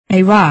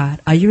Hey Rod,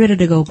 are you ready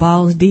to go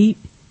balls deep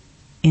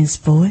in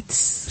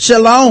sports?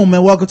 Shalom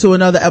and welcome to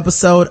another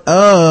episode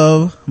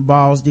of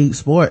Balls Deep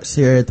Sports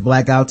here at the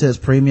Blackout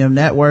Test Premium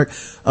Network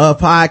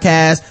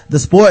podcast, the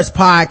sports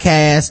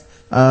podcast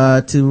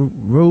to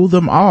rule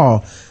them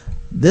all.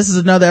 This is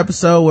another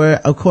episode where,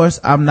 of course,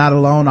 I'm not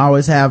alone. I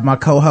always have my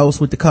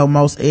co-host with the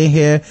co-most in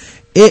here.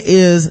 It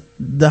is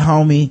the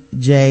homie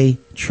Jay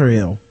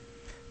Trill.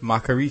 My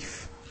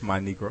Karif, my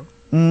Negro.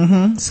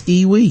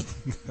 Ski-wee.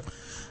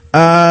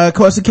 Of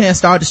course, we can't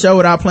start the show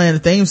without playing the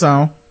theme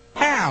song.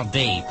 How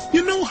deep?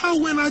 You know how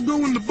when I go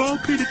in the ball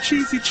pit at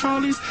Cheesy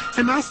Charlie's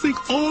and I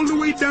sink all the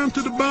way down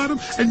to the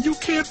bottom and you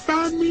can't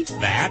find me?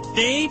 That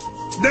deep?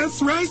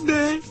 That's right,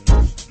 Dad.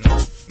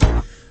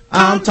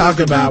 I'm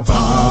talking about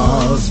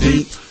balls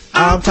deep.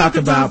 I'm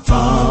talking about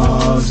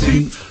balls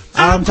deep.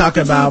 I'm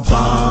talking about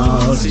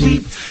balls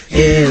deep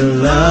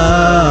in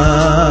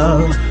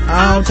love.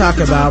 I'm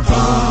talking about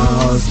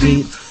balls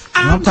deep.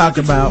 I'm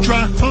talking about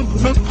try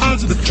her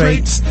positive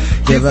traits.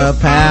 Give a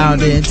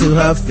pound into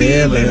her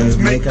feelings.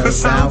 Make her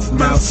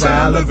mouth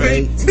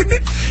salivate.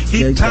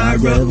 Get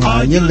tired of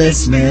all you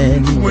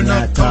listening. We're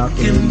not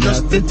talking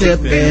just the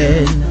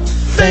tipping.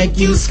 Thank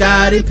you,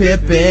 Scottie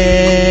Pippen.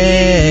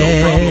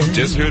 No problem.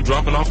 Just here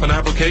dropping off an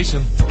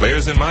application.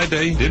 Players in my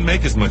day didn't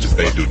make as much as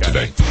they do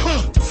today.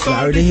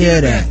 Sorry to hear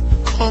that.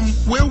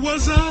 Where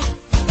was I?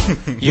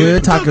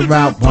 We're talking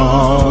about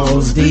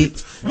balls deep.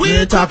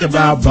 We're talking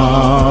about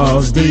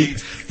balls deep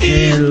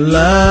in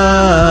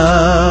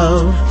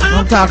love.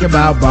 I'm talking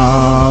about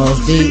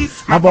balls deep.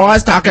 My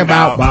boys talking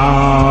about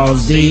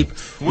balls deep.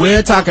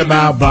 We're talking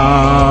about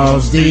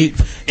balls deep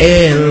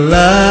in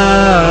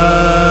love.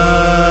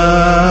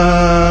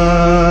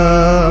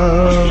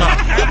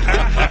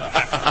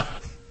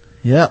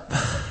 Yep.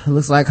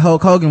 Looks like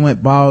Hulk Hogan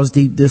went balls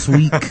deep this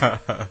week.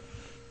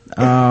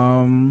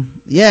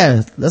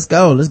 Yeah, let's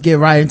go. Let's get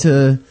right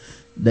into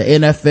the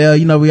NFL.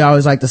 You know, we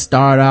always like to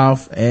start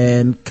off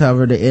and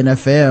cover the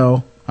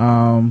NFL,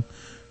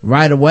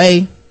 right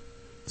away.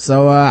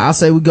 So, I'll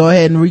say we go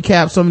ahead and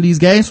recap some of these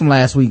games from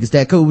last week. Is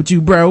that cool with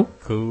you, bro?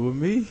 Cool with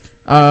me.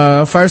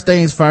 First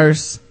things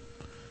first,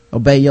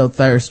 obey your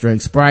thirst,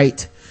 drink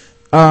Sprite.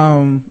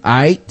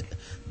 Alright.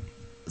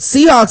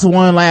 Seahawks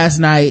won last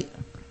night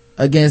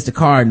against the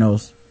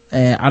Cardinals.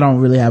 And I don't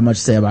really have much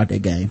to say about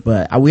that game,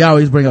 but we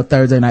always bring up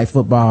Thursday Night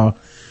Football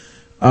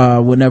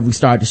whenever we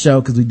start the show,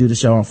 because we do the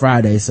show on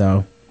Friday.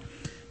 So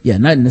yeah,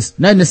 nothing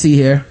to see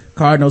here.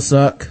 Cardinals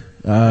suck.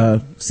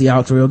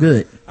 Seahawks real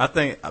good. I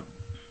think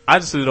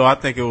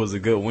it was a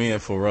good win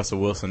for Russell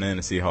Wilson and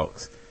the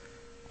Seahawks,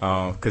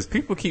 because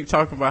people keep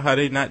talking about how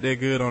they not that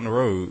good on the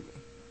road.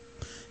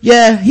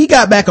 Yeah, he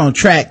got back on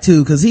track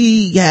too, because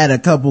he had a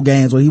couple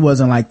games where he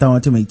wasn't like throwing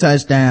too many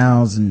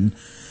touchdowns, and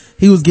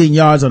he was getting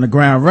yards on the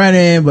ground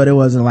running, but it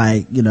wasn't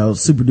like,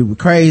 super duper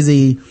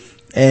crazy.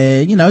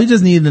 And, he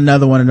just needed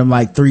another one of them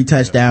like 3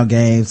 touchdown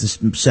games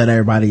to shut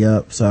everybody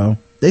up. So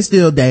they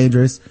still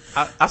dangerous.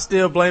 I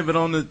still blame it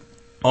on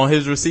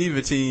his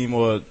receiving team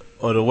or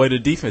the way the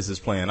defense is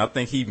playing. I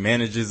think he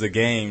manages a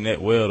game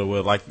that well to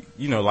where, like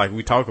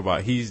we talk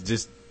about, he's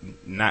just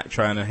not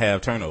trying to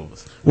have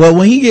turnovers. Well,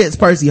 when he gets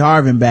Percy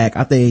Harvin back,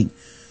 I think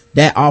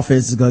that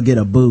offense is going to get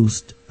a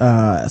boost.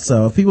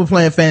 So if people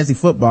playing fantasy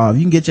football, if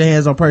you can get your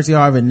hands on Percy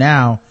Harvin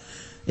now,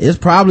 it's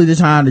probably the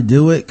time to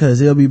do it, because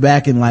he'll be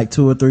back in like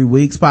 2 or 3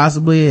 weeks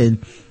possibly.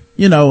 And,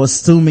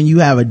 assuming you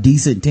have a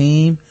decent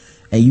team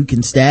and you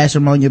can stash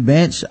him on your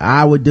bench,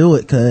 I would do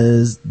it,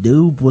 because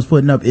dude was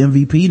putting up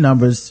MVP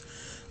numbers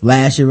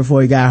last year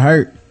before he got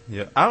hurt.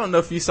 Yeah. I don't know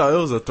if you saw, it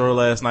was a throw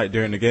last night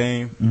during the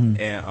game,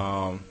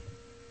 and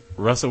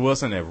Russell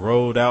Wilson had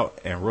rolled out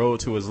and rolled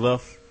to his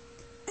left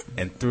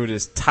and threw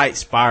this tight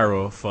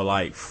spiral for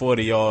like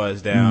 40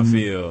 yards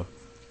downfield.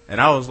 And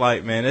I was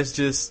like, man, it's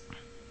just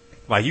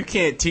like, you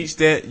can't teach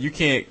that. You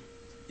can't,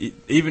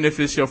 even if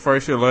it's your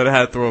first year learning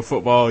how to throw a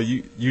football,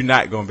 you're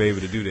not going to be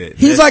able to do that.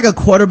 He's like a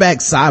quarterback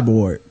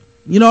cyborg.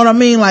 You know what I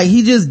mean? Like,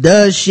 he just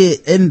does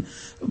shit. And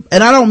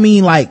I don't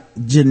mean like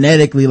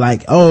genetically,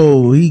 like,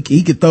 oh, he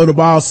could throw the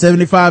ball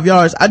 75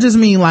 yards. I just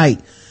mean like,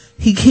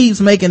 he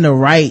keeps making the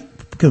right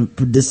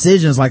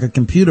decisions like a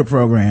computer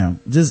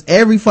program, just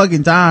every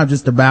fucking time.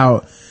 Just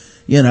about,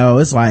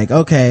 it's like,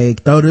 okay,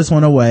 throw this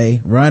one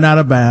away, run out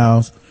of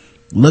bounds,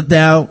 look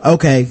down,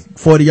 okay,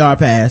 40-yard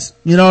pass.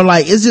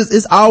 Like,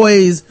 it's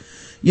always,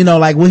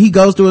 like when he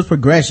goes through his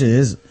progression,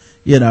 is,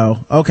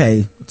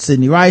 okay,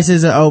 Sidney Rice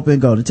isn't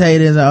open, Golden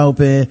Tate isn't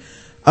open,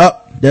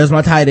 there's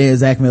my tight end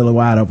Zach Miller,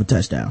 wide open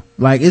touchdown.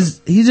 Like, he's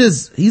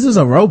just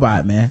a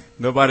robot, man.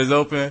 Nobody's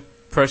open,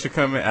 pressure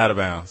coming, out of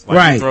bounds. Like,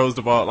 right. He throws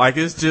the ball. Like,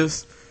 it's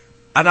just,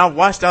 and I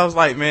watched, I was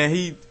like,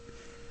 man,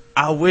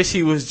 I wish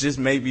he was just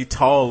maybe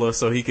taller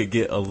so he could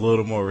get a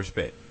little more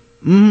respect.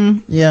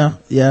 Yeah.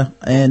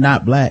 And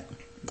not black.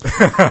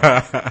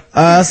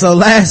 So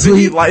last week,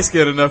 he's light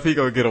skinned enough, he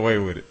gonna get away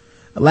with it.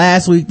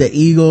 Last week, the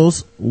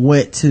Eagles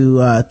went to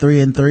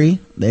 3-3.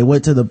 They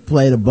went to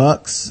play the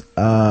Bucks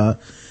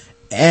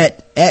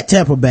at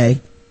Tampa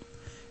Bay,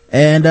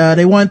 and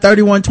they won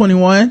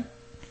 31-21.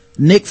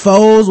 Nick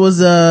Foles was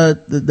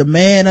the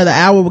man of the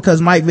hour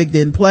because Mike Vick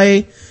didn't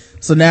play.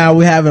 So now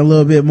we're having a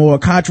little bit more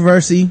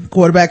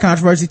quarterback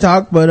controversy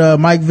talk, but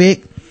Mike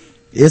Vick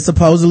is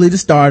supposedly the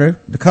starter.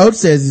 The coach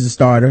says he's a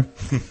starter.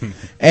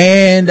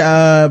 And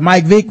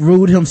Mike Vick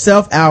ruled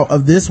himself out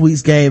of this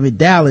week's game in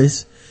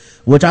Dallas,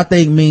 which I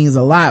think means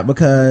a lot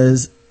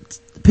because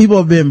people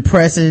have been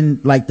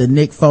pressing like the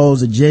Nick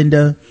Foles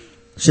agenda.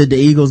 Should the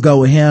Eagles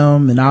go with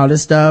him and all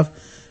this stuff?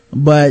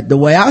 But the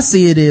way I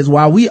see it is,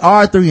 while we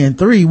are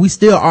 3-3, we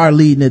still are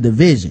leading the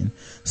division.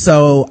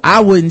 So I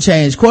wouldn't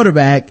change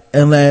quarterback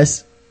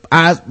unless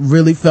I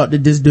really felt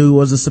that this dude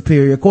was a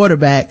superior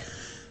quarterback,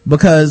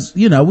 because,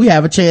 you know, we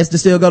have a chance to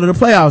still go to the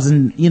playoffs.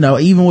 And, you know,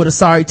 even with a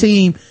sorry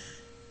team,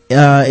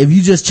 if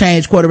you just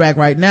change quarterback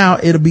right now,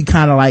 it'll be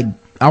kind of like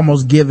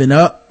almost giving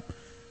up,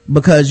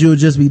 because you'll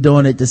just be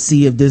doing it to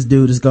see if this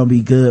dude is going to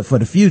be good for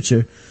the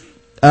future.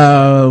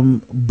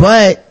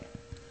 But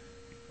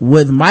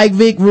with Mike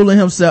Vick ruling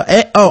himself,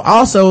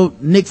 also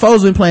Nick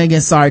Foles been playing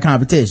against sorry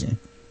competition.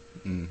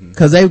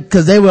 Cause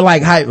they were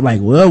like hype,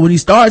 like, well, when he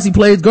starts, he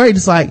plays great.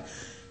 It's like,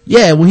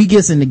 yeah, when he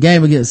gets in the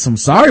game against some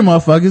sorry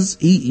motherfuckers,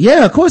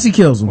 of course he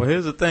kills them. Well,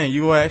 here's the thing.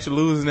 You were actually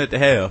losing at the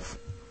half.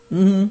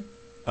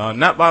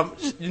 Not by,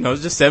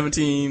 just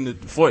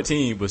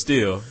 17-14, but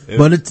still.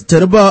 But it's to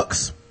the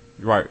Bucks.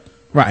 Right.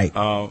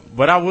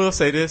 But I will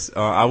say this.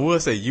 I will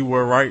say you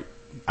were right.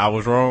 I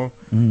was wrong.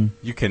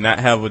 You cannot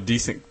have a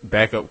decent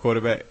backup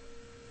quarterback,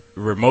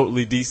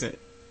 remotely decent.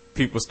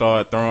 People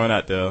start throwing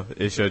out there,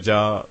 it's your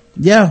job.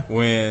 Yeah.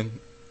 When,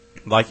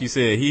 like you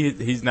said,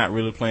 he's not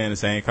really playing the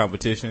same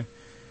competition.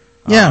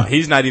 Yeah.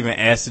 He's not even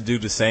asked to do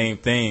the same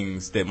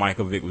things that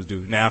Michael Vick was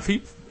doing. Now,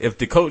 if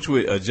the coach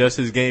would adjust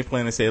his game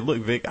plan and say, look,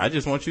 Vic, I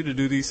just want you to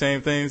do these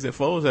same things that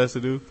Foles has to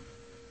do.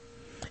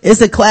 It's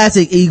a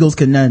classic Eagles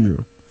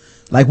conundrum.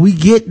 Like, we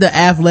get the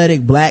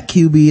athletic black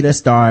QB that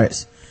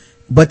starts,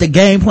 but the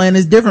game plan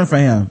is different for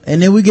him.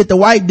 And then we get the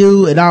white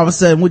dude, and all of a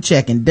sudden we're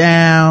checking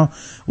down.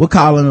 We're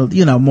calling,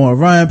 more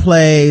run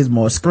plays,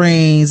 more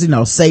screens,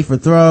 safer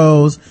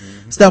throws,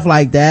 stuff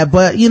like that.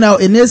 But,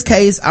 in this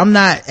case, I'm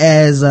not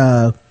as,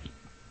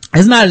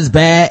 it's not as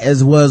bad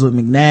as it was with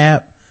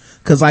McNabb.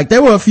 Cause like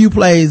there were a few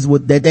plays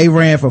that they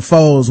ran for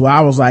Foles where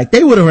I was like,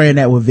 they would have ran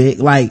that with Vic.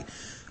 Like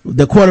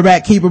the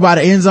quarterback keeper by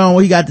the end zone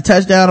where he got the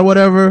touchdown or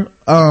whatever.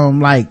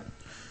 Like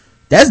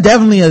that's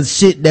definitely a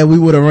shit that we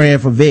would have ran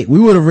for Vic. We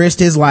would have risked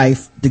his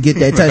life to get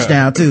that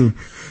touchdown too.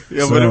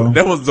 Yeah, so, but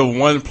that was the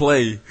one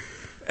play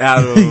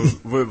out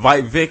of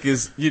Mike Vick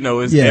is,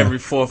 every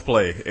fourth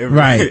play,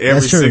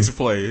 every sixth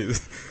play.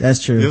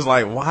 That's true. It's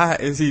like, why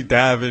is he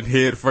diving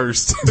head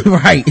first?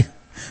 Right.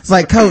 It's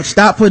like, coach,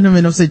 stop putting him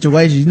in those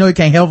situations. He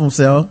can't help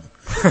himself.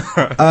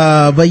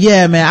 But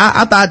yeah, man,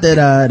 I thought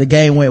that, the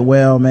game went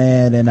well,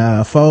 man, and,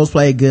 Foles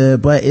played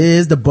good, but it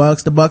is the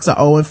Bucks. The Bucks are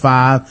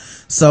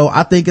 0-5. So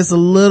I think it's a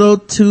little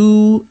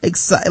too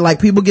excited, like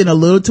people getting a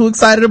little too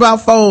excited about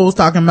Foles,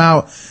 talking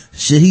about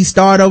should he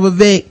start over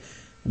Vic.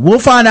 We'll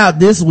find out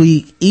this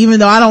week. Even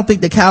though I don't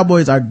think the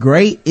Cowboys are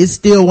great, it's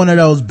still one of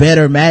those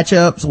better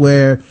matchups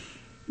where,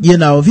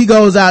 if he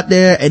goes out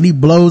there and he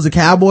blows the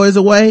Cowboys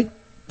away,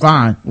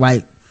 fine.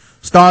 Like,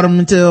 start him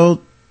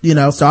until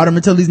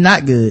he's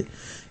not good,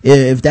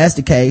 if that's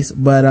the case.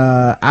 But,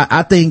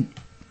 I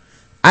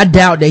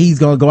doubt that he's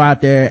going to go out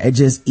there and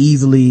just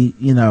easily,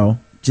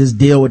 just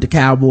deal with the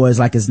Cowboys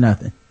like it's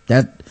nothing.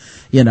 I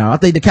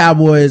think the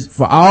Cowboys,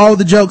 for all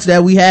the jokes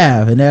that we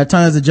have, and there are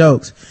tons of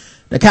jokes,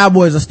 the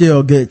Cowboys are still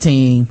a good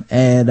team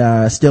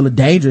and, still a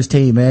dangerous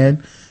team,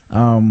 man.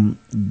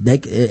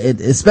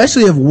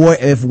 Especially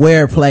if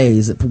Ware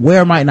plays.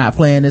 Ware might not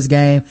play in this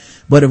game,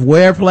 but if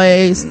Ware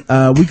plays,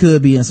 we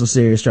could be in some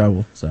serious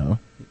trouble. So,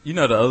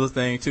 the other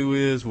thing too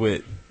is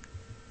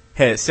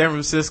had San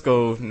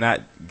Francisco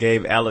not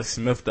gave Alex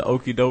Smith the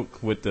okie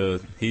doke with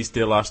he's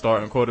still our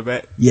starting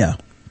quarterback. Yeah.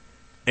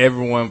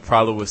 Everyone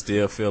probably would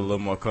still feel a little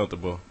more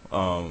comfortable,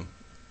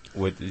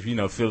 with,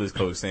 Philly's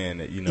coach saying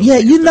that, Yeah,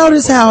 you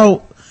notice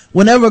how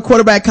whenever a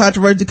quarterback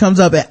controversy comes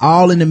up at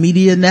all in the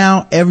media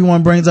now,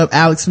 everyone brings up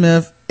Alex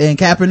Smith and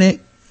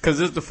Kaepernick. Cause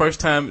it's the first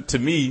time to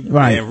me,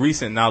 right, in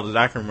recent knowledge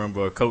I can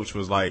remember a coach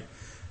was like,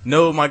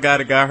 no, my guy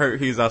that got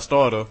hurt, he's our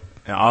starter.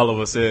 And all of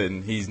a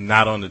sudden he's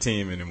not on the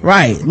team anymore.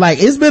 Right. Like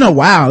it's been a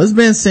while. It's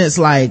been since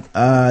like,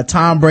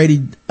 Tom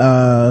Brady,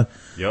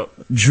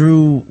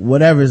 Drew,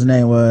 whatever his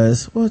name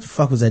was. What the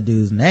fuck was that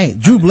dude's name?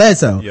 Drew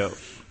Bledsoe. Yep.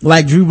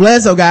 Like Drew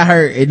Bledsoe got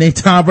hurt and then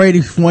Tom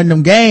Brady won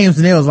them games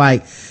and it was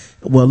like,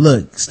 well,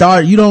 look,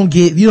 you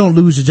don't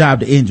lose your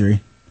job to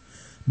injury,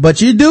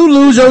 but you do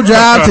lose your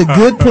job to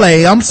good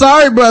play. I'm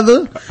sorry,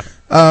 brother.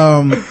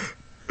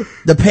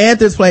 The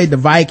Panthers played the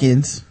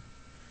Vikings.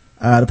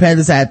 The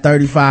Panthers had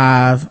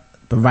 35.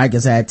 The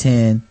Vikings had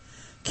 10.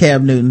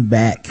 Cam Newton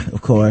back,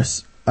 of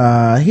course.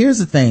 Here's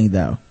the thing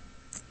though.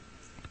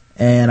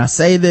 And I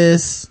say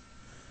this,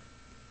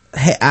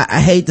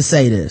 I hate to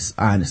say this,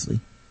 honestly.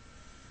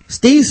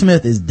 Steve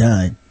Smith is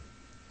done.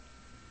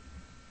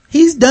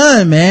 He's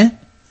done, man.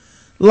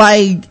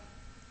 Like,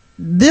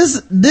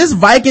 this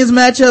Vikings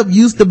matchup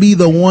used to be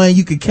the one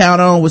you could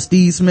count on with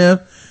Steve Smith,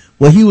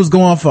 where he was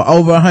going for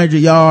over 100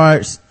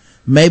 yards,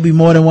 maybe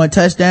more than one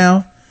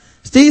touchdown.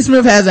 Steve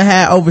Smith hasn't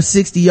had over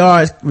 60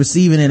 yards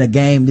receiving in a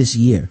game this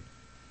year.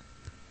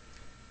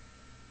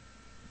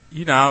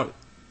 You know,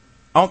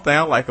 only thing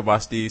I like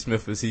about Steve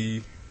Smith is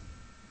he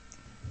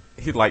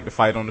like to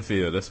fight on the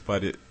field. That's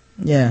about it.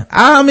 Yeah.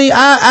 I mean,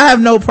 I have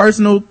no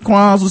personal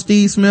qualms with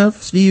Steve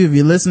Smith. Steve, if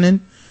you're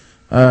listening,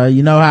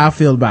 you know how I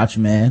feel about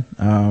you,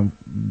 man.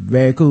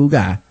 Very cool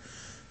guy.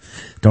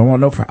 Don't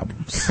want no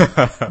problems.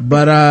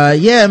 But,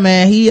 yeah,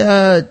 man,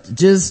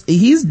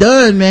 he's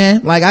done,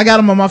 man. Like, I got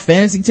him on my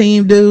fantasy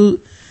team,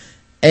 dude.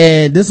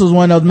 And this was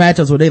one of those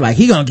matchups where they like,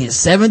 he gonna get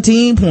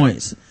 17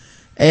 points.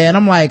 And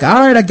I'm like,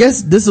 all right, I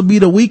guess this will be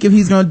the week if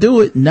he's gonna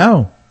do it.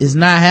 No, it's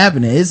not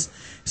happening. It's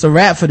a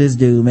wrap for this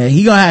dude, man.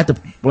 He gonna have to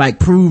like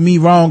prove me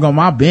wrong on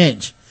my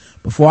bench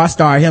before I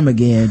start him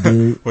again,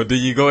 dude. Well, do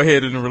you go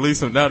ahead and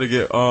release him now to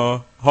get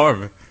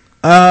Harvin?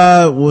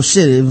 Well,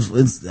 shit,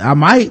 I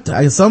might.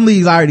 Some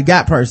leagues already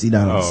got Percy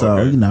though, oh, so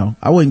okay. you know,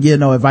 I wouldn't give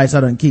no advice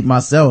I didn't keep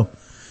myself.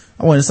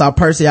 I went and saw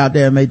Percy out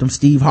there and made them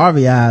Steve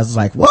Harvey eyes.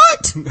 Like,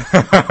 what? Ain't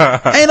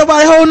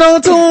nobody holding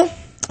on to him.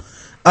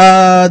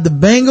 The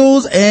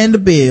Bengals and the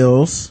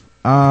Bills,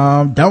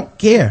 don't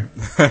care.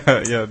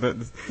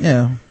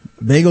 Yeah.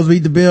 Bengals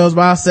beat the Bills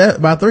by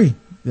 3.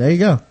 There you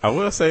go. I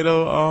will say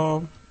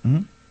though,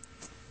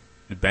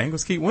 the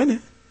Bengals keep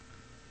winning.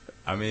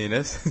 I mean,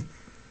 that's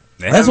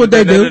what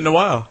they do. In a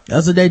while.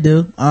 That's what they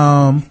do.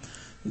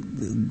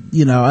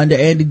 You know, under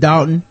Andy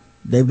Dalton,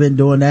 they've been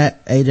doing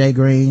that. AJ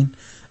Green.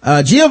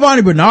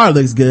 Giovanni Bernard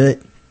looks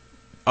good.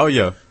 Oh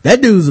yeah.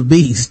 That dude's a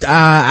beast.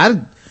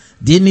 I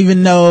didn't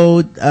even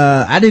know,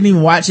 I didn't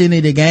even watch any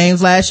of the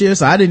games last year,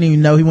 so I didn't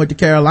even know he went to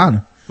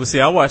Carolina. Well,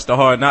 see, I watched the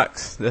Hard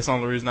Knocks. That's the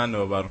only reason I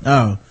know about him.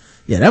 Oh.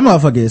 Yeah, that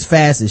motherfucker is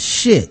fast as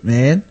shit,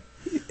 man.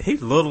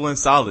 He's little and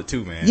solid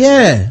too, man.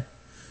 Yeah.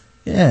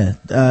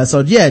 Yeah.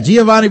 So yeah,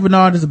 Giovanni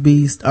Bernard is a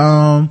beast.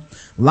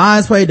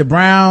 Lions played the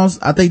Browns.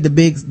 I think the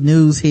big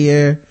news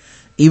here,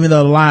 even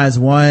though the Lions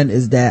won,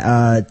 is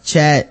that,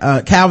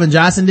 Calvin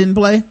Johnson didn't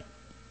play.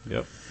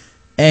 Yep.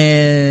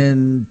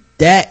 And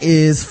that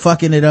is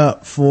fucking it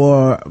up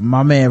for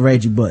my man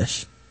Reggie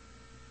Bush.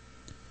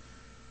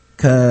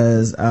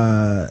 Cause,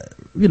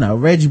 you know,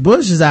 Reggie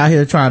Bush is out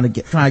here trying to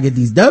get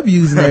these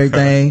W's and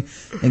everything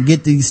and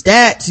get these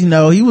stats. You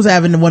know, he was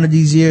having one of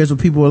these years where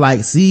people were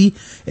like, see,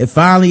 and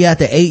finally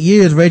after 8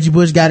 years, Reggie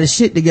Bush got his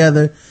shit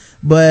together.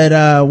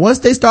 But, once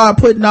they start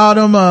putting all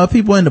them,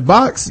 people in the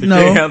box, you know.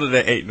 He can't handle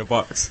that 8 in the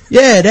box.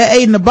 Yeah, that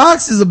 8 in the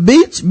box is a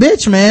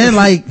bitch, man.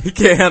 Like. He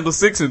can't handle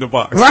 6 in the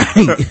box. Right.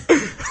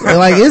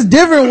 Like, it's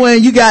different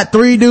when you got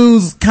 3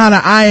 dudes kind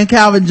of eyeing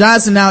Calvin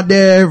Johnson out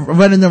there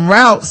running them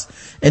routes,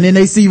 and then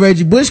they see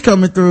Reggie Bush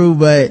coming through.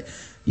 But,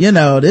 you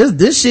know,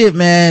 this shit,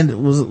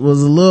 man, was a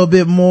little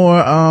bit more,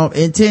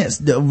 intense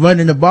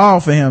running the ball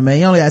for him, man.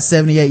 He only had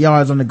 78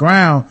 yards on the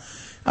ground.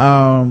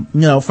 You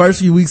know, first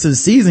few weeks of the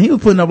season, he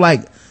was putting up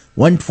like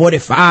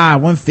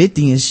 145,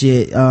 150 and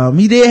shit.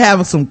 He did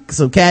have some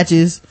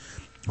catches,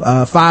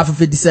 5 for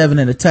 57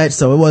 and a touch,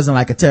 so it wasn't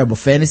like a terrible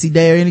fantasy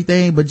day or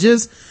anything, but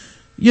just,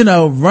 you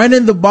know,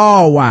 running the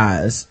ball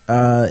wise,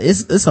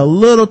 it's a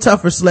little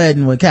tougher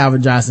sledding when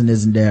Calvin Johnson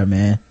isn't there,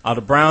 man. Are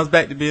the Browns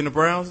back to being the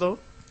Browns though?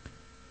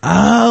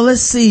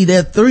 Let's see,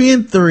 they're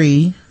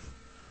 3-3.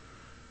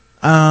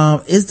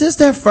 Is this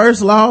their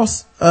first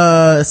loss,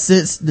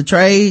 since the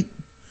trade?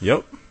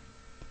 Yep.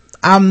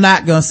 I'm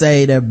not gonna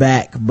say they're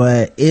back,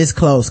 but it's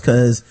close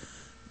cause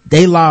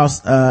they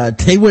lost,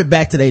 they went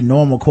back to their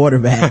normal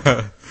quarterback.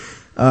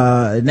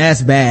 And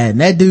that's bad.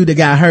 And that dude that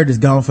got hurt is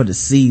gone for the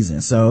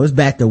season. So it's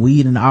back to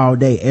weeding all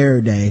day,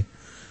 every day.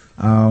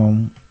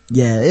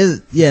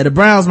 The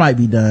Browns might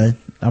be done.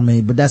 I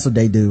mean, but that's what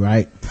they do,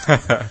 right?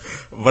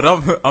 But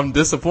I'm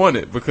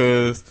disappointed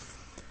because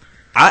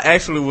I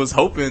actually was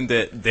hoping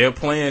that their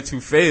plan to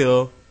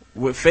fail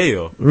would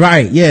fail.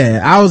 Right,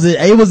 yeah.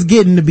 It was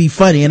getting to be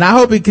funny, and I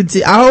hope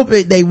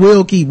they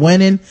will keep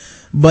winning,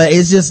 but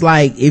it's just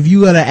like, if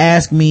you're gonna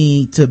ask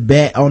me to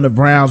bet on the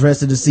Browns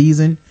rest of the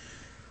season,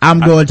 I'm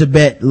going to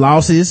bet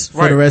losses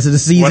for the rest of the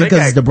season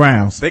because it's the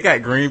Browns. They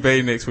got Green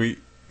Bay next week.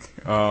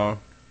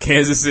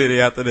 Kansas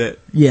City after that.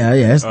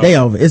 Yeah, they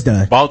over. It's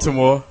done.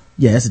 Baltimore.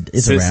 Yeah, it's a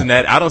wrap.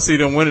 Cincinnati. I don't see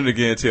them winning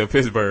again until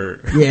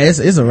Pittsburgh. Yeah,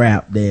 it's a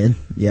wrap then.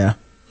 Yeah.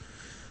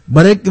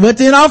 But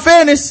in all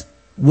fairness,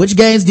 which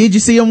games did you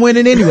see them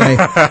winning anyway?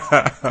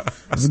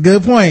 That's a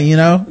good point, you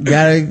know.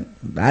 I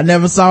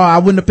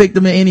wouldn't have picked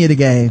them in any of the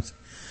games.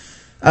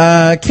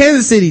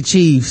 Kansas City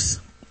Chiefs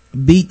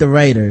beat the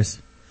Raiders.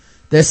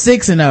 They're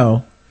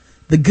 6-0.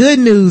 The good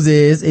news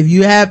is, if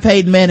you have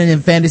Peyton Manning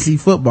in fantasy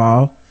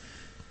football,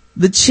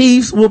 the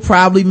Chiefs will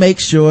probably make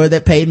sure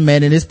that Peyton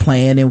Manning is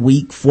playing in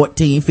week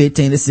 14,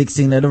 15, and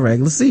 16 of the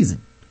regular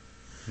season.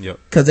 Yep.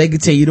 Cause they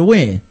continue to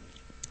win.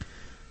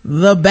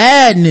 The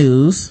bad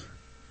news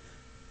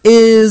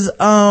is,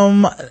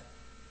 other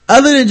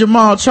than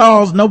Jamal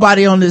Charles,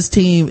 nobody on this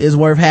team is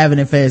worth having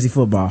in fantasy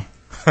football.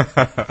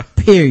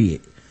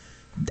 Period.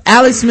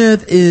 Alex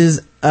Smith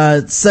is,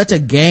 such a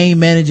game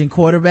managing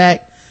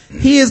quarterback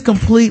he is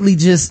completely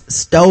just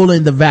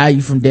stolen the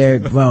value from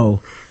Derek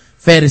Bowe,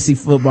 fantasy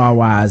football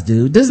wise,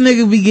 dude. This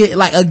nigga be getting,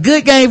 like, a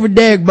good game for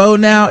Derek Bowe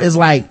now is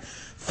like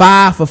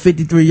 5 for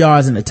 53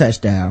 yards and a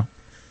touchdown.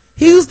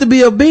 He used to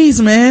be a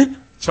beast,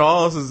 man.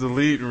 Charles is the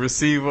lead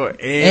receiver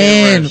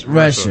and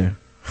rusher.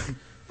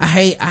 I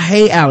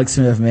hate Alex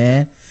Smith,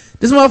 man.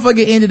 This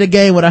motherfucker ended the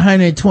game with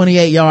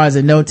 128 yards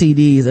and no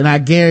TDs, and I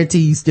guarantee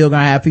you still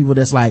gonna have people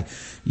that's like,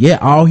 yeah,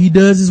 all he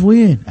does is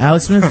win.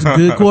 Alex Smith is a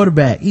good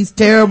quarterback. He's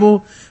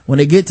terrible. When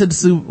they get to the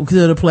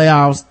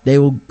playoffs, they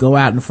will go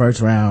out in the first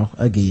round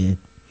again.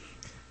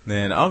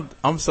 Man,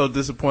 I'm so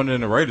disappointed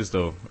in the Raiders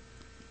though.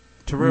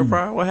 Terrell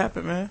Pryor, what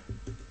happened, man?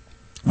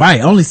 Right,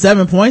 only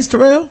 7 points,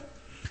 Terrell?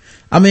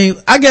 I mean,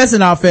 I guess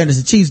in all fairness,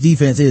 the Chiefs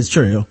defense is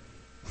trill.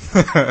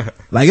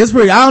 Like, it's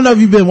pretty, I don't know if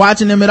you've been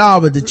watching them at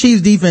all, but the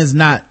Chiefs defense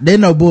they're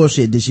no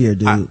bullshit this year,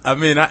 dude. I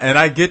mean,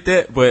 I get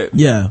that, but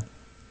yeah,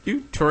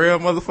 you Terrell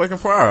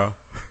motherfucking Pryor.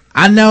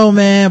 I know,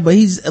 man, but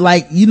he's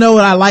like, you know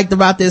what I liked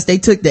about this? They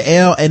took the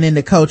L and then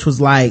the coach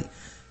was like,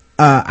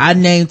 I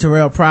named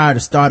Terrell Pryor the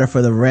starter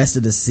for the rest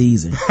of the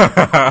season.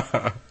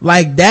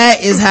 Like,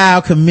 that is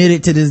how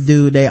committed to this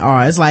dude they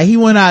are. It's like he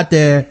went out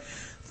there,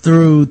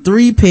 threw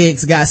 3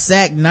 picks, got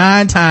sacked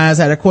 9 times,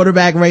 had a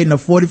quarterback rating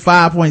of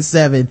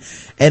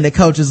 45.7, and the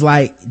coach is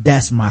like,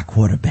 that's my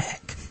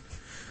quarterback.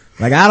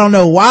 Like, I don't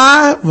know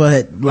why,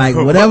 but like,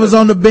 whatever's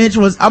on the bench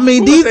was, I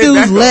mean, these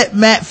dudes let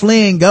Matt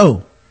Flynn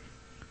go.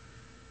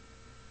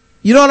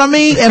 You know what I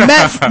mean? And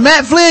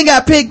Matt Flynn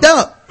got picked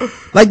up.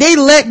 Like, they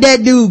let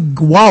that dude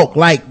walk.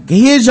 Like,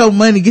 here's your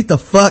money, get the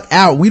fuck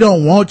out. We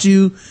don't want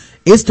you.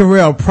 It's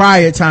Terrell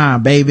Pryor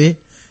time, baby.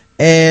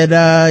 And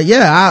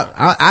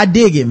yeah, I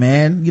dig it,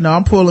 man. You know,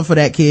 I'm pulling for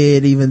that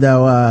kid, even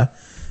though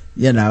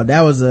you know,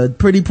 that was a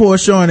pretty poor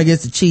showing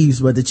against the Chiefs,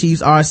 but the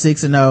Chiefs are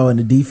 6-0 and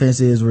the defense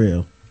is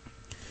real.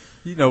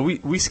 You know,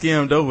 we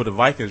skimmed over the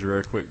Vikings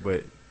real quick,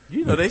 but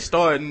you know, they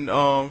starting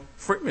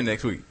Freeman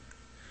next week.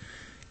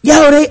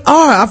 Yo, they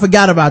are. I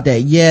forgot about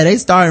that. Yeah, they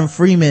starting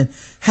Freeman.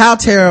 How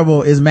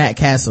terrible is Matt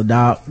Castle,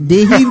 dog?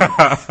 Did he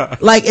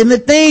like, and the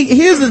thing,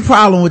 here's the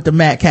problem with the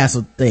Matt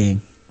Castle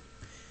thing.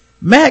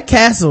 Matt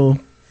Castle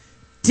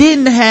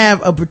didn't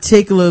have a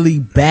particularly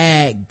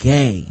bad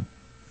game.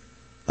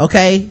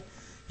 Okay?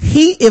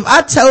 If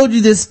I told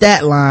you this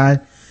stat line,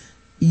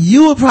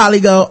 you would probably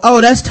go, oh,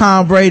 that's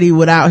Tom Brady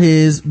without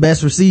his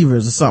best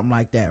receivers or something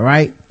like that,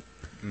 right?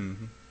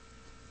 Mm-hmm.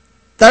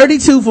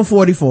 32 for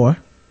 44,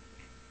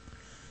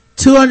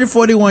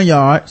 241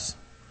 yards,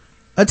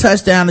 a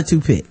touchdown and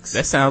 2 picks.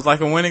 That sounds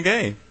like a winning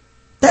game.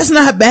 That's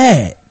not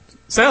bad.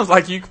 Sounds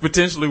like you could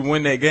potentially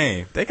win that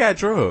game. They got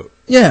drugged.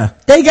 Yeah,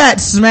 they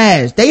got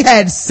smashed. They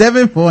had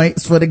 7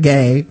 points for the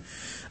game.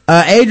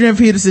 Adrian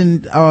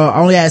Peterson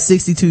only had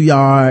 62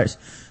 yards,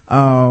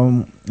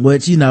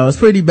 which, you know, is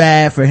pretty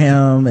bad for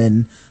him.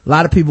 And a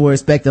lot of people were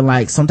expecting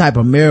like some type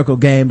of miracle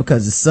game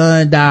because his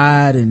son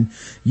died. And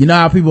you know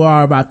how people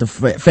are about the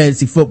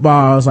fantasy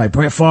football. It's like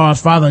Brett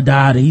Favre's father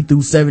died and he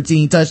threw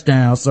 17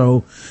 touchdowns.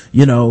 So,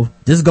 you know,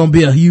 this is going to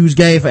be a huge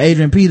game for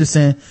Adrian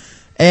Peterson.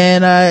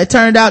 And it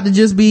turned out to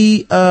just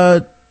be,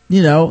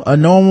 you know, a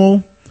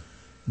normal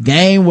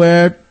game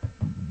where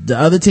the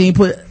other team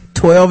put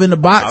 12 in the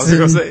box. I was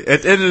going to say,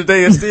 at the end of the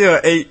day, it's still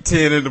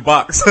 8-10 in the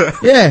box.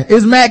 Yeah,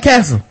 it's Matt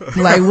Castle.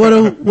 Like,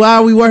 why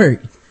are we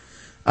worried?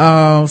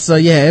 So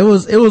yeah, it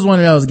was one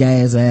of those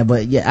games, man.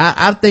 But yeah,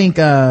 I think,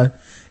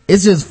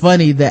 it's just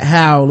funny that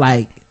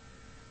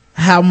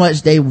how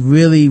much they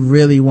really,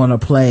 really want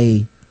to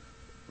play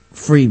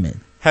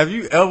Freeman. Have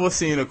you ever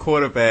seen a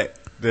quarterback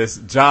that's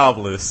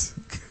jobless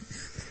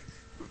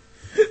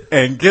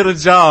and get a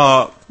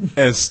job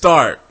and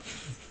start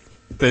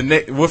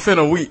within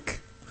a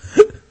week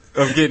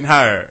of getting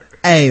hired?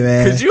 Hey,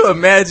 man. Could you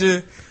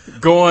imagine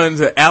going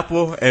to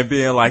Apple and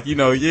being like, you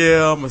know,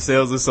 yeah, I'm a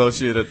sales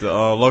associate at the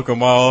local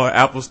mall,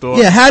 Apple store.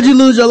 Yeah, how'd you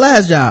lose your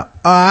last job?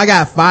 I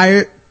got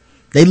fired.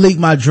 They leaked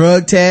my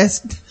drug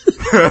test.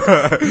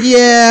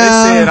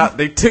 Yeah.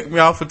 They took me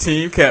off a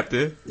team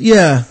captain.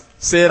 Yeah.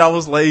 Said I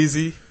was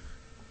lazy.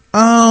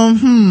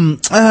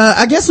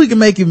 I guess we can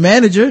make you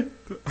manager.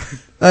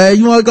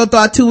 You want to go through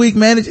our 2-week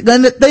manager?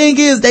 And the thing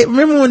is,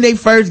 remember when they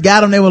first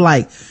got him, they were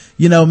like,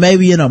 you know,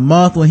 maybe in a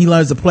month when he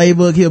learns the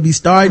playbook, he'll be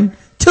starting.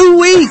 2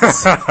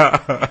 weeks.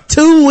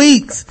 2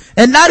 weeks.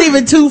 And not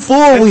even 2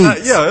 full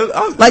weeks.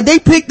 Like, they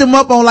picked him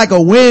up on like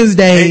a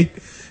Wednesday.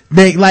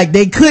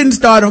 They couldn't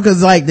start him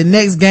because like the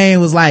next game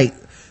was like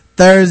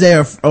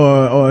Thursday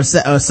or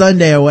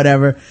Sunday or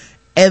whatever.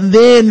 And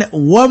then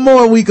 1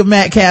 more week of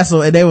Matt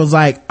Castle and they was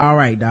like, all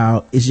right,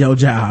 dog, it's your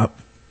job.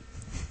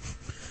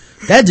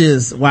 That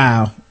just,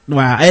 wow.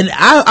 And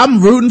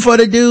I'm rooting for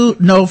the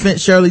dude. No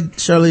offense,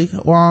 Shirley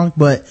Wong,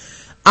 but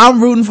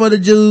I'm rooting for the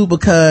dude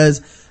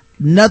because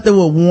nothing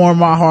would warm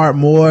my heart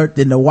more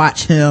than to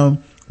watch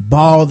him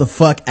ball the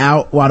fuck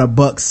out while the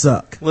Bucks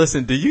suck.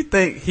 Listen, do you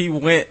think he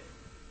went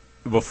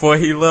before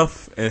he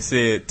left and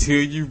said,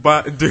 till you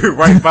do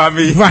right by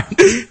me? Right.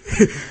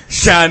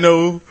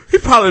 Shino. He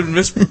probably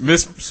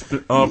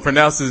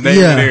mispronounced his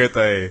name and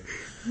everything.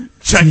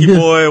 Chucky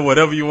boy,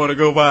 whatever you want to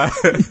go by.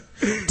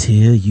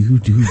 till you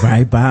do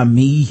right by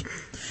me.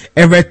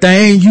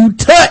 Everything you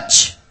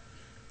touch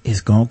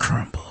is gonna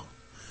crumble.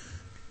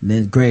 And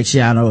then Greg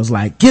Schiano was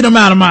like, get him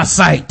out of my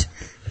sight.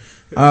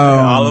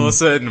 All of a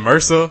sudden,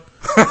 Mercer.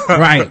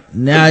 Right.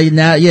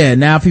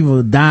 Now people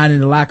are dying in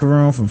the locker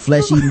room from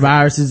flesh-eating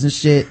viruses and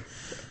shit.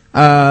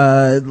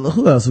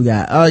 Who else we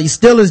got?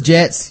 Steelers,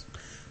 Jets.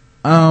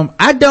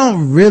 I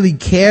don't really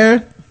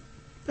care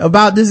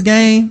about this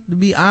game, to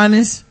be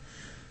honest,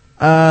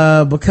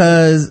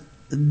 because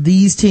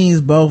these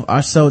teams both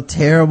are so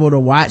terrible to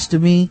watch to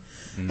me.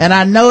 And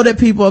I know that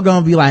people are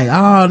gonna be like,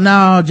 oh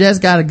no, Jets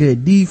got a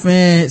good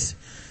defense.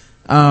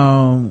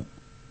 No,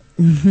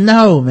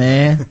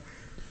 man.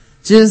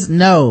 Just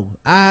no.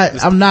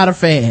 I'm not a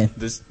fan.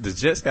 The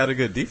Jets got a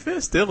good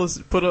defense.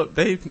 Steelers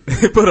they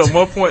put up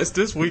more points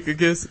this week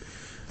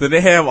than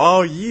they have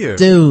all year.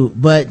 Dude,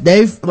 but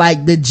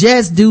the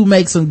Jets do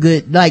make some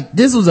good,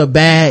 this was a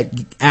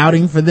bad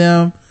outing for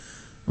them,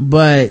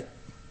 but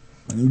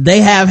they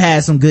have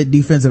had some good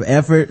defensive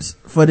efforts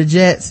for the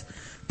Jets.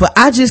 But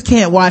I just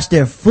can't watch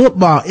their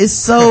football. It's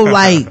so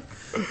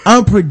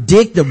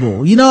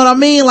unpredictable. You know what I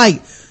mean?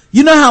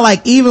 You know how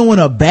even when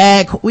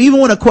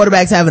a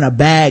quarterback's having a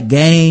bad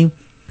game,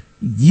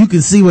 you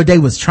can see what they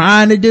was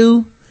trying to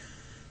do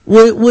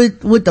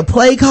with the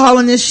play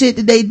calling and shit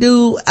that they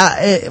do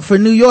for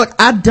New York.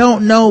 I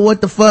don't know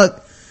what the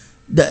fuck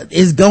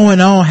is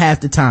going on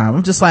half the time.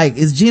 I'm just like,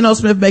 is Geno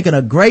Smith making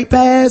a great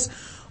pass,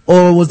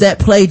 or was that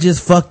play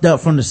just fucked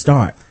up from the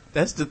start?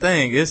 That's the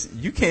thing.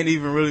 You can't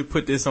even really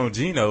put this on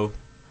Geno,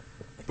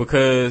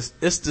 because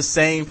it's the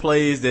same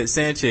plays that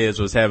Sanchez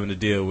was having to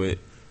deal with.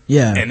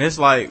 Yeah. And it's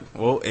like,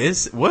 well,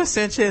 was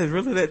Sanchez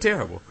really that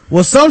terrible?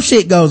 Well, some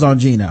shit goes on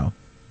Geno.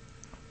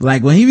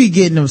 When he be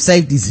getting them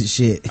safeties and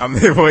shit. I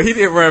mean, well, he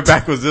didn't run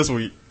backwards this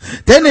week.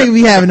 That nigga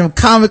be having them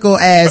comical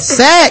ass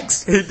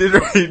sacks. He did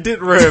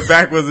run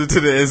backwards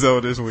into the end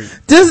zone this week.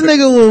 This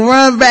nigga will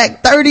run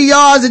back 30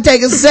 yards and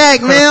take a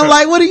sack, man. I'm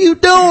like, what are you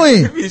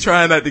doing? He be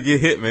trying not to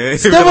get hit, man.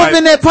 Step up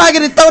in that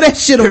pocket and throw that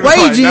shit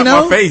away, Geno.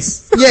 Not my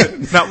face. Yeah.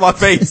 Not my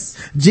face.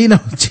 Geno,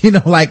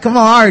 come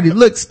on, I already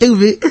look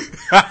stupid.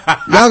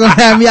 Y'all gonna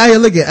have me out here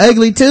looking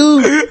ugly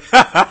too?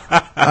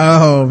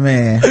 Oh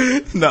man.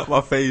 Not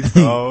my face,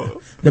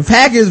 dog. The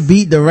Packers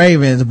beat the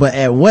Ravens, but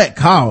at what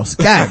cost?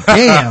 God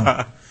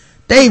damn.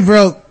 They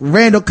broke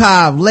Randall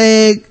Cobb's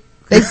leg.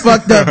 They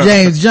fucked up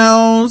James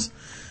Jones.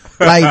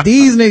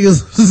 These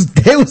niggas,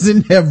 they was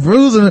in there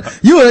bruising.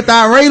 You would have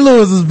thought Ray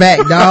Lewis was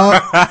back,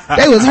 dog.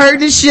 They was hurting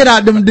the shit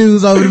out them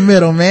dudes over the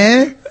middle,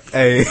 man.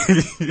 Hey,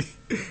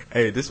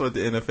 this is what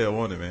the NFL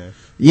wanted, man.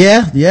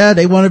 Yeah,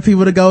 they wanted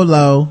people to go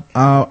low.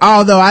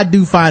 Although I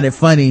do find it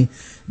funny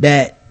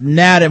that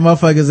now that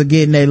motherfuckers are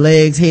getting their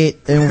legs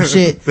hit and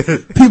shit,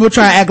 people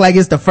try to act like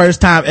it's the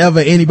first time ever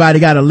anybody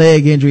got a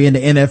leg injury in the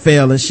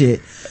NFL and shit.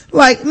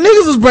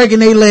 Niggas was breaking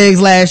their legs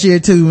last year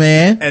too,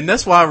 man. And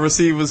that's why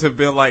receivers have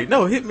been like,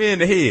 no, hit me in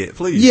the head,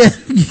 please. Yeah,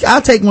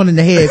 I'll take one in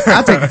the head.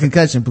 I'll take a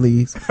concussion,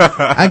 please.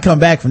 I can come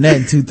back from that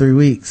in 2-3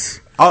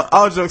 weeks.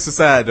 All jokes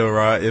aside though,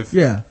 right? If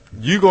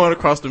you going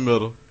across the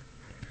middle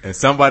and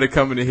somebody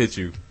coming to hit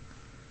you,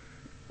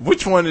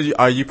 which one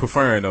are you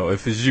preferring though,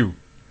 if it's you?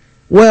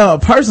 Well,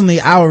 personally,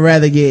 I would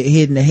rather get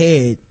hit in the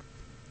head,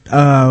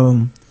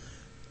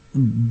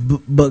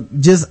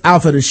 but just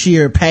out of the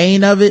sheer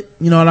pain of it,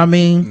 you know what I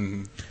mean?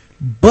 Mm-hmm.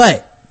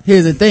 But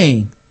here's the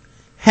thing: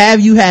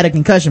 have you had a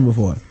concussion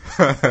before?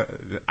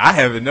 I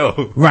haven't.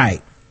 No.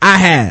 Right, I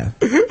have.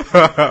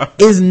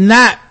 It's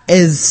not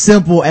as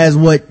simple as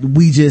what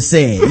we just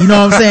said. You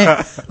know what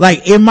I'm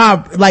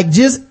saying?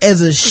 Just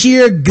as a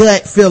sheer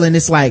gut feeling,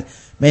 it's like,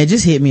 man,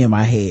 just hit me in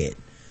my head.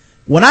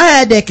 When I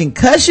had that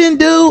concussion,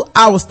 dude,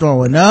 I was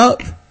throwing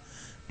up.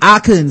 I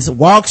couldn't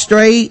walk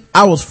straight.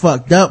 I was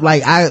fucked up.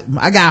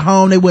 I got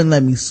home, they wouldn't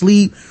let me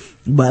sleep.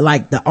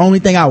 But the only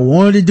thing I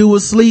wanted to do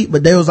was sleep.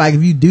 But they was like,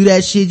 if you do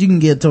that shit, you can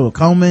get into a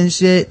coma and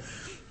shit.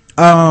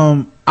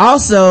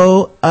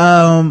 Also,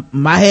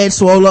 my head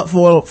swole up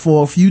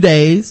for a few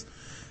days.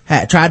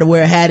 Tried to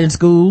wear a hat in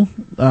school.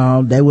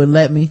 They wouldn't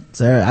let me.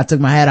 So I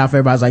took my hat off.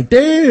 Everybody was like,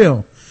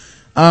 damn.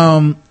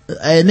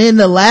 And then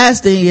the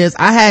last thing is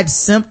I had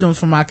symptoms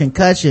from my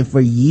concussion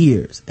for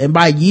years. And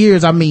by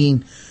years, I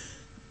mean,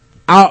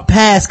 out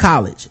past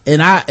college.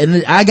 And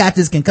I got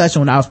this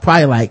concussion when I was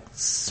probably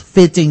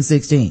 15,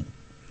 16.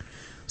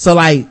 So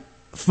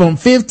from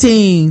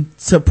 15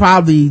 to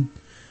probably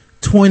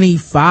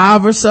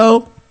 25 or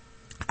so,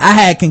 I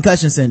had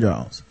concussion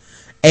syndromes.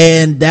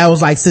 And that was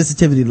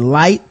sensitivity to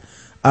light,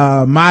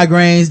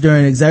 migraines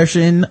during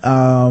exertion,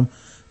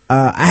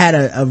 I had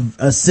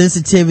a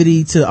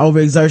sensitivity to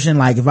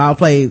overexertion. If I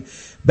played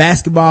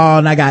basketball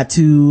and I got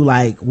too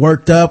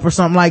worked up or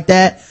something like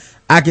that,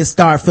 I could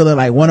start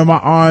feeling one of my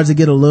arms would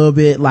get a little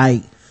bit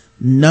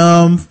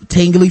numb,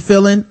 tingly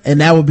feeling.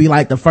 And that would be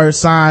the first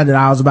sign that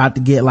I was about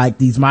to get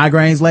these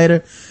migraines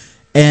later.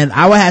 And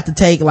I would have to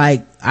take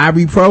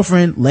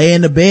ibuprofen, lay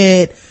in the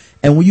bed.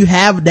 And when you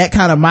have that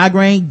kind of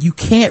migraine, you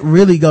can't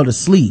really go to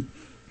sleep.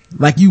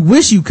 You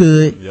wish you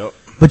could. Yep.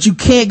 But you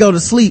can't go to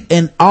sleep,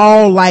 and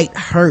all light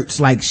hurts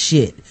like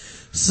shit.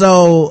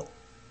 So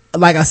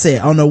like I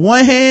said, on the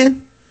one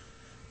hand,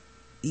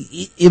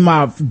 in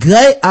my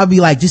gut, I'll be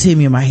like, just hit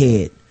me in my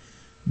head.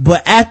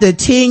 But after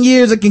 10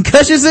 years of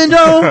concussion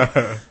syndrome,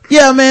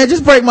 yeah, man,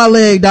 just break my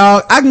leg,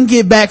 dog. I can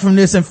get back from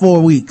this in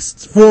 4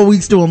 weeks. 4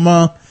 weeks to a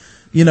month,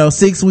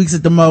 6 weeks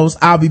at the most.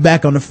 I'll be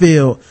back on the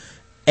field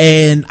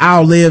and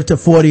I'll live to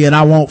 40 and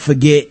I won't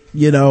forget,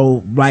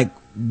 like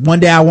one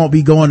day I won't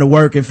be going to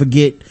work and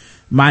forget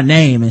my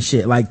name and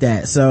shit like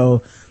that.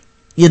 So,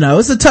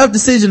 it's a tough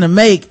decision to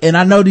make. And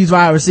I know these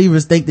wide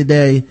receivers think that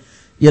they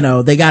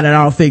got it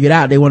all figured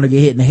out. They want to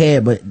get hit in the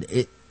head, but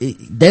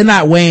they're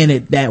not weighing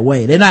it that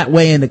way. They're not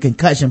weighing the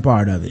concussion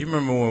part of it. You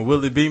remember when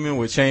Willie Beeman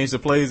would change the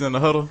plays in the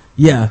huddle?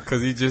 Yeah.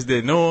 Cause he just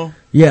didn't know him?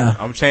 Yeah.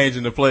 I'm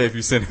changing the play if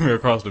you send me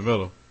across the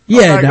middle.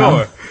 Yeah, I'm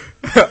not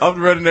going.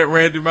 I'm running that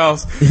Randy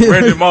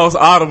Moss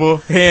audible,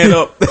 hand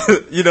up.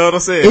 You know what I'm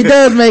saying?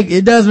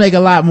 It does make a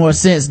lot more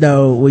sense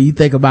though when you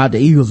think about the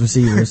Eagles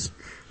receivers.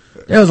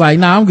 It was like,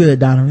 nah, I'm good,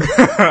 Donovan.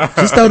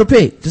 Just throw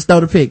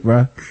the pick,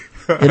 bro.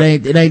 It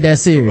ain't that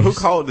serious. Who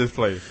called this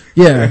play?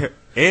 Yeah.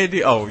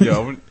 Andy? Oh,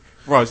 yo.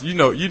 Ross, you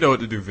know what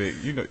to do, Vic.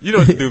 You know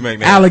what to do,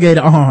 McNabb.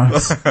 Alligator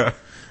arms.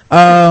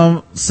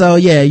 So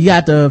yeah, you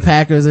got the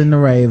Packers and the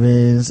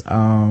Ravens.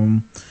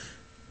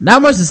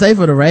 Not much to say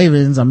for the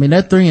Ravens. I mean,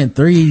 they're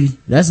 3-3.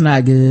 That's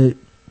not good.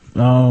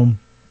 A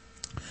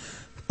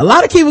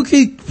lot of people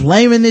keep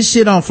blaming this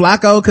shit on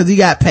Flacco cause he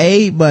got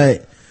paid,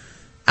 but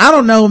I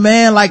don't know,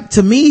 man. Like,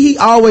 to me, he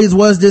always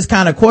was this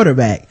kind of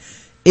quarterback.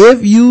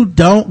 If you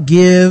don't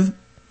give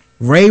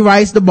Ray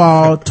Rice the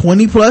ball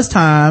 20 plus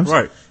times,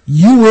 right,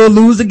 you will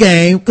lose the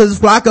game because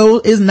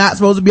Flacco is not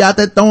supposed to be out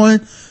there throwing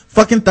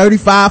fucking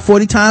 35,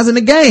 40 times in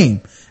the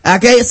game. I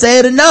can't say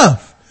it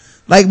enough.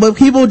 Like, but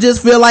people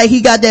just feel like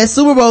he got that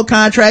Super Bowl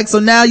contract, so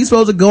now you're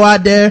supposed to go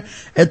out there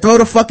and throw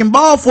the fucking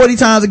ball 40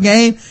 times a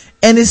game,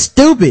 and it's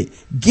stupid.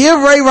 Give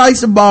Ray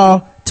Rice the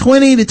ball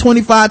 20 to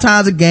 25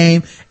 times a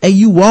game, and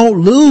you won't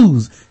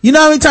lose. You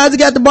know how many times he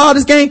got the ball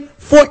this game?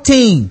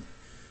 14.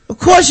 Of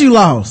course you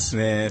lost.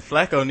 Man,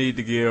 Flacco need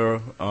to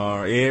give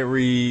Ed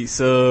Reed,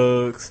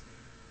 Suggs,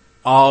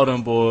 all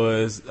them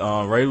boys,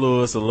 Ray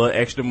Lewis a little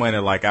extra money.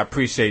 Like, I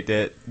appreciate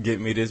that. Get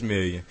me this $1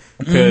 million.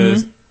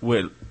 Because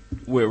with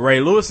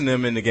Ray Lewis and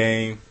them in the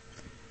game,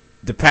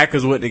 the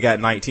Packers wouldn't have got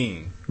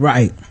 19.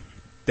 Right.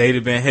 They'd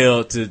have been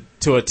held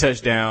to a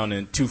touchdown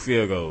and 2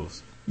 field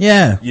goals.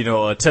 Yeah.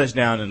 A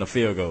touchdown and a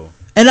field goal.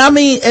 And I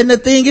mean, and the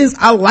thing is,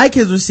 I like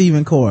his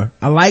receiving core.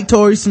 I like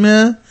Torrey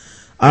Smith.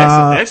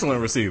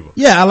 Excellent receiver.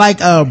 Yeah, I like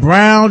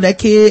Brown, that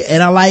kid,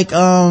 and I like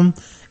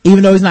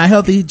even though he's not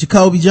healthy,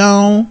 Jacoby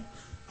Jones.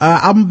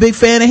 I'm a big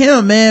fan of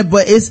him, man,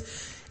 but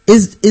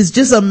it's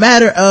just a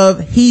matter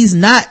of he's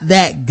not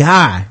that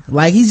guy.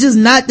 Like, he's just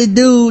not the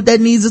dude that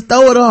needs to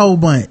throw it a whole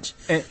bunch.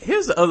 And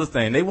here's the other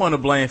thing. They want to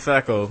blame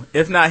Flacco.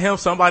 If not him,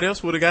 somebody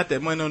else would have got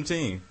that money on the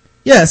team.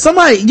 Yeah,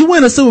 you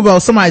win a Super Bowl,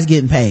 somebody's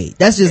getting paid.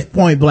 That's just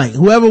point blank.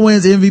 Whoever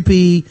wins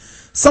MVP,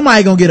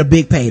 somebody gonna get a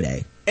big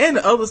payday. And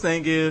the other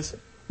thing is,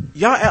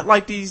 y'all act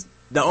like the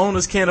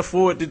owners can't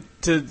afford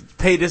to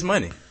pay this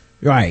money.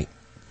 Right.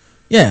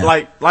 Yeah.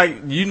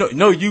 Like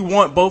you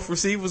want both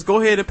receivers, go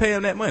ahead and pay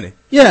them that money.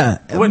 Yeah.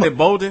 Wasn't it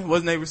Bolden?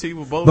 Wasn't they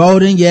receiver Bolden?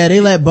 Bolden, yeah, they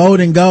let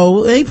Bolden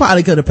go. They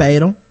probably could have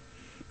paid him.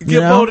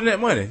 Give Bolden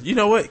that money. You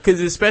know what? Because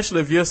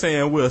especially if you're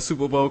saying we're a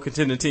Super Bowl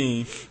contending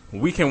team,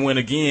 we can win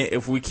again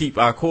if we keep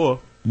our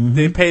core.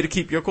 Then pay to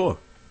keep your core.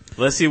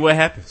 Let's see what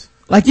happens.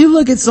 Like, you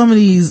look at some of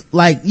these,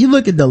 like, you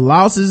look at the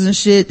losses and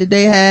shit that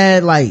they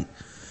had, like,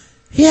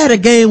 he had a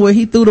game where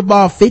he threw the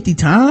ball 50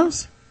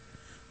 times.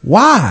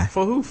 Why?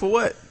 For who? For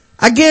what?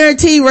 I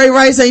guarantee Ray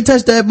Rice ain't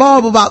touched that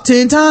ball about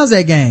 10 times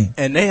that game.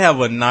 And they have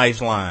a nice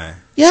line.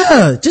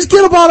 Yeah, just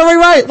get the ball to Ray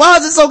Rice. Why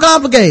is it so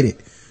complicated?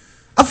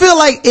 I feel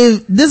like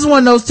if this is one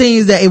of those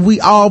teams that if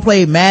we all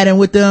played Madden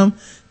with them,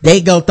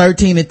 they go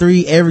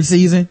 13-3 every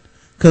season.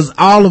 Cause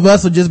all of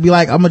us would just be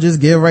like, I'm gonna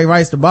just give Ray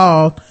Rice the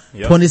ball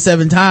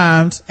 27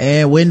 times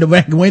and win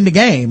the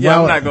game. Yeah,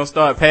 bro. I'm not gonna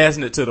start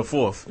passing it to the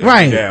fourth.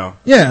 Right. Down.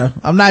 Yeah.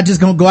 I'm not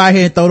just gonna go out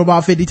here and throw the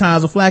ball 50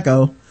 times with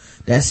Flacco.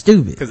 That's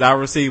stupid. Cause our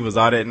receivers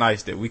are that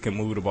nice that we can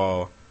move the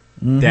ball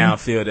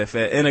downfield that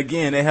fast. And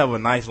again, they have a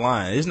nice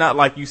line. It's not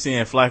like you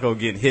seeing Flacco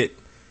getting hit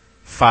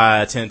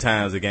 5-10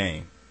 times a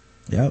game.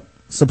 Yep.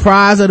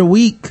 Surprise of the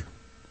week.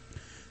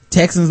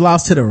 Texans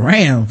lost to the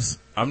Rams.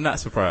 I'm not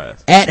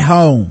surprised. At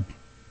home.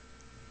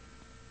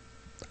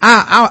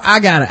 I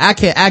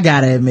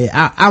gotta admit,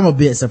 I'm a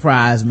bit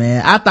surprised,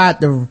 man. I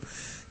thought the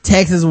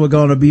Texans were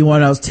gonna be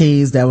one of those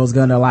teams that was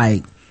gonna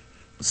like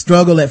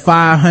struggle at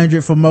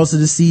 500 for most of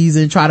the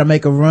season, try to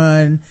make a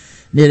run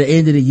near the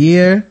end of the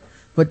year.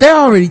 But they're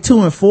already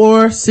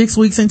 2-4, 6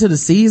 weeks into the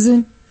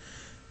season.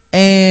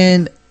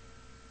 And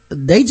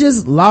they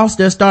just lost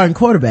their starting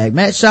quarterback.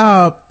 Matt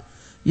Schaub,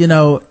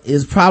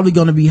 is probably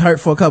going to be hurt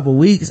for a couple of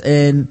weeks,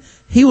 and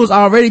he was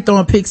already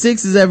throwing pick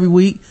sixes every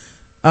week.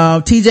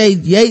 TJ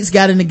Yates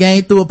got in the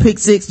game, threw a pick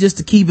six just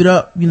to keep it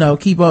up,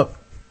 keep up,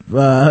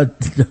 the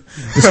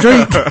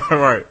streak.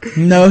 Right.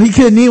 He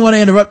couldn't even want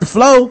to interrupt the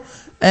flow.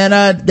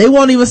 And they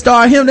won't even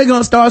start him. They're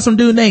gonna start some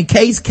dude named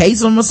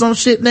Kasem or some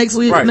shit next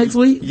week. Right. Next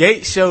week.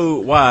 Yates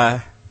showed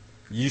why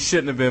you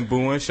shouldn't have been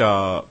booing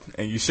Schaub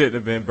and you shouldn't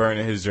have been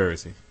burning his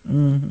jersey.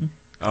 And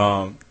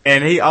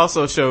he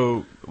also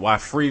showed why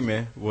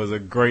Freeman was a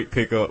great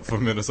pickup for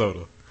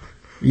Minnesota.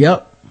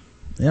 Yep.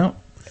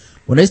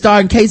 When they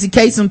start in Casey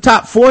Kasem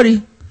top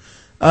 40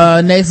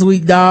 next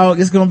week, dog,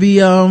 it's gonna be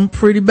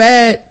pretty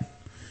bad.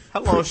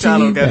 How long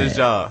Shiano got his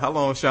job? How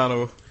long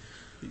Shiano?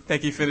 You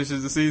think he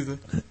finishes the season?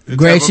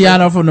 Greg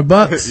Schiano from the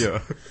Bucks.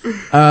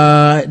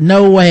 Yeah.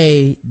 No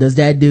way does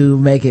that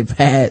dude make it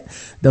past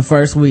the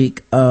first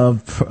week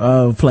of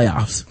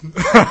playoffs.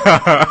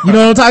 You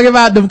know what I'm talking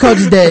about? The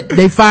coaches that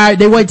they fired,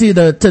 they wait till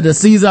the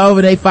season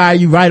over, they fire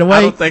you right away.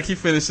 I don't think he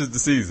finishes the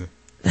season.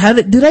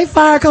 Do they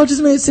fire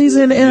coaches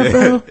mid-season in the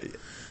NFL? Yeah.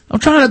 I'm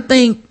trying to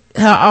think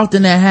how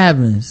often that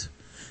happens.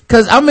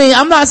 Cause I mean,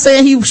 I'm not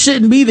saying he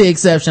shouldn't be the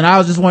exception. I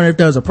was just wondering if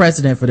there's a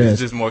precedent for this.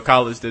 It's just more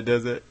college that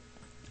does that.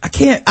 I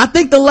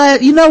think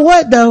you know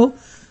what though?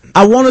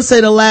 I want to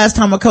say the last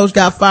time a coach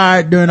got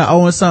fired during the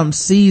 0-something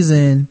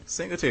season.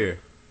 Singletary.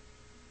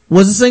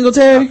 Was it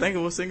Singletary? I think it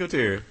was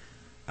Singletary.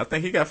 I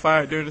think he got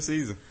fired during the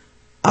season.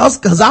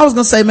 Cause I was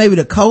gonna say maybe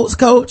the Colts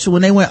coach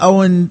when they went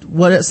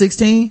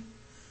 0-16.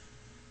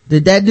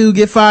 Did that dude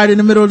get fired in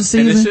the middle of the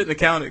season? And it shouldn't have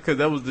counted cause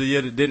that was the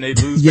year that didn't they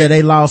lose? Yeah,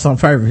 they lost on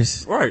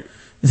purpose. Right.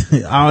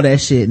 All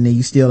that shit, and then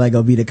you still ain't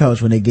gonna be the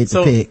coach when they get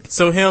the pick.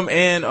 So him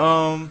and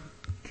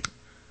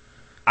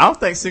I don't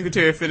think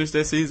Singletary finished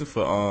that season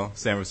for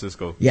San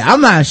Francisco. Yeah, I'm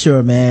not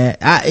sure, man.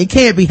 It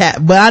can't be,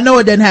 but I know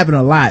it doesn't happen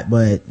a lot.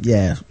 But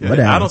yeah,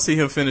 whatever. I don't see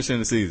him finishing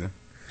the season.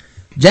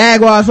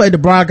 Jaguars played the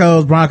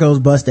Broncos. Broncos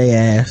bust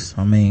their ass.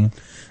 I mean,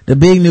 the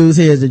big news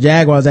here is the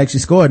Jaguars actually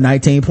scored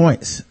 19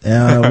 points,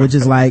 which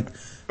is like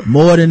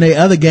more than the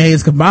other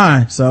games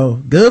combined. So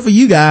good for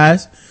you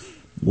guys.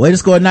 Way to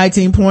score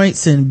 19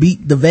 points and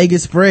beat the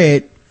Vegas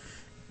spread,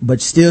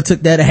 but still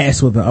took that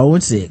ass whipping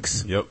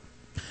 0-6. Yep.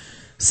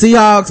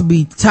 Seahawks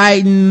beat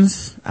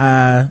Titans.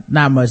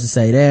 Not much to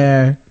say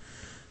there.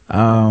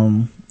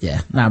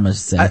 Yeah, not much to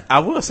say. I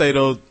will say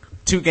though,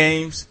 2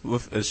 games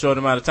with a short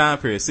amount of time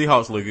period,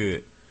 Seahawks look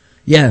good.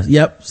 Yeah,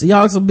 yep.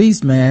 Seahawks are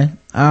beast, man.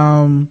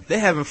 They're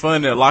having fun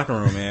in their locker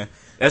room, man.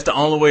 That's the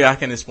only way I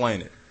can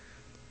explain it.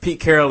 Pete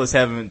Carroll is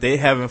having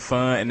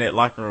fun in that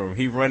locker room.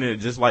 He running it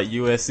just like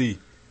USC.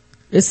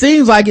 It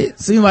seems like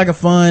a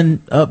fun,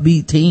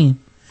 upbeat team.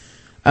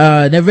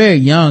 They're very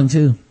young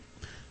too.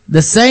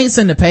 The Saints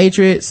and the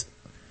Patriots,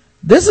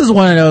 this is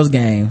one of those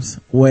games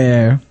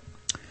where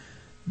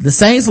the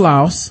Saints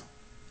lost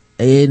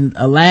in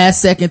a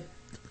last second,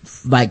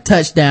 like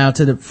touchdown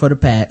for the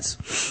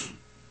Pats.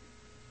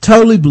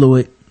 Totally blew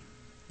it.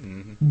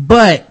 Mm-hmm.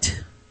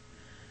 But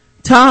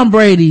Tom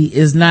Brady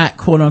is not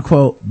quote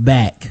unquote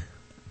back.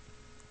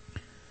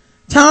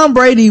 Tom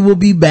Brady will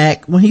be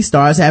back when he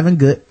starts having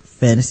good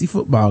fantasy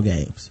football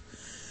games.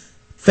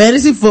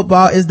 Fantasy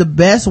football is the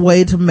best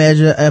way to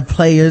measure a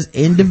player's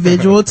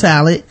individual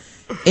talent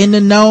in the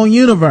known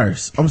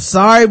universe. I'm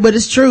sorry, but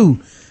it's true.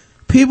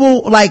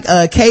 People like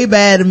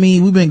K-Bad and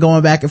me, we've been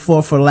going back and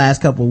forth for the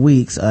last couple of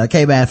weeks.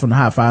 K-Bad from the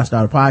Hot 5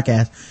 Starter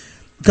podcast.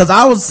 Cause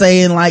I was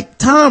saying like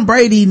Tom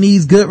Brady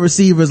needs good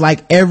receivers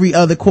like every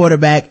other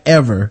quarterback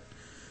ever.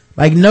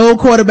 Like no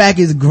quarterback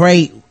is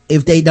great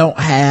if they don't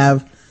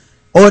have,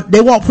 or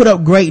they won't put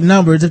up great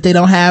numbers if they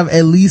don't have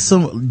at least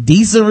some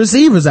decent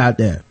receivers out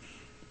there.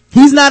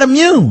 He's not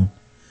immune.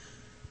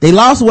 They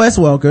lost Wes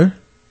Welker.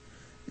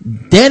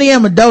 Danny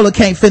Amendola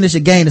can't finish a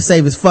game to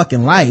save his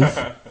fucking life.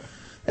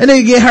 And then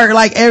you get hurt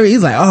like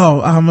he's like,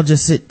 oh, I'm gonna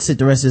just sit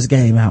the rest of this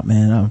game out,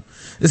 man.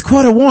 It's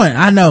quarter 1.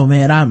 I know,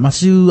 man. I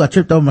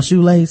tripped over my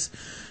shoelace.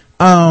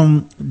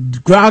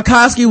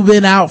 Gronkowski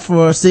been out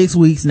for 6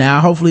 weeks now.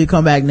 Hopefully he'll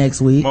come back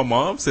next week. My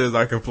mom says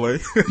I can play.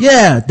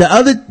 Yeah.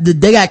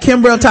 They got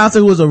Kimbrel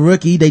Thompson, who was a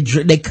rookie. They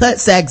cut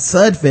Zach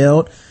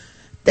Sudfeld.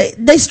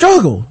 They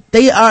struggle.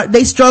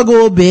 They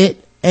struggle a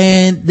bit,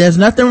 and there's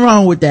nothing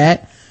wrong with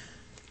that.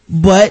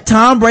 But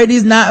Tom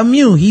Brady's not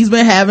immune. He's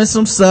been having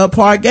some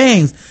subpar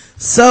games.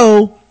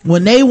 So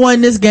when they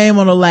won this game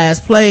on the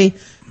last play,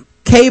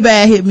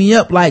 K-Bad hit me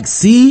up like,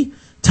 see,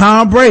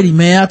 Tom Brady,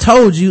 man, I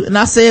told you. And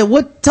I said,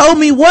 what? Told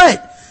me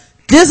what?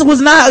 This was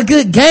not a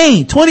good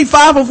game.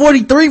 25 for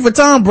 43 for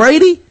Tom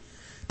Brady?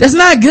 That's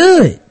not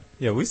good.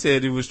 Yeah, we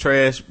said he was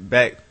trash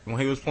back when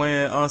he was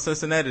playing on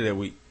Cincinnati that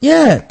week.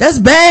 Yeah, that's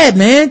bad,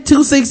 man.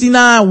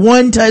 269,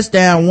 1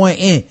 touchdown, 1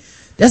 in.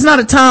 That's not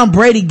a Tom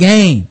Brady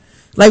game.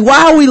 Like,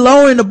 why are we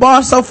lowering the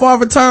bar so far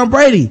for Tom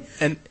Brady?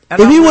 And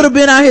if he would have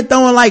been out here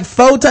throwing like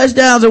 4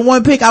 touchdowns and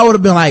 1 pick, I would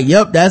have been like,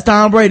 yep, that's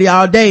Tom Brady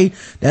all day.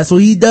 That's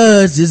what he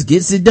does. Just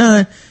gets it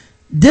done.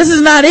 This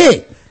is not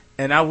it.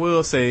 And I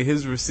will say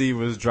his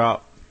receivers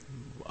dropped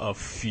a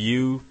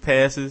few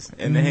passes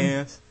in the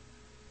hands.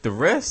 The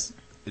rest,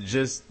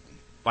 just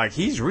like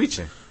he's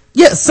reaching.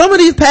 Yeah, some of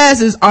these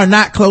passes are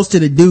not close to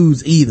the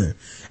dudes either.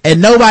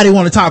 And nobody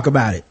want to talk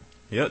about it.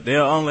 Yep,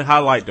 they'll only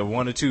highlight the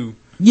 1 or 2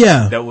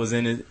 Yeah. That was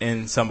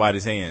in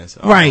somebody's hands.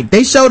 Right.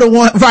 They show the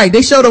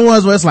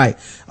ones where it's like,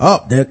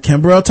 oh, there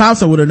Kimbrel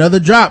Thompson with another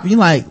drop. You're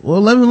like,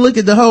 well, let me look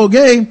at the whole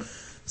game.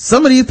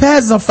 Some of these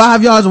passes are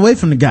 5 yards away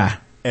from the guy.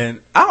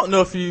 And I don't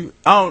know if you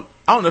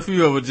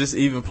ever just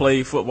even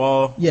played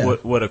football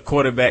with a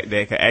quarterback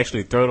that can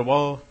actually throw the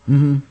ball.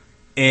 Mm-hmm.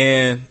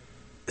 And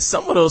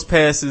some of those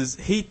passes,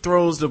 he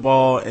throws the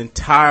ball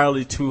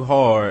entirely too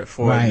hard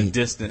for the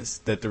distance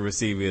that the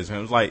receiver is. It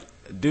was like,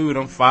 dude,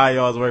 I'm 5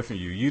 yards away from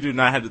you. You do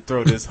not have to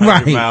throw this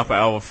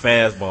 100-mile-per-hour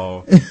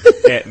fastball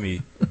at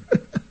me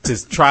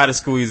to try to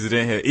squeeze it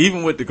in here.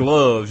 Even with the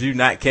gloves, you're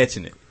not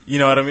catching it. You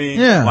know what I mean?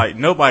 Yeah. Like,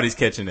 nobody's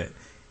catching it.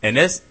 And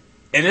it's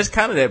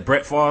kind of that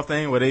Brett Favre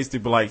thing where they used to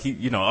be like, he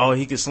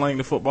could sling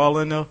the football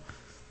in there.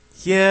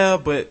 Yeah,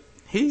 but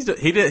he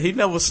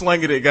never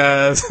slinged it at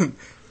guys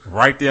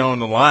right there on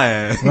the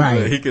line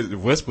that he could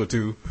whisper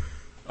to.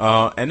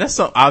 And that's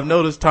something I've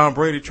noticed Tom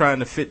Brady trying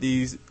to fit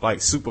these like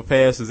super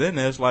passes in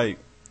there. It's like,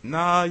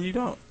 nah, you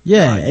don't.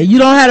 Yeah, and you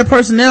don't have the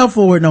personnel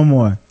for it no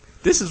more.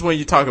 This is when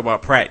you talk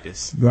about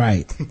practice.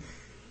 Right.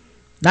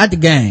 Not the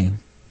game.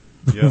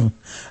 Yeah.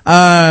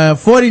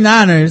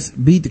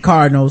 49ers beat the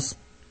Cardinals.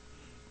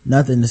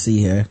 Nothing to see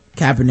here.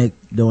 Kaepernick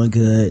doing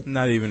good.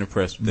 Not even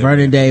impressed with that.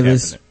 Vernon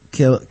Davis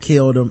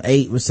killed him.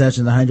 8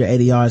 receptions,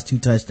 180 yards, 2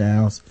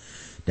 touchdowns.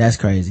 That's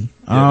crazy.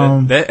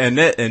 Yeah, and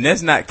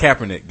that's not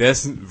Kaepernick.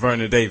 That's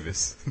Vernon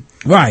Davis.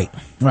 Right.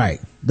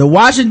 The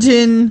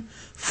Washington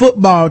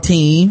football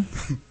team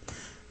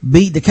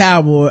lost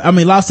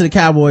to the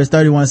Cowboys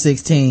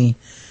 31-16.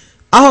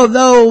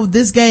 Although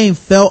this game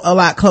felt a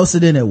lot closer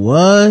than it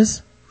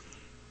was.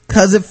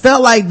 Cause it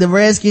felt like the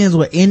Redskins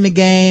were in the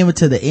game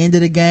until the end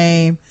of the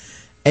game.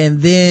 And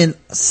then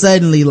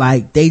suddenly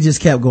like they just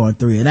kept going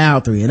 3 and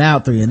out.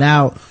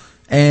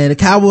 And the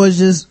Cowboys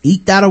just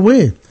eked out a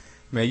win.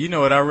 Man, you know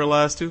what I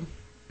realized too?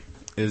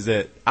 Is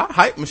that our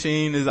hype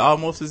machine is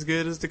almost as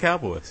good as the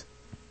Cowboys.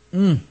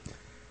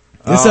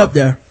 It's up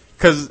there.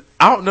 Cause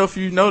I don't know if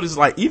you noticed,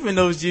 like even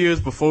those years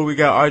before we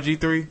got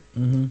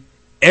RG3,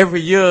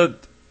 every year,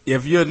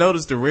 if you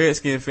notice, the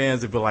Redskin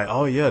fans would be like,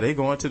 oh yeah, they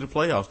going to the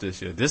playoffs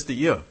this year. This the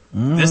year.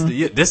 This the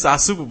year. This our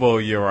Super Bowl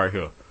year right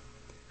here.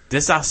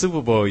 This our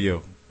Super Bowl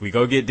year. We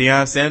go get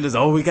Deion Sanders.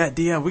 Oh, we got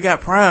Deion. We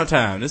got prime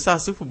time. This our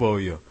Super Bowl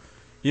year.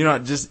 You know,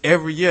 just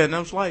every year. And I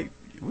was like,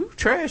 we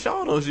trashed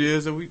all those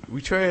years and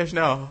we trash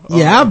now.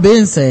 Yeah, I've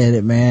been saying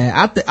it, man.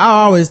 I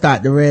always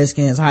thought the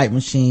Redskins hype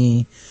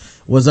machine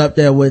was up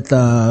there with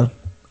the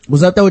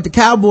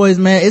Cowboys,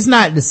 man. It's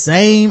not the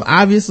same.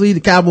 Obviously,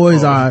 the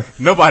Cowboys are.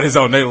 Nobody's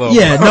on their level.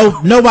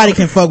 Yeah, nobody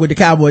can fuck with the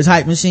Cowboys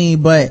hype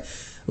machine, but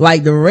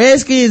like the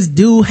Redskins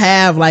do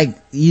have like,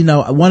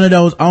 one of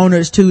those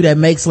owners too that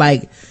makes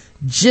like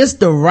just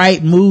the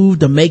right move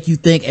to make you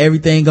think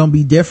everything gonna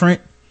be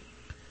different.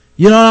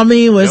 You know what I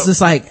mean? Where it's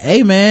just like,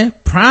 hey man,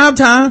 prime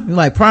time. You're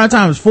like, prime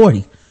time is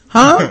 40.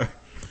 Huh?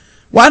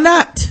 Why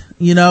not?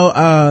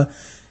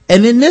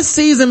 And in this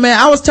season, man,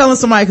 I was telling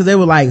somebody because they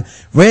were like,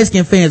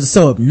 Redskin fans are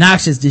so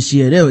obnoxious this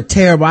year. They were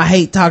terrible. I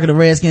hate talking to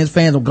Redskins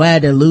fans. I'm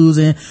glad they're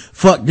losing.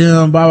 Fuck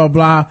them, blah, blah,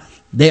 blah.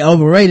 They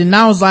overrated. And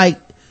I was like,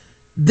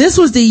 this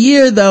was the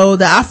year though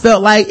that I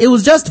felt like it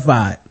was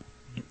justified.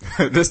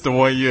 This the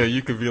one year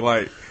you could be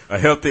like a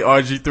healthy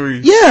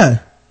RG3. Yeah.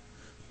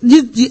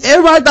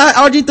 Everybody thought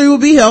RG3 would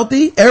be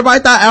healthy.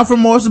 Everybody thought Alfred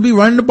Morris would be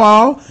running the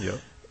ball. Yep.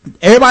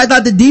 Everybody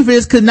thought the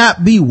defense could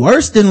not be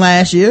worse than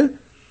last year.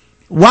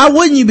 Why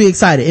wouldn't you be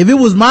excited? If it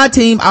was my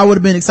team, I would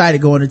have been excited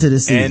going into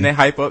this season. And they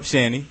hype up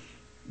Shanny.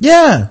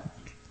 Yeah.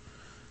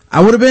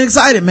 I would have been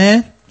excited,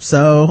 man.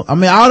 So, I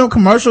mean, all them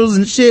commercials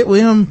and shit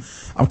with him,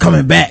 I'm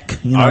coming back.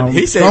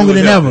 He said stronger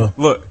than healthy. ever.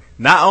 Look,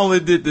 not only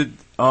did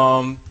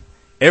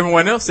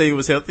everyone else say he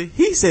was healthy,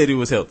 he said he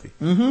was healthy.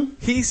 Mm-hmm.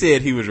 He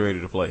said he was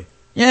ready to play.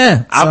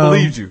 Yeah. I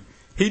believed you.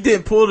 He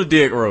didn't pull the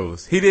Derrick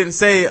Rose. He didn't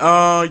say,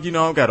 I've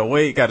got to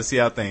wait, got to see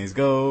how things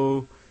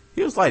go.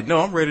 He was like, no,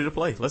 I'm ready to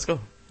play. Let's go.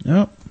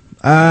 Yep.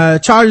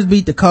 Chargers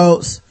beat the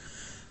Colts.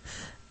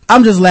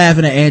 I'm just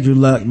laughing at Andrew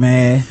Luck,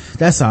 man.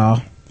 That's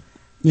all.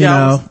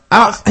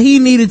 He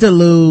needed to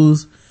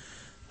lose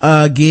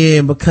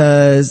again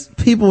because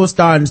people were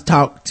starting to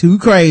talk too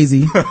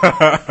crazy.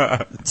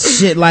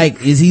 Shit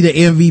like, is he the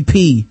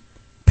MVP?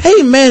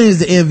 Peyton Manning is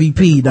the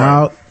MVP,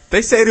 dog.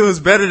 They said it was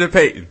better than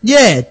Peyton.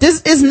 Yeah,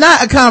 this is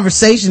not a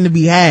conversation to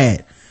be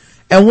had.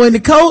 And when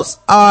the Colts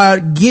are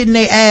getting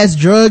their ass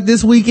drugged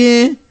this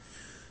weekend,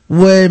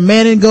 when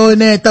Manning go in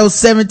there and throw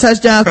 7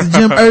 touchdowns because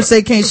Jim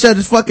Irsay can't shut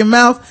his fucking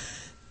mouth,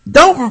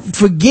 don't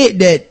forget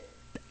that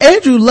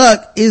Andrew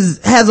Luck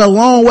has a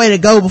long way to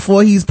go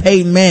before he's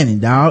Peyton Manning,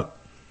 dog.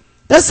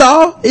 That's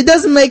all. It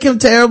doesn't make him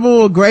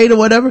terrible or great or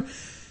whatever.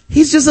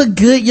 He's just a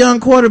good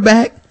young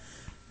quarterback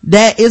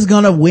that is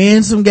gonna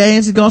win some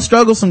games. He's gonna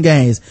struggle some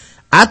games.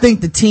 I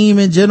think the team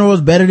in general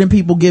is better than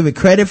people give it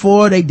credit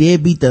for. They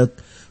did beat the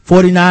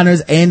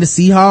 49ers and the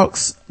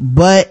Seahawks,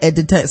 but at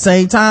the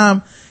same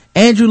time,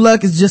 Andrew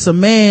Luck is just a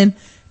man,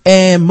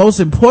 and most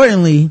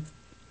importantly,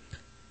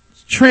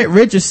 Trent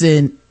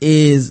Richardson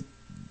is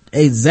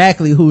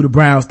exactly who the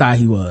Browns thought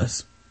he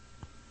was.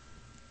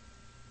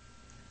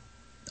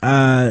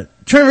 Trent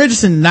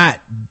Richardson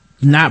not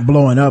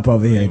blowing up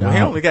over here, dog. He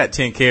only got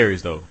 10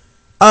 carries though.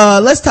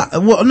 Let's talk.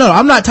 Well, no,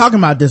 I'm not talking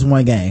about this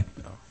one game.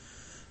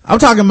 I'm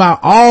talking about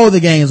all the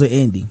games with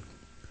Indy.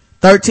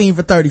 13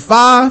 for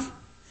 35,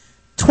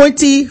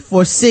 20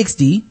 for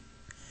 60,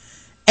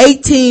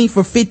 18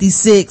 for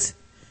 56,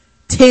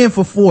 10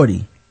 for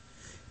 40.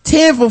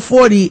 10 for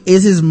 40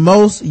 is his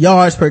most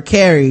yards per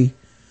carry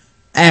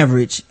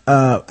average,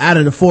 out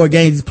of the 4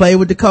 games he's played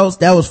with the Colts.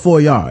 That was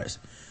 4 yards.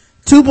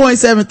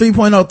 2.7,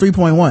 3.0,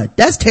 3.1.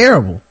 That's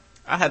terrible.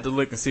 I had to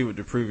look and see what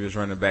the previous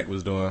running back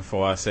was doing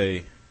before I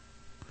say.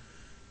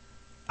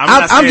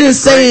 I'm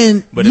just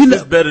saying, but if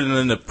it's better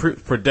than the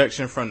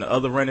production from the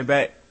other running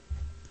back.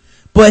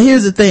 But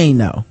here's the thing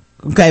though.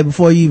 Okay,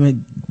 before we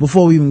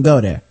even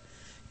go there.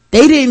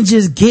 They didn't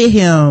just get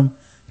him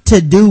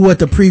to do what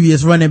the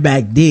previous running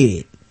back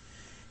did.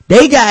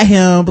 They got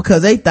him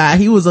because they thought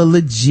he was a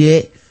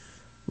legit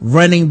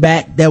running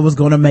back that was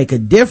going to make a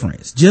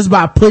difference. Just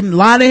by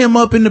lining him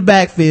up in the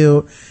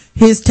backfield,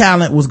 his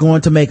talent was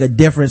going to make a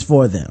difference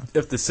for them.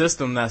 If the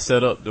system not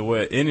set up to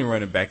where any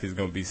running back is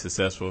going to be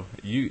successful,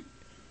 it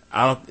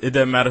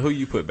doesn't matter who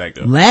you put back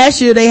there.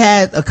 Last year they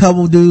had a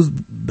couple dudes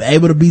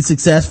able to be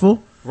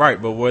successful.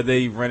 Right, but were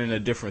they running a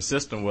different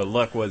system where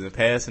Luck wasn't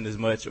passing as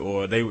much,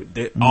 or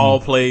they all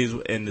plays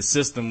and the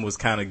system was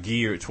kind of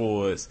geared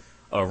towards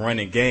a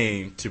running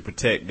game to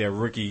protect their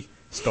rookie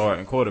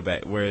starting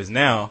quarterback, whereas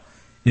now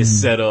it's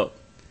set up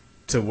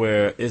to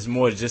where it's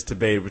more just to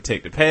be able to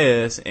protect the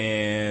pass,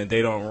 and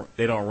they don't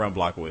run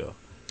block well.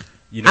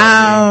 You know what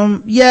I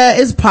mean? Yeah,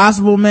 it's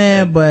possible,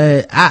 man,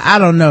 but I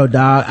don't know,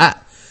 dog.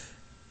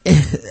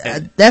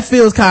 That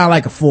feels kind of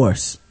like a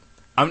force.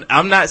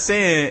 I'm not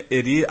saying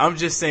it is. I'm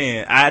just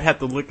saying I'd have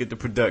to look at the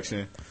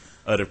production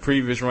of the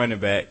previous running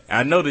back.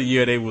 I know the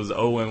year they was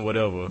 0 and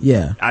whatever.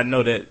 Yeah. I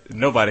know that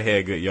nobody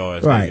had good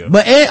yards. Right.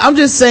 But I'm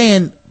just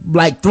saying,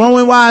 like,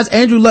 throwing wise,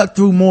 Andrew Luck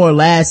threw more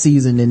last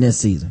season than this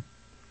season.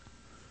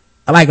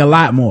 Like, a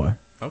lot more.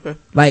 Okay.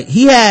 Like,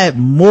 he had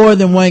more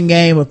than one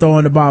game of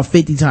throwing the ball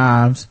 50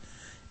 times.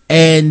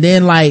 And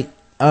then, like,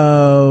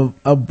 a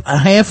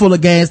handful of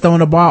games throwing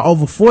the ball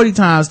over 40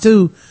 times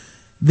too.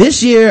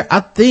 This year, I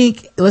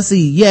think, let's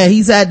see, yeah,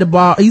 he's had the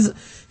ball, he's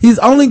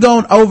only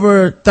gone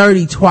over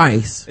 30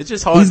 twice. It's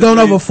just hard. He's gone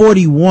over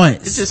 40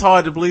 once. It's just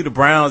hard to believe the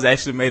Browns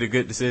actually made a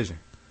good decision.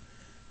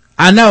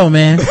 I know,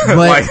 man.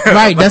 But,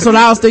 right, that's what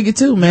I was thinking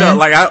too, man.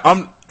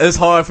 It's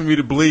hard for me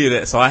to believe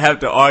that, so I have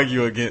to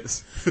argue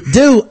against.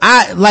 Dude,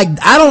 I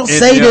don't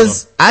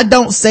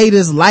say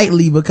this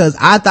lightly because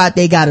I thought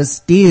they got a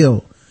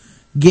steal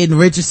getting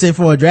Richardson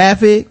for a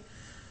draft pick.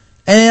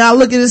 And I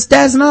look at his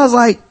stats and I was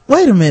like,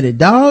 wait a minute,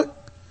 dog.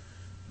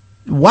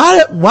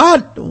 Why,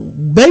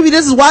 maybe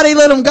this is why they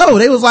let him go.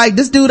 They was like,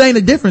 this dude ain't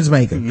a difference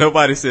maker.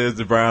 Nobody says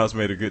the Browns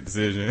made a good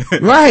decision.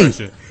 Right.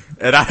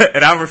 And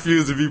I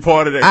refuse to be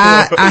part of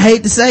that. I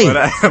hate to say it.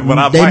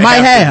 But They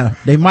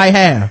might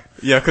have.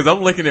 Yeah, cause I'm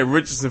looking at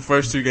Richardson's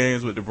first 2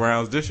 games with the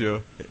Browns this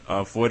year.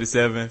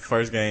 47,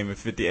 first game, and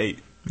 58.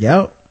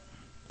 Yep.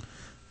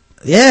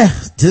 Yeah,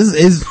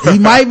 he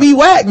might be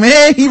whack,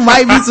 man. He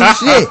might be some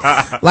shit.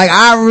 Like,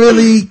 I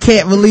really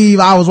can't believe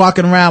I was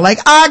walking around like,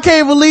 I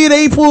can't believe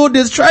they pulled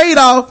this trade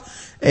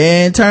off.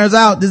 And turns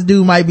out this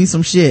dude might be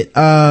some shit.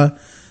 Not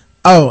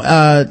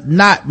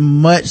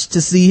much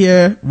to see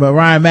here, but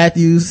Ryan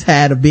Matthews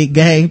had a big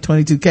game,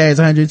 22 carries,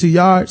 102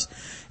 yards.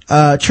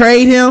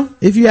 Trade him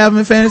if you have him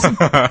in fantasy.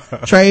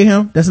 Trade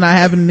him. That's not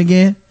happening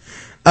again.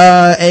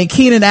 And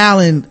Keenan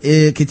Allen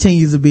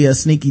continues to be a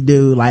sneaky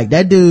dude. Like,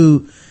 that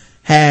dude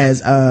has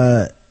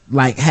had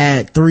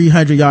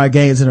 300-yard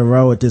games in a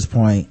row at this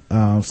point.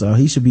 So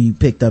he should be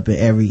picked up in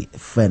every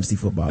fantasy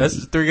football That's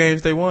league. 3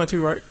 games they won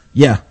too, right?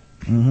 Yeah.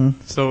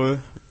 So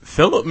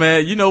Phillip,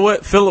 man, you know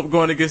what? Phillip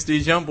going against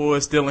these young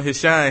boys stealing his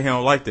shine. He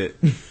don't like that.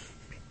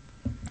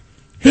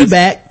 He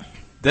back.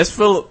 That's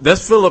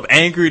Phillip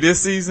angry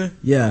this season.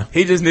 Yeah.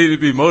 He just needed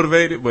to be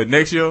motivated, but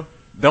next year,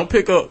 don't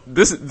pick up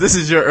this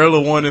is your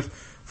early warning.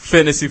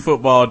 Fantasy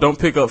football, don't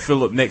pick up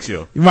Phillip next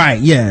year.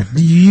 Right, yeah.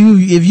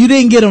 If you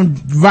didn't get him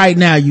right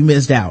now, you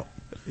missed out.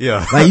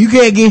 Yeah. Like, you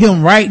can't get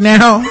him right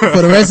now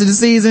for the rest of the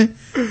season.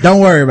 Don't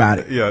worry about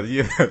it.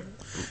 Yeah.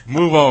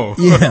 Move on.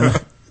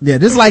 Yeah,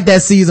 this is like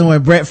that season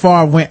when Brett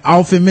Favre went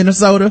off in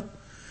Minnesota.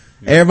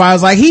 Yeah. Everybody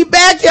was like, he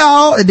back,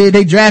 y'all. And then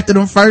they drafted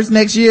him first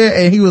next year,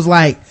 and he was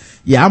like,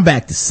 yeah, I'm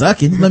back to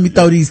sucking. Let me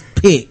throw these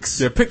picks.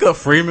 Yeah, pick up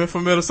Freeman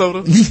from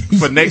Minnesota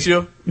for next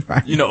year.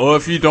 Right. You know, or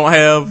if you don't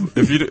have,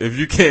 if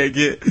you can't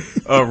get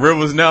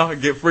Rivers now,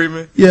 get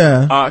Freeman.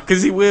 Yeah.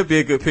 Cause he will be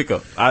a good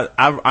pickup. I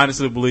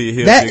honestly believe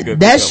he'll be a good pickup.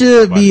 That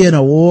should be an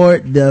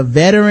award, the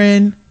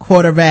veteran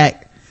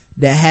quarterback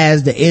that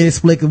has the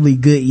inexplicably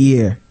good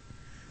year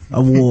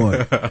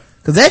award.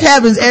 Cause that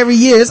happens every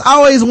year. It's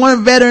always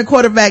one veteran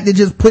quarterback that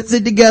just puts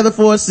it together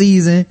for a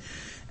season.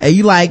 And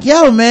you like,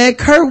 yo, man,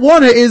 Kurt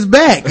Warner is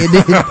back. And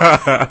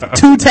then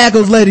 2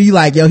 tackles later, you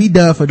like, yo, he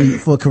done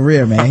for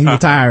career, man. He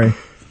retiring.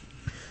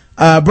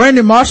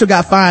 Brandon Marshall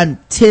got fined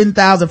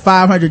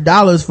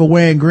 $10,500 for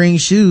wearing green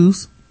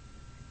shoes.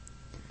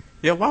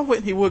 Yeah, why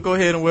wouldn't he go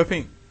ahead and wear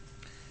pink?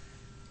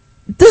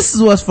 this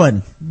is what's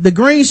funny. The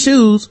green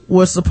shoes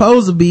were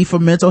supposed to be for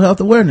Mental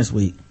Health Awareness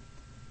Week.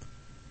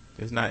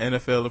 It's not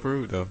NFL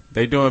approved though.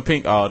 They doing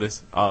pink all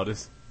this.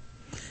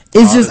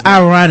 It's just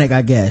ironic,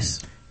 I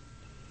guess.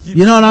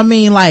 You know what I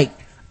mean? Like,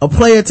 a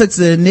player took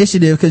the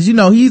initiative, cause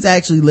he's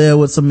actually lived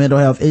with some mental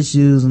health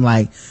issues and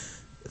like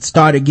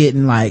started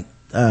getting like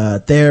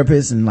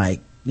therapists and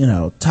like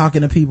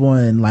talking to people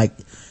and like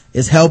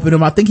it's helping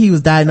him. I think he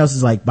was diagnosed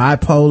as like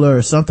bipolar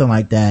or something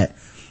like that,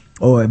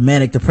 or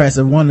manic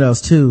depressive, one of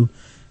those two.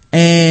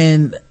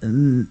 And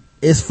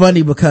it's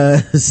funny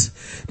because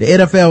the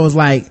NFL was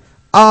like,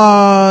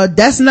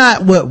 that's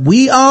not what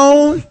we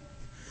own,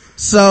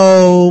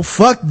 so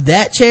fuck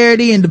that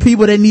charity and the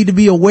people that need to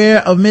be aware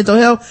of mental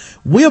health.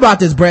 We about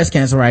this breast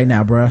cancer right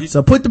now, bruh.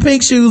 So put the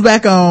pink shoes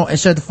back on and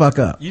shut the fuck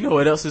up. You know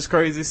what else is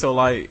crazy? So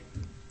like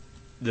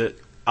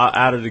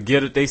out of the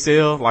gear that they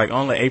sell, like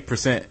only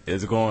 8%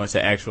 is going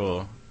to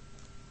actual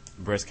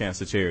breast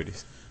cancer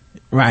charities.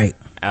 Right.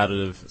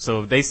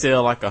 So if they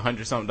sell like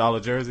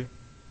 $100-something jersey,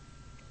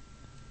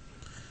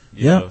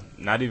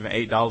 not even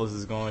 $8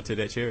 is going to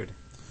that charity.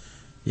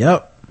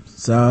 Yep.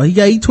 So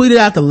he tweeted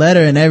out the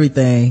letter and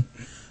everything.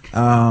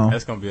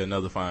 That's gonna be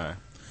another fine.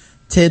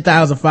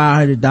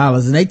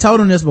 $10,500. And they told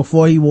him this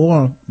before he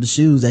wore the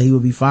shoes that he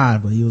would be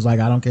fined, but he was like,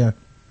 I don't care.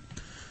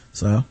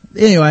 So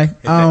anyway,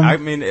 I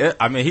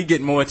mean, he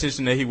getting more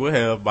attention than he would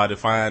have by the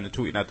fine and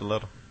tweeting out the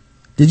letter.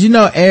 Did you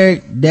know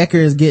Eric Decker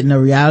is getting a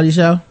reality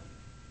show?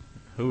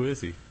 Who is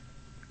he?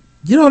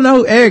 You don't know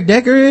who Eric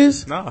Decker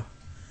is? No.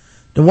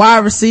 The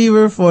wide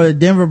receiver for the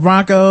Denver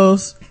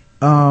Broncos,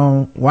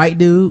 white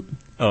dude.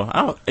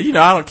 Oh, I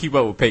don't keep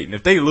up with Peyton.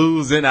 If they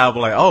lose, then I'll be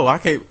like,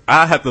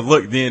 I have to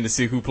look then to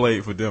see who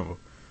played for Denver.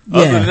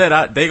 Other than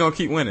that, they gonna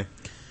keep winning.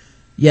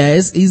 Yeah,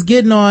 he's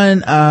getting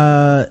on,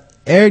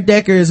 Eric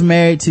Decker is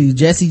married to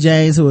Jessie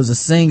James, who is a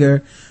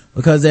singer,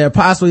 because they're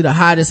possibly the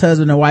hottest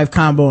husband and wife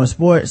combo in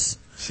sports.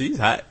 She's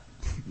hot.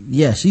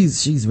 Yeah,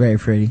 she's very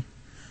pretty.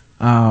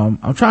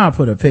 I'm trying to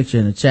put a picture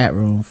in the chat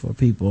room for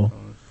people.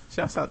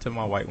 Shouts out to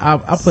my white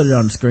woman. I'll put it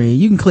on the screen.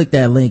 You can click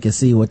that link and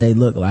see what they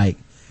look like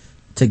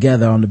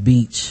together on the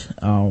beach.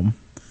 But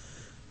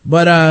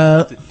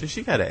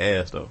she got an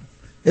ass though.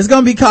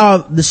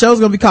 The show's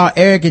gonna be called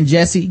Eric and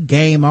Jessie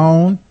Game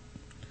On.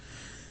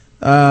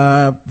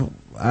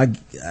 Okay.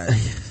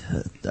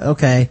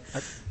 Okay.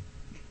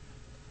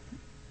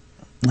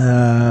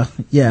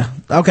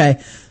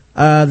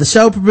 The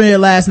show premiered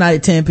last night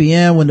at 10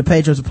 p.m. when the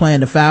Patriots were playing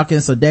the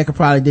Falcons, so Decker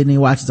probably didn't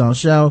even watch his own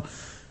show.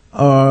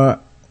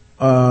 But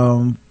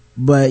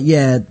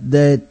yeah,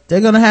 they're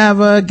gonna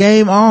have a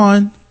Game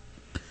On.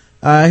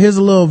 Here's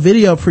a little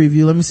video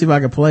preview. Let me see if I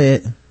can play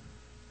it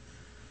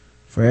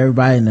for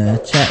everybody in the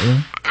chat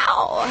room.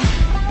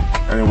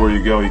 Ow. Anywhere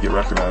you go, you get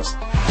recognized.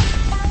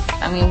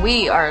 I mean,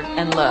 we are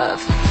in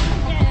love.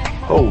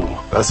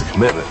 Oh, that's a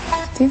commitment.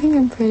 Do you think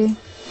I'm pretty?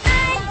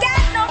 Pretty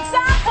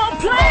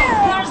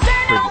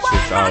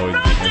chicks always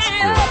get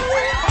insecure.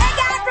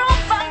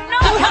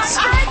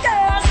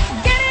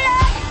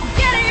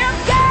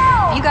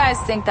 You guys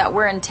think that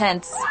we're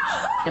intense.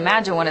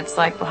 Imagine what it's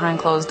like behind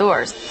closed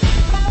doors.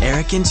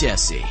 Eric and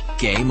Jessie,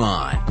 Game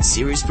On.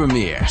 Series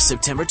premiere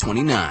September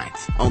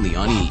 29th. Only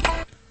on E!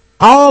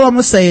 All I'm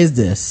gonna say is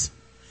this.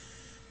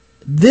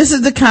 This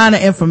is the kind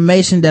of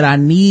information that I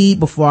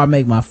need before I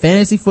make my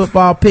fantasy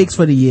football picks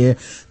for the year.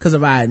 Cause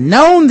if I had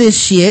known this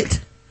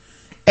shit,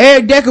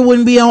 Eric Decker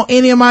wouldn't be on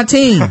any of my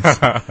teams.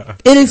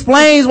 It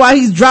explains why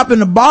he's dropping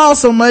the ball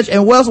so much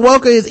and Wes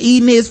Welker is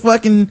eating his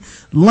fucking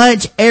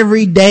lunch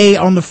every day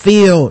on the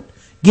field.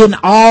 Getting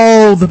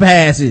all the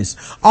passes.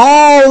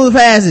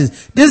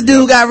 This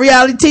dude got a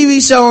reality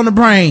TV show on the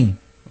brain.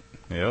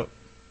 Yep.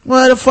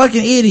 What a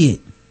fucking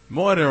idiot.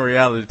 More than a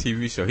reality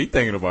TV show. He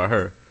thinking about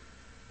her.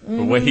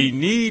 But what he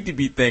need to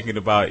be thinking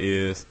about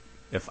is,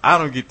 if I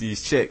don't get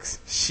these checks,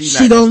 she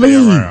not gonna stay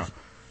around.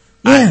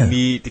 Yeah. I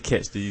need to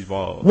catch these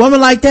balls. Woman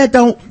like that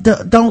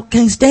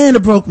can't stand a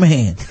broke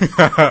man.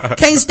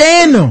 Can't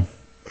stand them.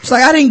 It's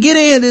like, I didn't get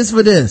in this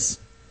for this.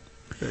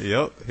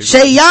 Yep.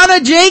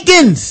 Shayana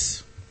Jenkins.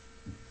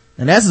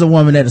 And that's a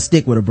woman that'll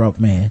stick with a broke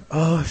man.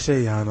 Oh,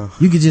 Shayana.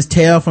 You could just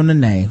tell from the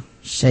name.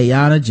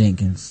 Shayana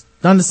Jenkins.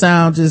 Doesn't it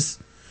sound just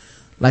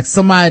like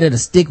somebody that'll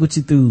stick with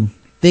you through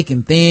thick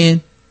and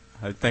thin?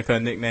 I think her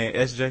nickname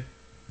SJ.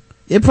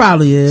 It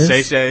probably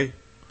is. Shay.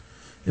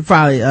 It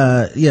probably,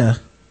 yeah.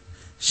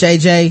 Shay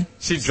J.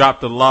 She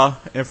dropped the law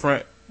in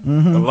front.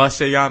 The law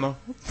Shayana.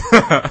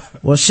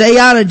 Well,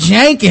 Shayana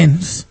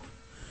Jenkins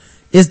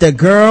is the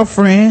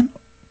girlfriend,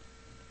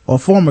 or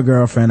former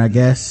girlfriend, I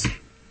guess,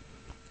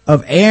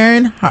 of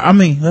Aaron.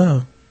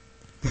 Aaron.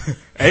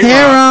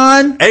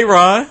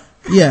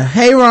 Yeah,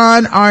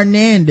 Aaron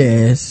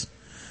Hernandez.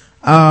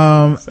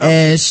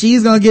 And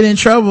she's gonna get in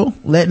trouble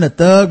letting a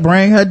thug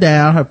bring her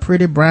down, her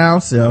pretty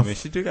brown self. I mean,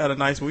 she do got a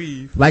nice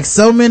weave. Like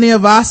so many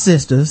of our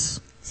sisters.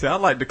 See, I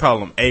like to call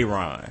him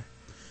Aaron.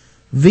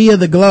 Via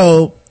the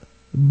Globe,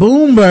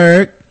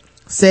 Bloomberg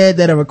said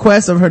that a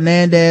request of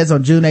Hernandez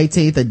on June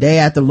 18th, a day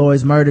after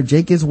Lloyd's murder,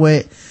 Jenkins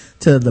went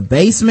to the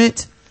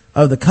basement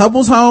of the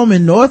couple's home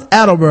in North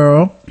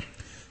Attleboro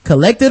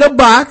collected a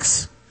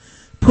box,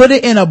 put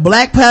it in a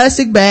black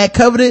plastic bag,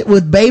 covered it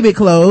with baby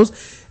clothes,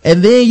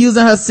 and then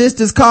using her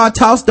sister's car,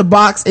 tossed the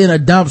box in a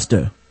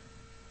dumpster.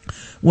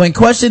 When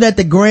questioned at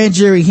the grand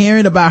jury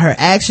hearing about her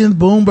actions,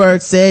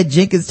 Bloomberg said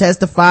Jenkins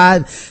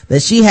testified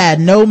that she had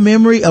no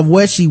memory of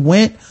where she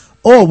went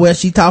or where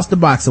she tossed the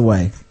box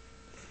away.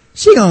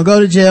 She gonna go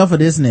to jail for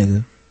this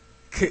nigga.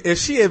 If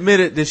she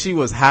admitted that she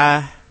was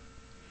high,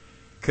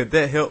 could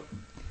that help?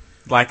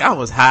 Like, I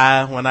was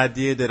high when I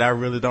did that, I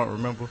really don't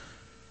remember.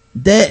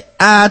 That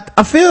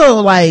I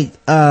feel like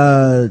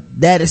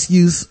that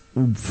excuse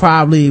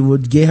probably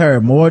would get her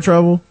in more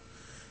trouble.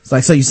 It's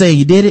like, so you saying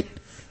you did it?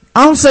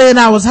 I'm saying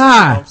I was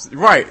high.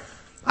 Right.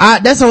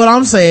 That's what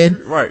I'm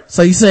saying. Right.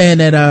 So you saying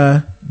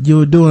that you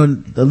were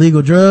doing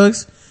illegal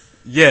drugs?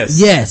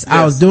 Yes.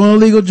 I was doing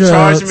illegal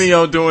drugs. Charge me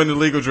on doing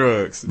illegal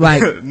drugs.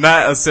 Like,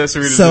 not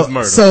accessory to this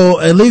murder. So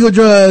illegal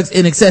drugs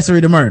and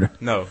accessory to murder.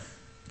 No.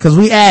 Cause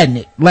we adding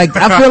it. Like,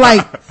 I feel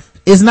like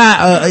it's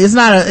not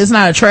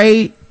a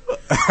trade.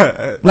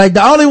 Like,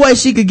 the only way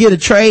she could get a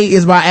trade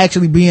is by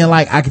actually being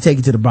like, I can take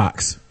you to the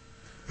box.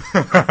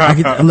 I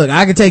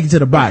can take you to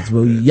the box,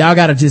 but y'all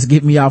gotta just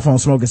get me off on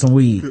smoking some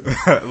weed.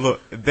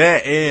 Look,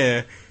 that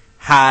and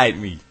hide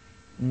me.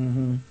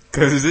 Mm-hmm.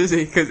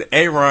 Cause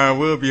Aaron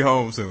will be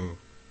home soon.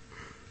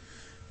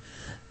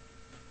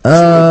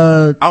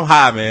 I'm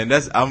high, man.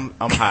 I'm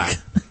high.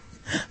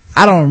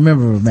 I don't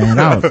remember, man.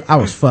 I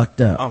was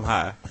fucked up. I'm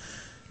high.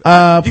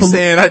 You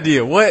saying I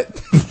did what?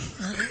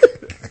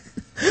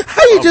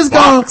 How you just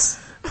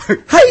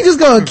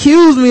gonna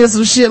accuse me of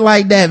some shit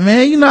like that,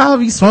 man? You know I'll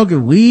be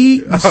smoking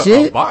weed and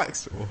shit. A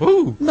box?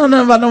 Who? No,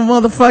 nothing about no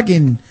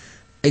motherfucking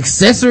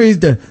accessories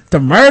to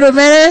murder,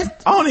 man.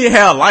 I don't even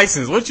have a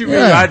license. What you mean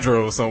I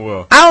drove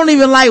somewhere? I don't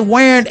even like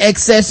wearing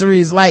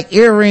accessories like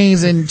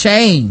earrings and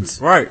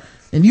chains. Right.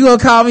 And you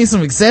gonna call me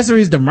some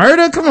accessories to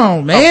murder? Come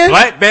on, man. A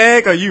black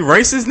bag? Are you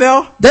racist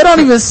now? That don't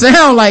even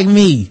sound like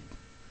me.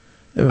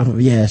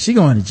 Yeah, she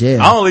going to jail.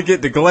 I only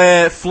get the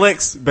Glad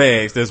Flex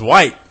bags that's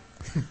white.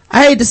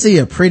 I hate to see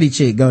a pretty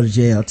chick go to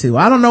jail too.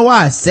 I don't know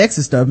why it's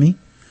sexist of me,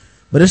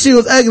 but if she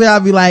was ugly,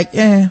 I'd be like,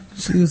 yeah,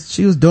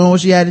 she was doing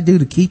what she had to do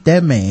to keep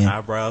that man.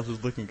 Eyebrows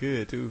was looking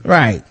good too.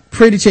 Right.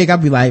 Pretty chick,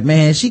 I'd be like,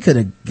 man, she could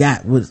have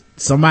got with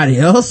somebody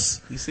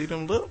else. You see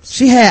them lips?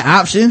 She had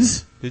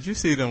options. Did you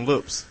see them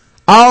lips?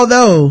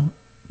 Although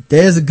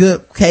there's a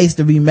good case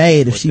to be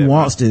made if she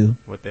wants to.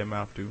 What that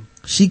mouth do?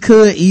 She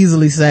could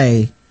easily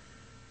say,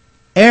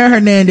 Aaron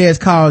Hernandez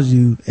calls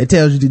you and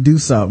tells you to do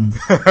something.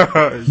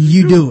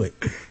 You do it.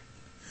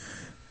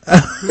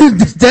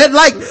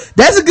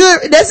 That's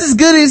as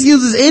good as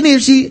uses any.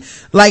 If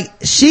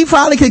she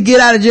probably could get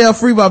out of jail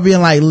free by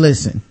being like,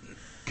 listen,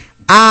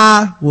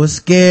 I was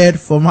scared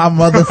for my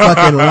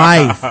motherfucking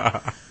life.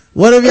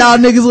 What if y'all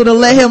niggas would have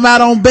let him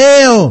out on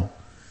bail?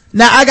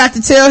 Now I got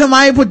to tell him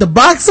I ain't put the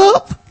box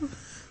up?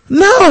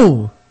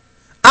 No.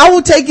 I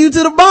will take you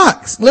to the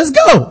box. Let's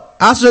go.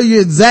 I'll show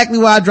you exactly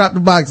why I dropped the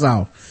box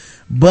off.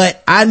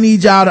 But I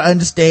need y'all to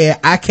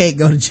understand I can't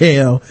go to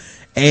jail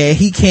and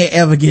he can't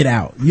ever get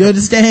out. You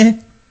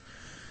understand?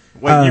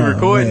 Wait, you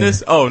recording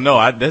this? Oh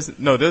no, this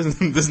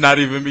not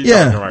even me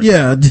talking right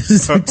now.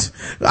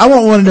 I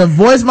want one of them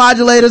voice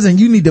modulators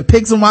and you need to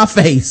pixel my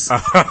face.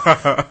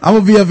 I'm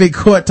gonna be up in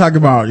court talking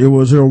about it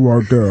was him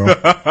right there.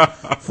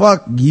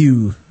 Fuck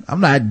you. I'm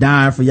not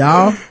dying for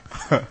y'all.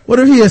 What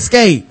if he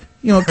escaped?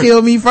 You know,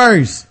 kill me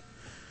first.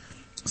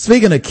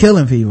 Speaking of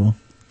killing people,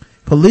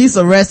 police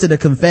arrested a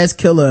confessed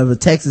killer of a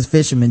Texas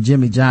fisherman,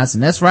 Jimmy Johnson.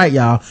 That's right,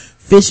 y'all.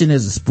 Fishing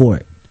is a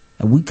sport.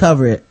 And we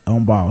cover it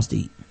on Balls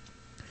Deep.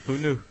 Who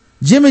knew?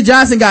 Jimmy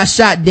Johnson got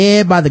shot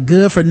dead by the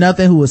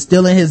good-for-nothing who was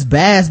stealing his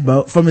bass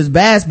boat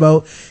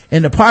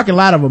in the parking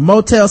lot of a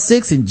Motel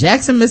 6 in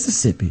Jackson,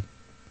 Mississippi.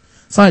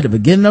 It's like the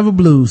beginning of a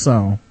blues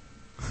song.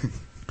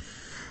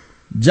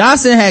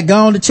 Johnson had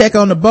gone to check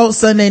on the boat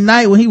Sunday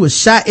night when he was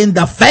shot in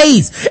the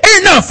face.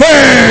 In the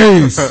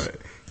face!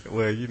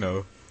 Well, you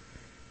know,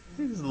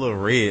 he's a little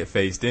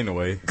red-faced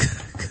anyway.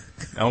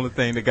 The only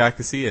thing the guy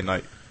could see at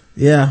night.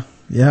 Yeah,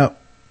 yep.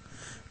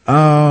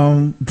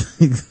 So,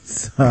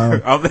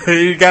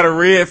 he got a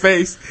red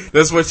face.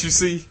 That's what you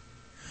see.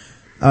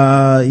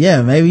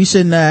 Yeah, maybe he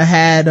shouldn't have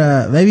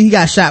had, maybe he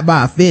got shot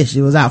by a fish.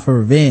 It was out for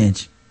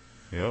revenge.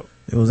 Yep.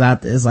 It was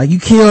out there. It's like, you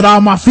killed all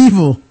my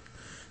people.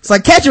 It's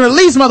like, catch and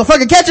release,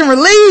 motherfucker, catch and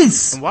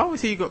release! And why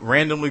was he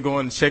randomly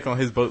going to check on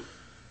his boat?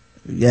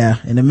 Yeah,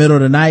 in the middle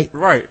of the night.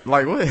 Right,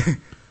 like what?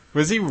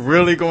 Was he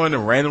really going to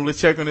randomly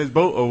check on his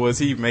boat, or was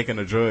he making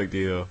a drug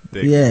deal?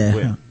 In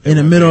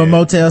the middle of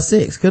Motel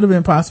 6. Could have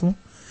been possible.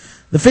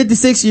 The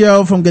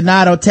 56-year-old from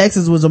Ganado,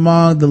 Texas was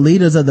among the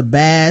leaders of the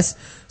Bass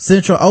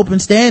Central Open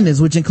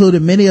standings, which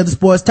included many of the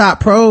sport's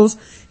top pros.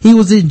 He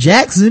was in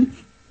Jackson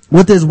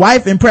with his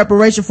wife in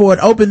preparation for an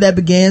open that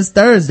begins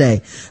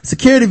Thursday.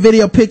 Security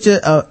video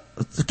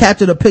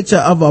captured a picture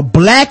of a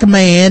black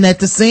man at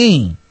the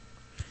scene.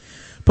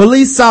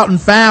 Police sought and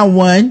found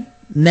one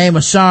named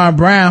Ashawn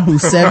Brown,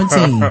 who's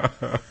 17.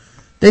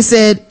 They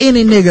said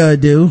any nigga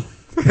would do.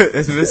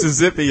 It's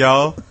Mississippi,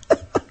 y'all.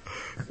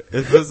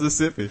 It's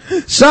Mississippi.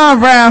 Sean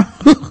Brown,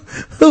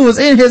 who was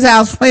in his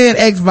house playing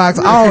Xbox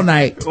all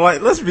night.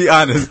 Like, let's be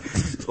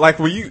honest. Like,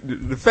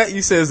 the fact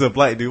you said it's a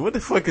black dude, what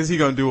the fuck is he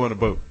gonna do on a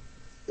boat?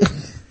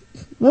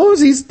 What was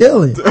he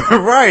stealing?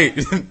 Right.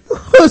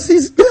 What was he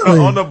stealing?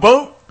 On the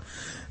boat?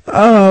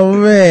 Oh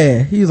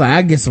man. He was like,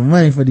 I get some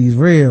money for these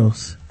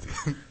reels.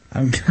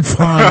 I'm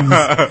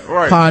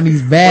gonna pawn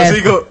these bad.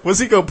 Was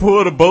he gonna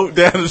pull the boat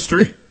down the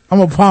street? I'm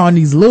gonna pawn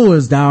these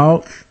lures,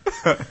 dog.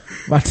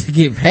 About to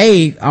get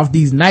paid off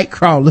these night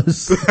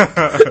crawlers.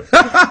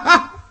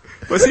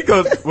 Was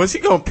he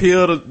gonna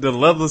peel the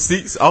leather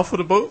seats off of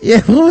the boat?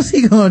 Yeah, what was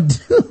he gonna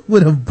do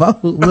with a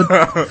boat?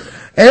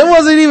 And it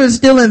wasn't even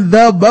stealing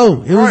the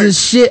boat. It was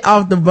just shit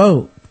off the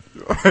boat.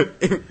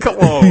 Come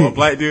on, a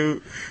black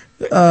dude.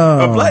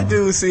 A black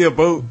dude see a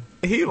boat,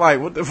 he like,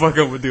 what the fuck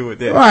I'm gonna do with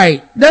that?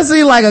 Right. That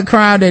seems like a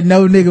crime that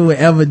no nigga would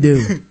ever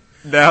do.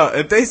 Now,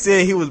 if they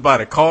said he was by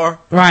the car.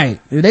 Right.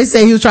 If they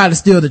say he was trying to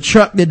steal the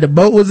truck that the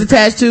boat was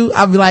attached to,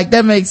 I'd be like,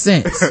 that makes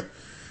sense.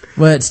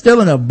 But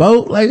stealing a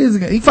boat, like,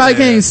 he probably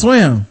can't even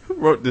swim. Who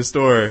wrote this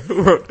story?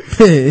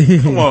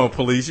 Come on,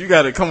 police. You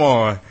gotta, come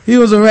on. He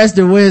was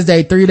arrested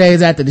Wednesday, 3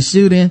 days after the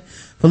shooting.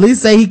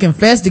 Police say he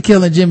confessed to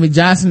killing Jimmy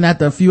Johnson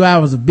after a few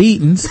hours of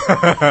beatings.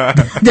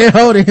 They're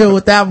holding him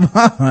without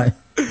bond.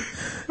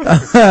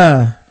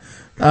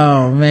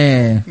 Oh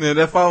man. Man,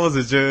 if I was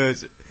a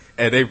judge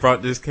and they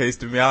brought this case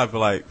to me, I'd be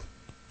like,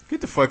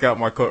 get the fuck out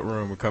my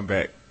courtroom and come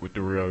back with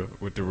the real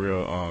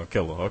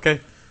killer, okay?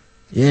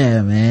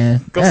 Yeah,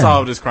 man. Go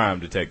solve this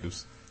crime,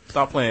 detectives.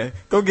 Stop playing.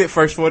 Go get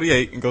First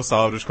 48 and go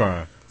solve this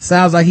crime.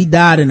 Sounds like he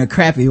died in a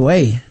crappy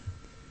way.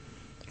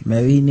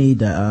 Maybe he need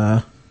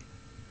to,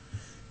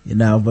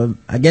 but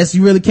I guess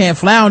you really can't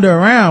flounder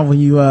around when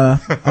you,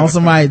 on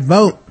somebody's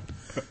boat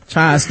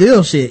trying to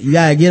steal shit. You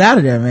gotta get out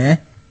of there,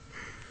 man.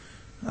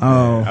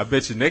 Oh. I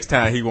bet you next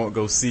time he won't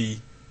go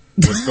see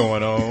what's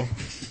going on.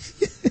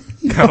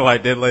 Kind of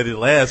like that lady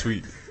last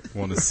week.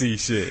 Want to see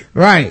shit.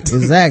 Right,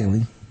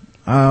 exactly.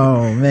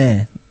 Oh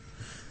man.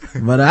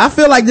 But I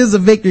feel like this is a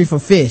victory for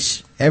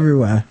fish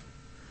everywhere.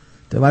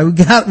 They're like, we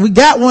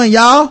got one,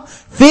 y'all.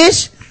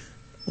 Fish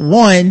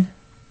won.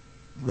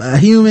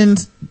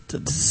 Humans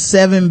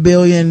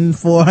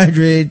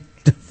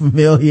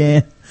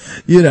 7,400,000,000.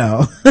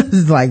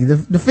 It's like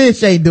the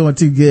fish ain't doing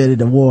too good in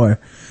the war.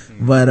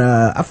 But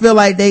I feel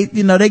like they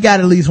got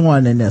at least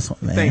one in this one,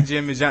 man. I think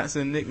Jimmy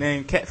Johnson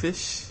nicknamed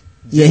Catfish.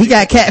 Yeah, he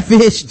got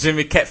catfish.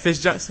 Jimmy Catfish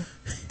Johnson.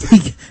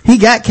 he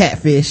got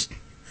catfish.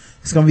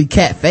 It's gonna be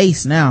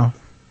Catface now.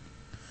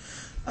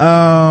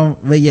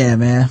 But yeah,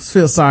 man, I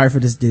feel sorry for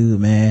this dude,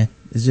 man.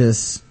 It's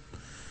just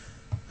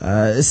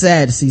it's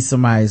sad to see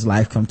somebody's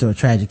life come to a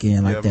tragic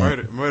end like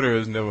that. Murder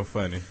is never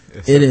funny.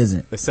 It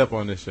isn't, except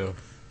on this show.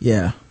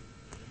 Yeah,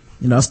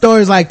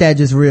 stories like that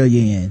just reel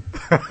you in.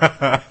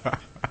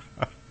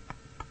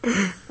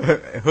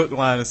 Hook,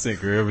 line, and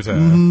sinker every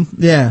time.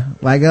 Yeah,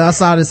 like I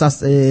saw this,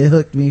 it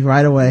hooked me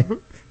right away.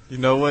 You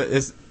know what?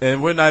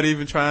 And we're not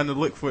even trying to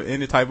look for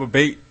any type of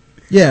bait.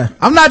 Yeah,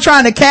 I'm not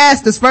trying to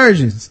cast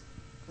aspersions.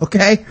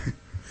 Okay,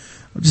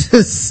 I'm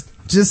just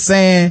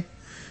saying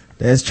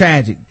that's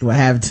tragic what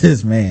happened to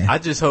this man. I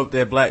just hope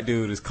that black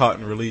dude is caught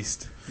and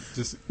released.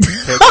 Just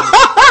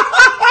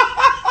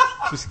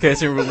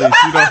catch and release.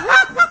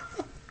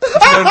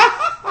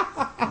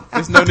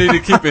 There's no need to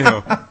keeping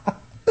him.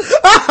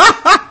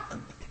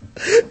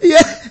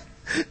 Yeah,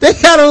 they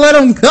gotta let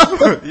him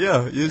go.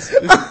 Yeah,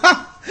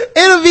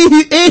 it'll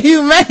be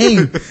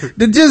inhumane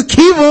to just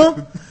keep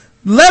him.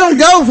 Let him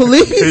go,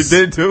 police. He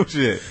didn't do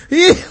shit.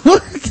 He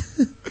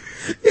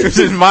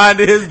just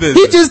minded his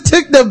business. He just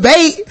took the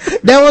bait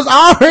that was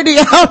already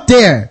out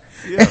there.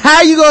 Yeah. And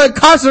how you gonna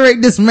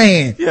incarcerate this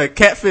man? Yeah,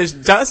 Catfish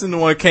Johnson the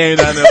one came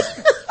down there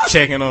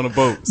checking on the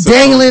boat,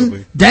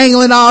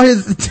 dangling all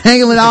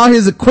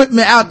his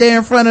equipment out there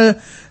in front of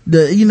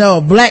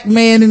a black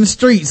man in the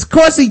streets. Of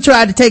course he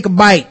tried to take a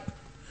bite,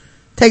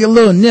 take a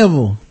little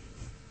nibble.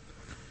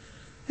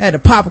 Had to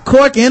pop a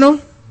cork in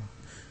him.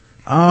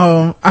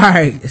 All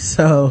right,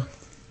 so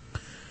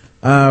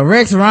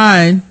Rex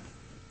Ryan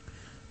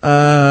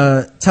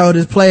told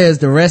his players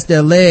to rest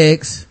their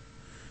legs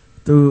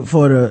through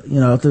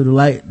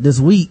this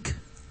week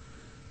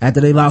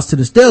after they lost to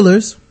the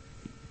Steelers.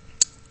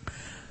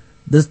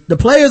 The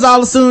players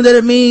all assume that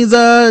it means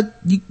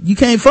you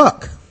can't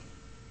fuck.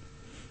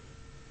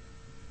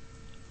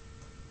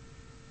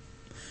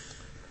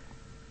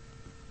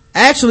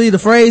 Actually, the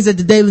phrase that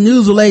the Daily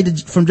News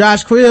relayed from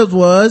Josh Cribbs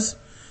was,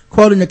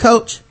 quoting the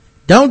coach,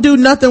 "Don't do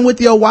nothing with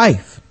your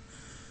wife.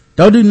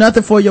 Don't do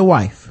nothing for your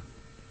wife."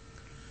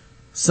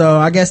 So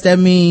I guess that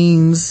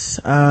means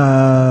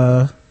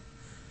when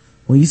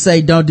you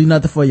say don't do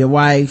nothing for your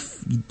wife,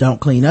 you don't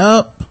clean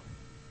up,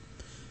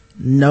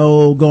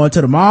 no going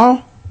to the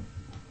mall,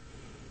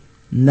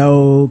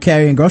 no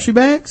carrying grocery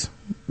bags.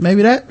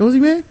 Maybe that was he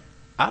mean?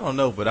 I don't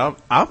know, but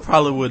I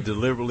probably would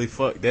deliberately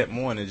fuck that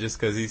morning just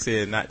because he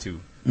said not to.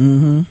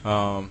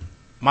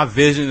 My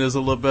vision is a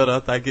little better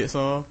after I get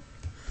some.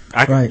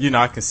 I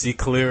can see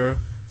clearer.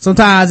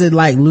 Sometimes it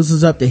like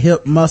loosens up the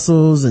hip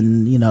muscles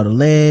and, you know, the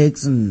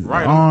legs and the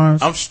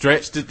arms. I'm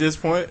stretched at this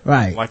point.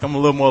 Right. Like I'm a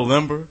little more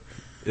limber.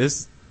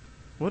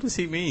 What does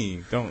he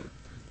mean?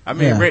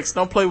 Rex,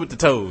 don't play with the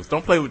toes.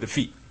 Don't play with the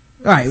feet.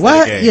 Right.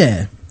 What?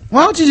 Yeah.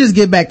 Why don't you just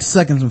get back to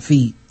sucking some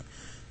feet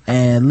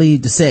and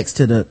leave the sex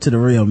to the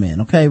real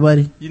men, okay,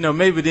 buddy? You know,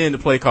 maybe then the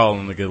play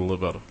calling will get a little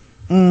better.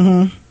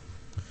 Mm-hmm.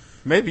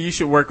 Maybe you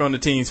should work on the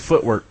team's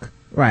footwork.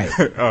 Right.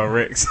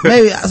 Rex.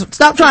 Maybe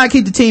stop trying to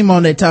keep the team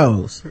on their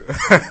toes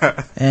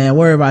and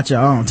worry about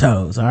your own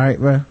toes. All right,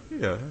 bro.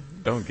 Yeah.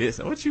 Don't get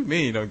some. What you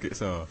mean? Don't get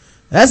some?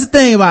 That's the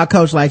thing about a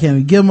coach like him.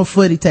 You give him a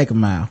foot, he take a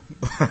mile.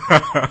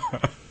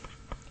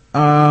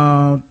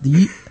 My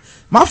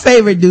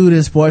favorite dude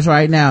in sports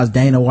right now is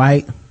Dana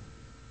White.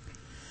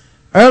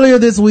 Earlier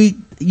this week,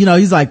 you know,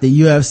 he's like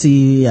the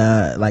UFC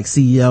like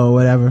CEO or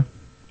whatever.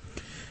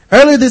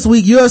 Earlier this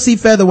week, UFC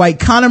featherweight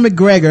Conor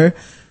McGregor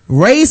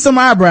raised some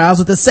eyebrows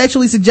with a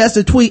sexually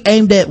suggestive tweet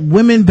aimed at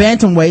women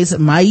bantamweights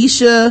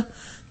Miesha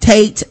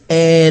Tate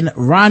and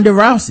Ronda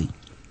Rousey.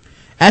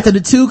 After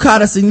the tweet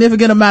caught a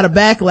significant amount of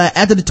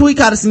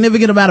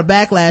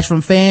backlash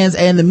from fans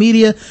and the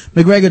media,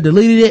 McGregor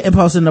deleted it and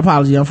posted an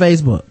apology on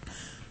Facebook.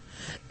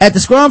 At the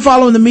scrum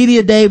following the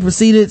media day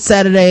proceeded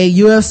Saturday,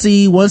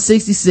 UFC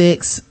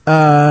 166,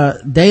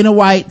 Dana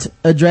White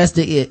addressed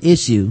the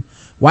issue.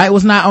 White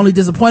was not only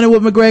disappointed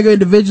with McGregor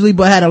individually,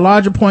 but had a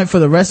larger point for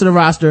the rest of the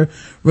roster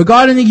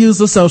regarding the use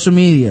of social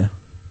media.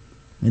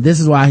 And this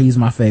is why he's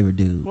my favorite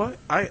dude. What?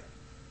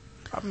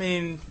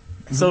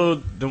 So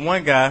the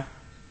one guy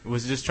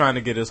was just trying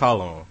to get his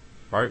holler on,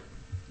 right?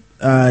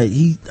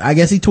 I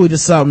guess he tweeted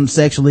something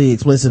sexually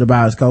explicit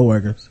about his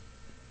coworkers.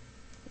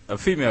 A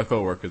female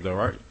coworker though,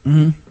 right?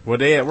 Mm-hmm. Were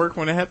they at work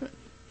when it happened?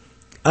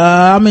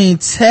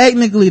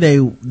 Technically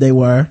they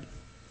were.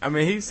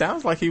 He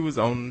sounds like he was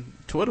on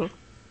Twitter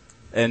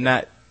and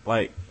not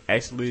like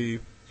actually.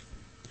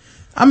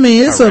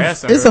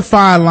 It's a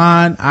fine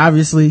line,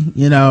 obviously,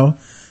 you know.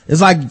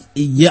 It's like,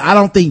 yeah, I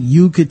don't think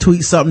you could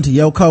tweet something to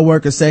your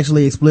coworker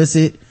sexually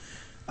explicit.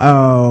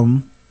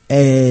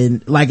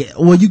 And like,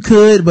 well, you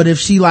could, but if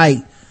she like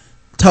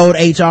told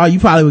HR, you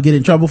probably would get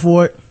in trouble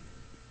for it.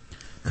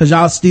 Cause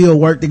y'all still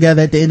work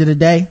together at the end of the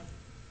day.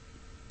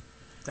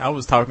 I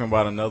was talking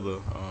about another,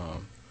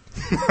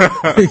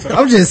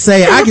 I'm just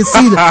saying I can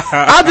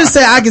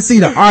see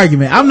the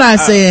argument. I'm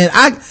not saying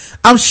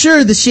I'm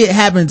sure the shit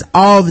happens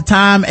all the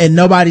time and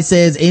nobody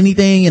says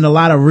anything in a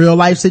lot of real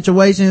life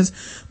situations,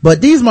 but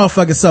these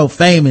motherfuckers so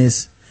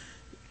famous,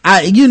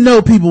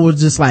 people were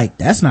just like,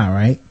 that's not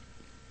right.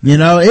 You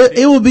know,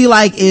 it would be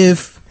like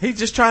if he's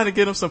just trying to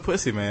get him some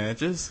pussy, man.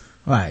 Just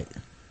right.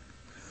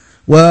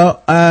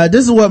 Well,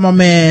 this is what my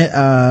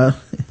man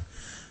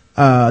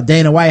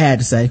Dana White had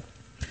to say.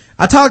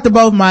 I talked to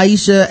both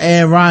Miesha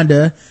and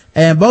Ronda,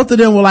 and both of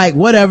them were like,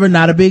 whatever,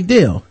 not a big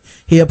deal.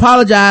 He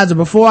apologized, and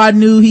before I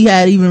knew he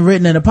had even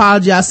written an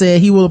apology, I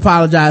said he will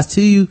apologize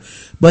to you,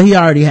 but he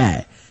already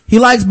had. He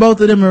likes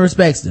both of them and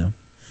respects them.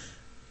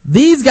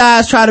 These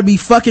guys try to be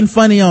fucking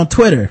funny on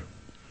Twitter.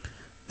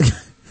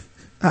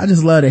 I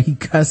just love that he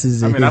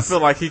cusses. I feel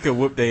like he could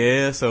whip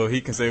their ass so he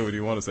can say what he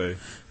want to say.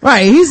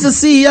 Right, he's the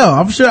CEO.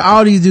 I'm sure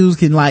all these dudes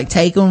can like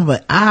take him,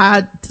 but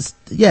I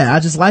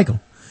just like him.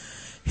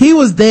 He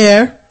was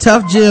there,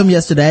 Tough Jim,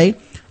 yesterday,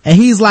 and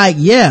he's like,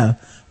 yeah,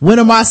 when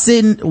I'm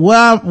sitting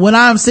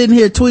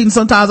here tweeting,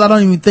 sometimes I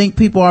don't even think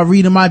people are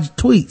reading my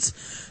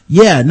tweets.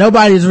 Yeah,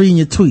 nobody's reading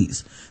your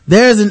tweets.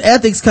 There's an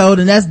ethics code,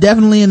 and that's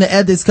definitely in the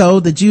ethics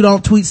code that you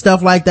don't tweet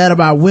stuff like that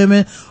about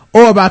women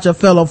or about your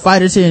fellow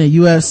fighters here in the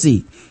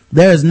UFC.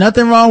 There is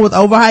nothing wrong with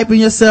overhyping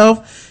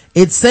yourself.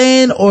 It's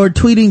saying or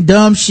tweeting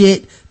dumb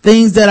shit,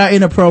 things that are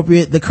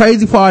inappropriate. The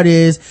crazy part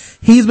is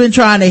he's been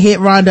trying to hit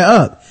Ronda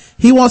up.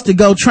 He wants to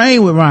go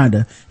train with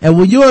Ronda. And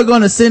when you are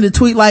going to send a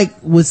tweet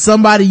like with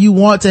somebody you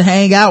want to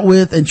hang out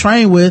with and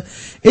train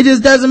with, it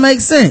just doesn't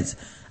make sense.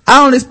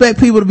 I don't expect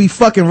people to be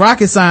fucking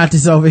rocket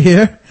scientists over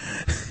here.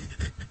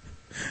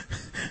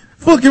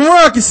 Fucking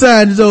rocket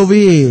scientists over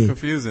here.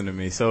 Confusing to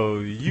me. So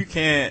you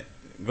can't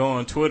go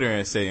on Twitter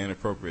and say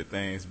inappropriate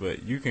things,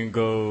 but you can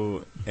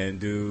go and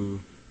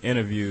do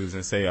interviews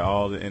and say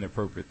all the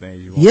inappropriate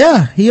things you want.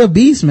 Yeah, he a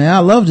beast, man. I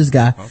love this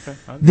guy. Okay.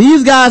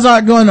 These guys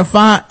aren't going to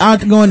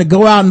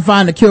go out and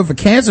find a cure for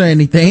cancer or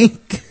anything.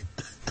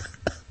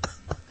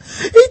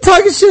 He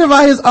talking shit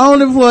about his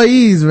own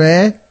employees,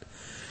 man.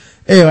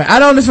 Anyway, I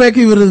don't expect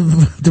people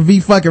to be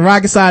fucking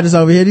rocket scientists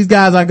over here. These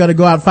guys aren't going to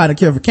go out and find a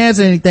cure for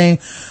cancer or anything.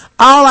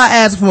 All I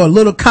ask for a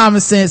little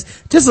common sense,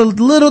 just a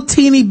little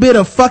teeny bit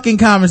of fucking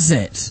common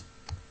sense.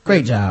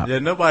 Great job. Yeah,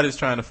 nobody's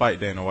trying to fight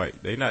Dana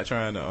White. They're not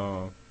trying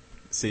to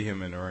see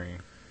him in the ring.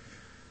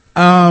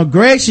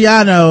 Greg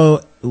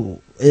Schiano,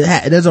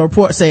 there's a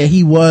report saying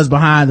he was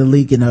behind the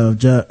leaking of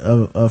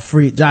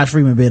Josh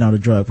Freeman being on the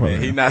drug program.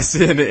 Man, he not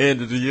seeing the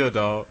end of the year,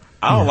 dog.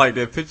 I don't like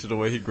that picture the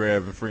way he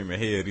grabbing Freeman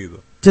head either.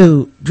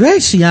 Dude,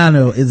 Greg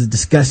Schiano is a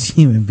disgusting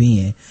human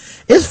being.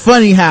 It's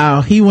funny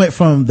how he went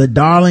from the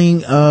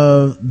darling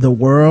of the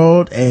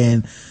world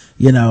and,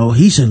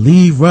 he should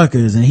leave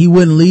Rutgers, and he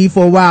wouldn't leave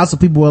for a while, so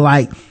people were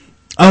like,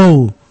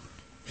 oh,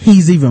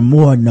 he's even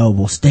more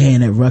noble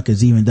staying at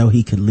Rutgers even though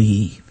he could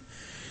leave.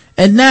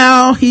 And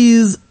now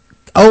he's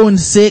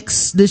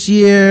 0-6 this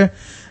year,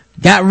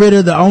 got rid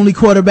of the only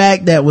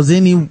quarterback that was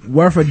any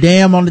worth a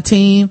damn on the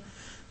team,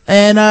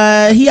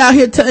 and he out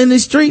here in the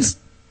streets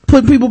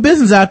putting people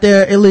business out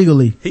there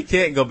illegally. He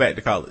can't go back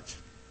to college.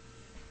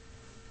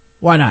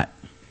 Why not?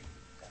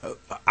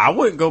 I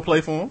wouldn't go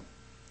play for him.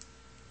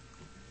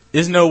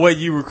 There's no way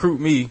you recruit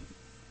me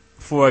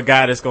for a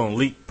guy that's going to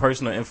leak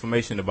personal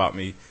information about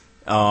me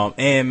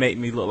and make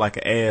me look like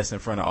an ass in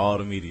front of all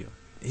the media.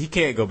 He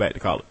can't go back to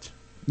college.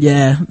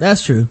 Yeah,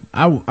 that's true.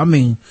 I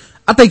mean,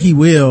 I think he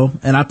will,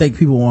 and I think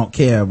people won't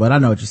care, but I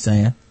know what you're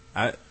saying.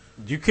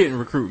 You couldn't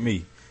recruit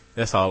me.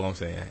 That's all I'm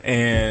saying.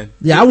 And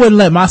yeah, I wouldn't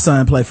let my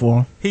son play for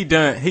him. He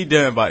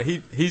done by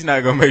he's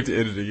not going to make the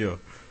end of the year.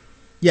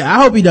 Yeah,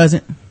 I hope he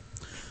doesn't.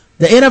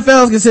 The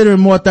NFL is considering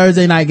more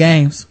Thursday night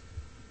games.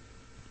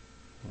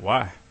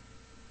 Why?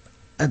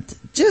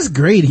 Just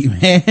greedy,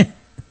 man.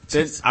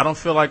 I don't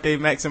feel like they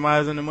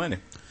maximizing the money.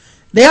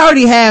 They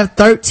already have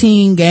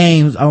 13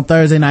 games on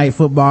Thursday night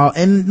football,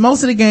 and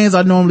most of the games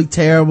are normally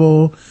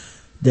terrible.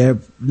 They're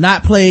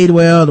not played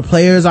well. The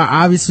players are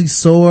obviously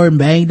sore and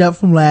banged up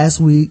from last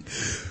week.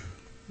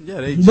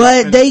 Yeah,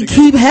 but they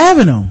keep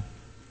having them.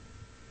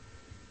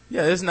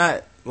 Yeah, it's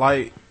not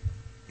like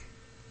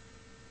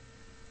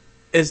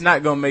it's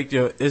not gonna make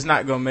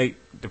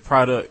the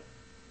product.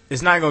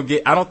 It's not gonna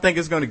get. I don't think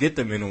it's gonna get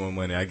the minimum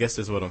money. I guess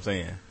that's what I'm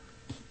saying.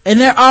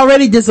 And they're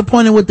already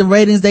disappointed with the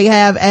ratings they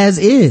have as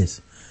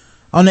is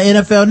on the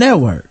NFL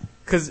Network.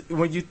 Cause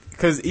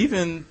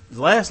even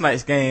last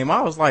night's game,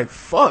 I was like,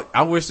 fuck,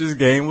 I wish this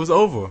game was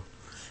over.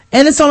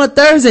 And it's on a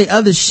Thursday.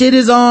 Other shit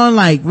is on,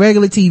 like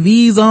regular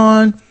TV's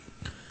on.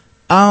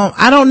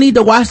 I don't need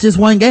to watch this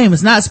one game.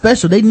 It's not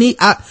special. If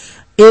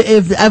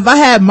I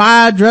had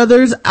my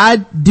druthers,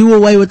 I'd do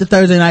away with the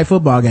Thursday night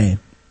football game.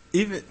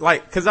 Even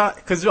like, cause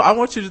I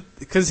want you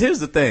to, cause here's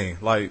the thing,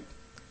 like,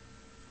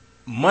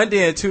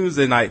 Monday and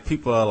Tuesday night,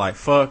 people are like,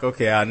 fuck,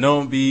 okay, I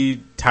know I'm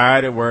be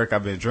tired at work.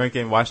 I've been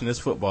drinking, watching this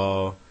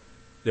football.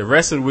 The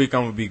rest of the week,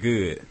 I'm going to be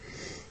good.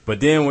 But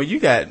then when you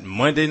got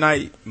Monday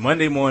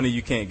morning,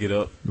 you can't get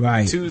up.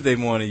 Right. Tuesday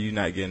morning, you're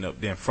not getting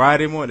up. Then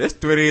Friday morning, that's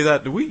 3 days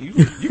out the week.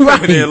 You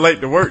coming in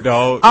late to work,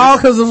 dog. All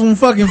because of some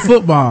fucking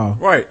football.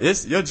 Right.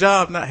 It's your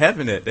job not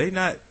having that. They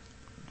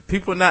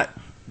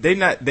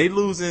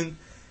losing.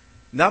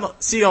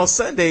 See, on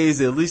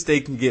Sundays, at least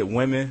they can get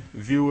women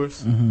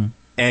viewers. Mm-hmm.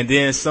 And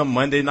then some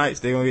Monday nights,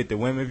 they're going to get the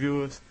women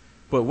viewers.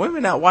 But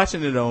women not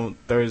watching it on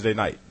Thursday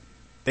night.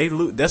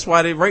 That's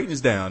why their ratings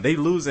down. They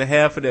losing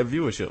half of their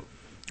viewership.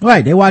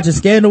 Right. They watching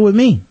Scandal with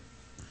me.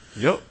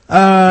 Yep.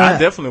 I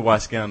definitely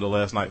watched Scandal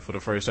last night for the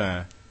first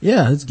time.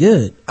 Yeah, it's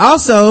good.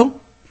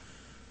 Also,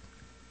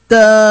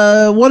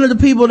 one of the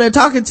people they're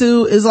talking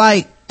to is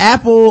like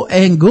Apple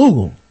and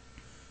Google.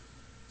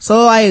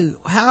 So like,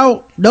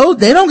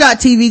 they don't got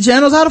TV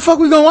channels. How the fuck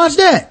we gonna watch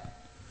that?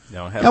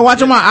 I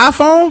watch on my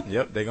iPhone?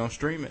 Yep, they gonna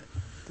stream it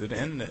through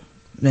the internet.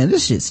 Man,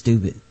 this shit's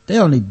stupid. They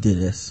don't need to do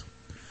this.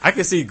 I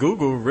can see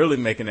Google really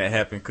making that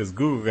happen because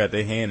Google got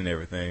their hand in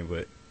everything,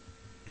 but.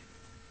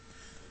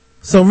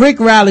 So Rick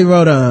Riley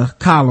wrote a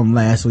column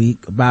last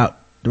week about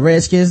the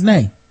Redskins'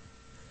 name.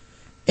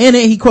 In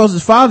it, he quotes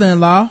his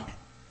father-in-law,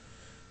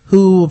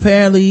 who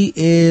apparently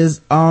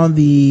is on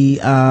the,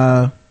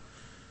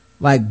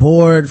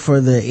 board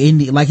for the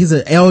Indian, like he's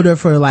an elder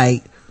for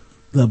like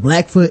the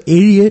Blackfoot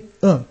Indians.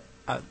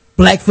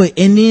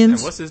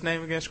 And what's his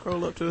name again?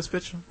 Scroll up to his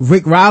picture.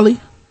 Rick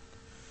Riley.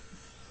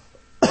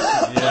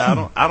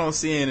 Yeah, I don't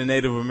see any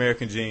Native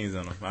American genes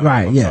in him. I'm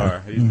sorry.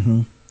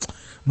 Mm-hmm.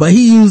 But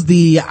he used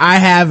I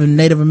have a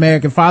Native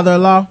American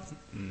father-in-law,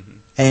 mm-hmm.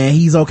 and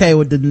he's okay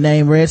with the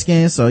name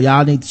Redskins, so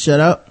y'all need to shut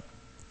up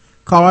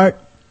card.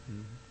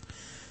 Mm-hmm.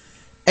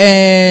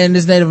 And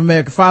this Native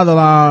American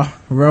father-in-law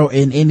wrote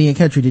in Indian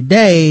Country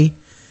Today,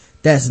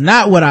 that's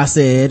not what I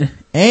said,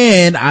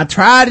 and I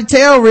tried to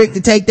tell Rick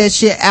to take that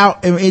shit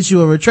out and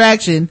issue a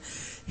retraction.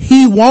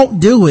 He won't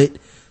do it,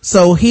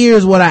 so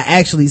here's what I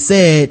actually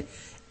said.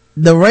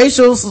 The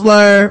racial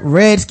slur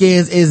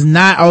Redskins is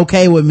not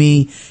okay with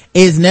me.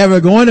 It's never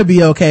going to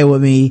be okay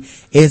with me.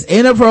 It's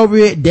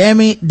inappropriate,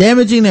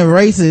 damaging, and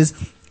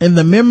racist in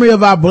the memory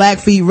of our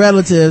Blackfeet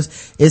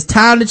relatives. It's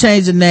time to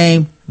change the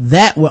name.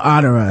 That will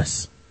honor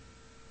us.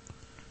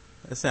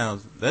 That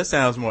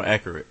sounds more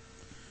accurate.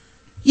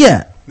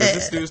 Yeah. Does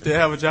this dude still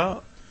have a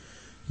job?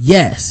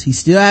 Yes, he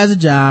still has a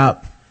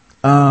job.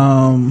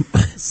 Son,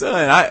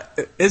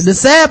 the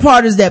sad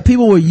part is that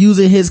people were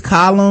using his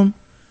column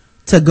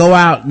to go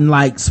out and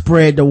like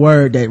spread the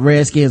word that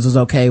Redskins was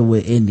okay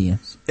with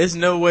Indians. There's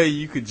no way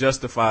you could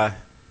justify.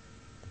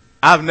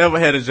 I've never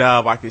had a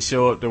job I could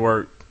show up to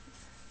work,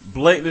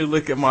 blatantly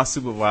look at my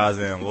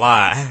supervisor and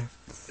lie,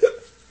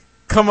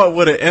 come up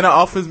with an inner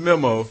office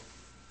memo,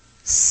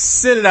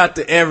 send it out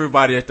to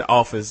everybody at the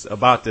office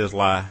about this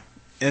lie,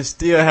 and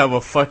still have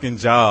a fucking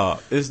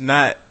job. It's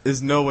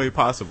no way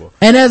possible.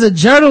 And as a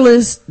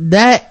journalist,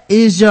 that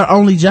is your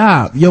only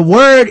job. Your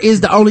word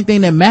is the only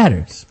thing that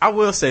matters. I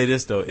will say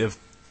this though, if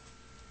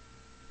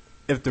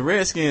if the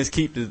Redskins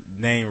keep the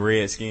name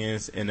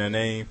Redskins in their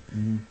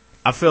name,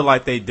 I feel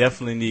like they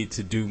definitely need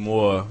to do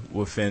more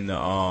within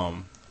the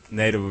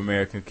Native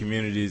American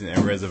communities and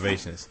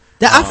reservations.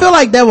 I feel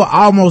like that would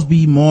almost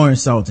be more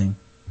insulting.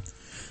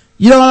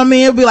 You know what I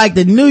mean? It'd be like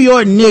the New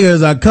York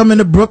niggers are coming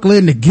to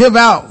Brooklyn to give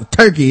out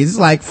turkeys. It's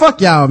like, fuck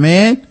y'all,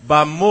 man.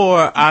 By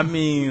more, I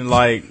mean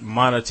like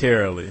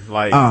monetarily.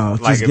 Like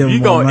if give you them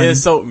more gonna money.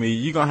 insult me,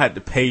 you gonna have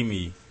to pay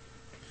me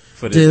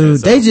for this Dude,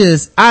 insult. they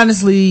just,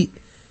 honestly,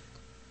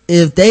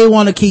 if they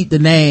want to keep the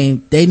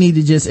name, they need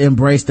to just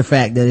embrace the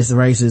fact that it's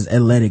racist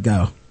and let it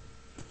go.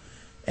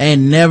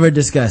 And never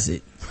discuss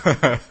it.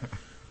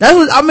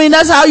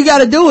 That's how you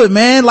gotta do it,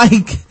 man.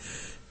 Like,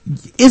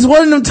 it's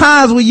one of them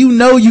times when you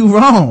know you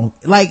wrong.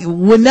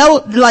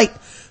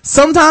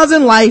 Sometimes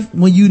in life,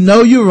 when you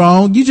know you're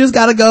wrong, you just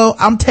gotta go,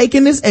 I'm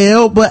taking this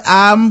L, but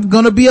I'm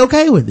gonna be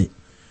okay with it.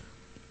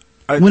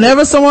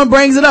 Whenever someone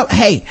brings it up,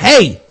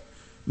 hey,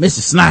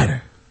 Mr.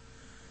 Snyder,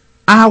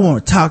 I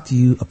want to talk to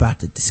you about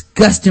the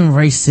disgusting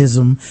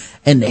racism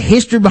and the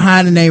history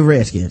behind the name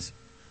Redskins.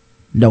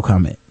 No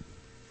comment.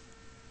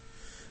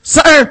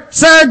 Sir,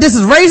 this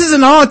is racist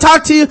and I want to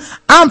talk to you.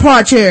 I'm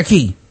part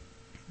Cherokee.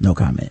 No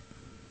comment.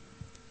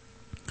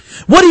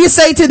 What do you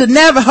say to the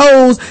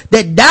Navajos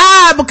that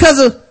died because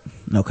of...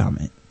 No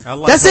comment. I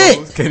like That's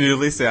hoes. it. Can you at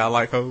least say I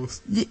like hoes?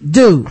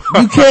 Dude,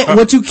 you can't,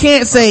 what you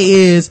can't say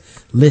is,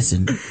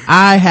 listen,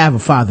 I have a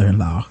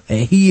father-in-law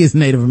and he is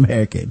Native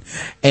American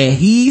and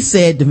he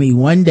said to me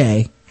one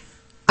day,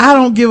 I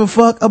don't give a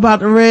fuck about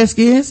the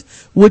Redskins,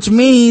 which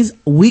means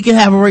we can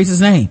have a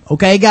racist name.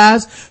 Okay,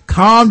 guys?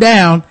 Calm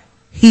down.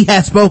 He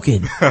has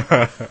spoken.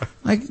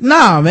 Like,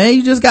 nah, man,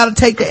 you just gotta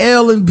take the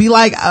L and be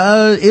like,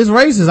 it's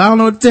racist. I don't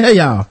know what to tell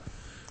y'all.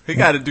 He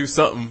got to do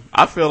something.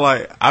 I feel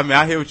like,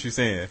 I hear what you're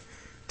saying.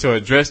 To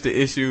address the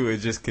issue, it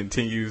just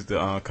continues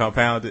to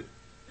compound it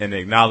and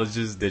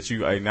acknowledges that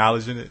you are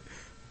acknowledging it.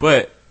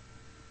 But,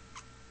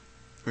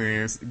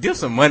 man, give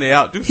some money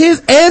out.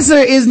 His answer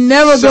is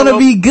never gonna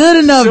be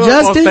good enough, show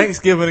Justin. up on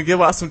Thanksgiving and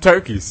give out some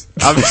turkeys.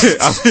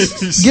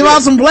 Give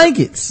out some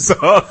blankets.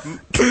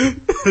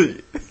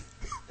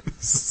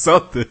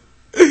 Something.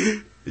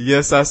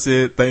 Yes, I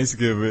said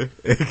Thanksgiving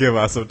and give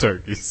out some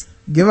turkeys.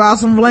 Give out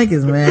some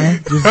blankets,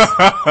 man.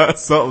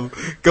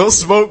 Something. Go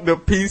smoke the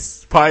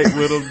peace pipe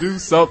with them. Do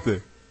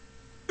something.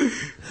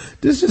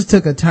 This just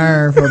took a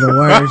turn for the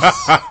worse.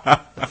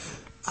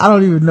 I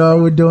don't even know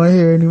what we're doing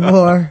here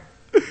anymore.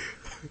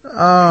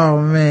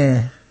 Oh,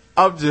 man.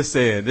 I'm just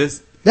saying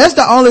this. That's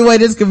the only way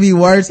this could be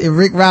worse if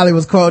Rick Riley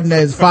was quoting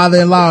his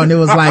father-in-law and it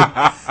was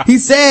like, he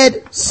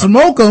said,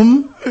 smoke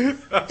them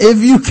if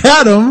you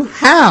cut them.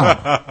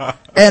 How?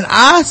 And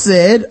I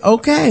said,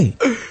 okay.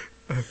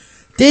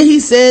 Then he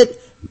said,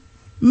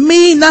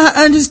 me not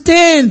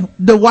understand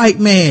the white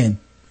man.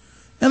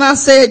 And I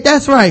said,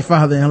 that's right,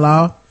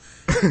 father-in-law.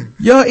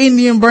 Your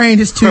Indian brain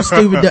is too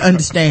stupid to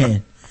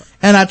understand.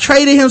 And I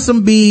traded him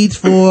some beads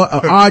for a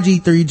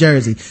RG3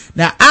 jersey.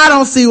 Now, I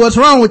don't see what's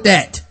wrong with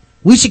that.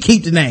 We should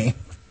keep the name.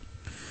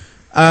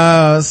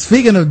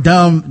 Speaking of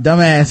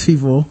dumbass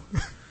people,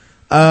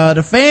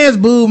 the fans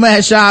booed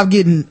Matt Schaub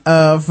getting,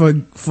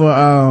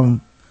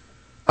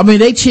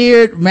 they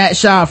cheered Matt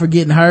Schaub for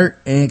getting hurt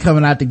and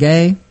coming out the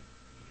game.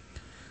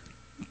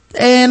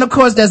 And of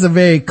course that's a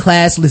very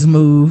classless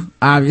move,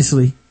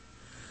 obviously.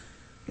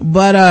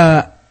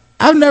 But,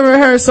 I've never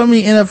heard so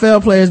many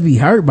NFL players be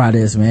hurt by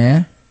this,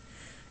 man.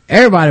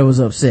 Everybody was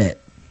upset.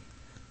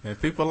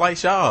 And people like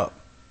Schaub.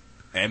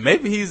 And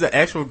maybe he's an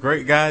actual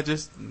great guy,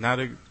 just not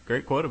a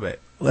great quarterback.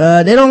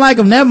 They don't like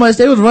him that much.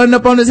 They was running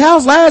up on his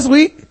house last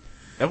week.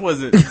 That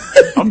wasn't,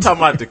 I'm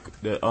talking about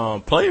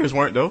the players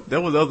weren't though.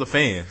 There was other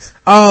fans.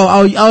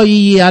 Oh,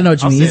 yeah, I know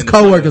what you mean. His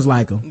coworkers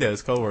like him. Yeah,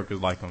 his coworkers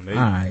like him.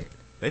 Alright.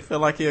 They feel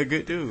like he a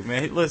good dude,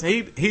 man. Listen,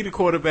 he the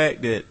quarterback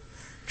that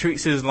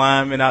treats his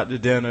linemen out to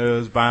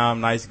dinners, buy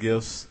them nice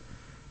gifts,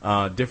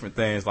 different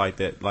things like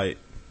that. Like,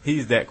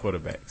 he's that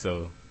quarterback,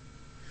 so.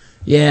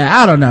 Yeah,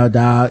 I don't know,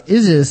 dog.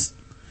 It's just,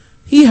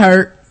 he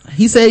hurt.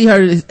 He said he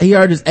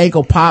heard his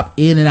ankle pop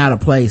in and out of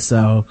place,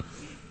 so.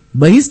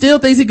 But he still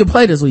thinks he could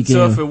play this weekend.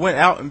 So if it went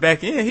out and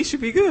back in, he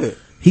should be good.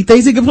 He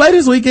thinks he can play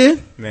this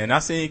weekend. Man, I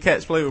seen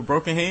cats play with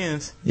broken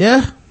hands.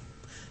 Yeah.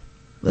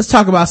 Let's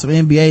talk about some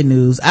NBA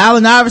news.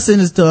 Allen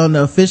Iverson is going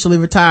to officially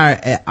retire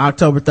at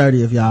October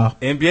 30th, y'all.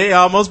 NBA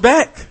almost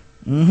back.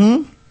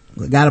 We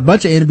got a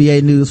bunch of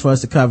NBA news for us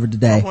to cover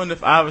today. I wonder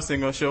if Iverson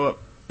gonna show up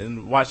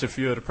and watch a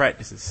few of the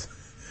practices.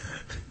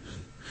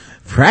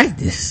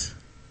 Practice?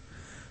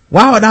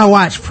 Why would I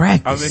watch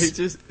practice? I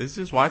mean, it's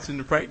just watching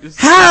the practice.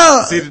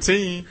 How? See the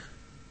team.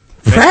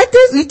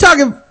 Practice? We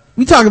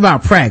talking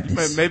about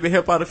practice. Maybe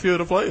help out a few of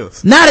the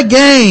players. Not a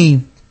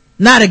game.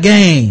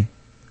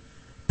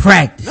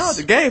 Practice. No,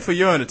 the game for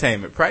your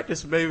entertainment.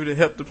 Practice maybe to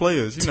help the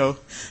players, you know.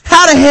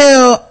 How the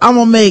hell I'm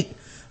gonna make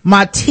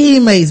my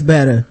teammates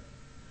better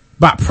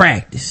by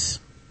practice?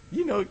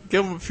 You know,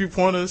 give them a few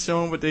pointers,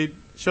 show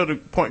the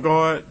point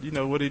guard, you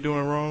know, what they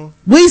doing wrong.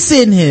 We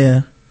sitting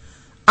here,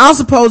 I'm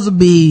supposed to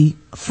be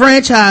a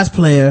franchise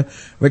player,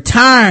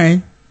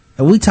 retiring,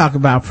 and we talk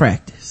about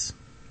practice.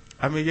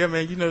 I mean, yeah,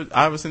 man,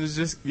 Iverson is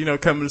just,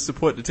 coming to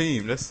support the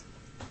team. Let's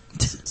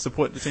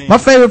support the team. My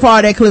favorite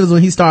part of that clip is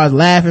when he starts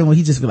laughing, when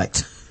he just be like,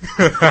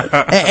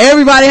 and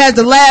everybody has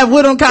to laugh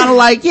with him, kind of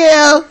like,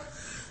 yeah,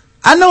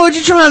 I know what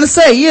you're trying to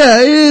say.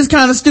 Yeah, it is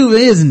kind of stupid,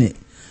 isn't it?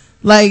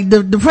 Like,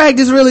 the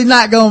practice really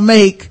not gonna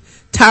make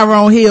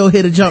Tyrone Hill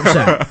hit a jump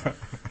shot.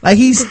 Like,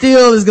 he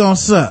still is gonna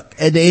suck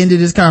at the end of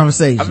this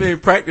conversation. I mean,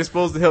 practice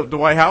supposed to help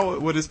Dwight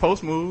Howard with his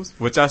post moves,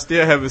 which I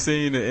still haven't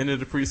seen at the end of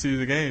the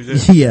preseason games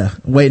yet. Yeah,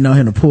 waiting on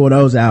him to pull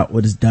those out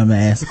with his dumb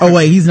ass. Oh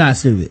wait, he's not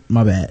stupid.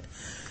 My bad.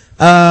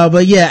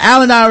 But yeah,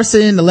 Allen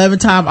Iverson,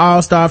 11-time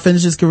All-Star,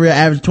 finished his career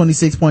average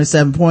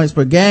 26.7 points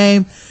per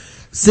game.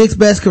 6th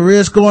best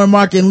career scoring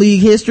mark in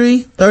league history.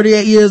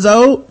 38 years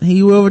old.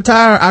 He will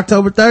retire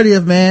October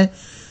 30th, man.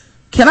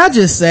 Can I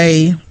just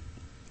say,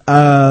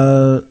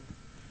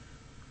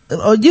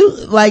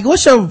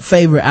 what's your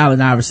favorite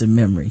Allen Iverson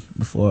memory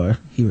before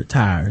he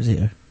retires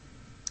here?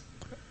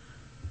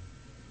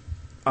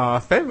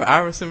 Favorite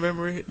Iverson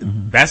memory?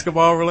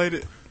 Basketball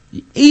related?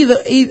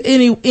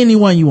 Any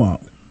one you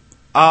want.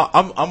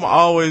 I'm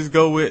always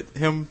go with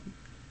him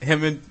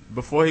and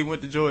before he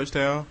went to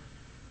Georgetown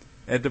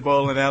at the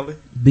bowling alley,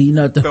 beating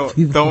up the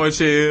people, throwing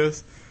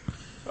chairs.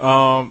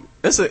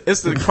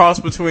 It's a cross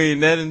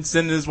between that and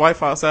sending his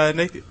wife outside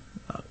naked.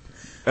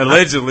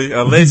 Allegedly.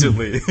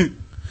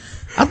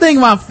 I think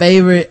my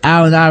favorite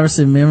Allen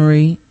Iverson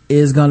memory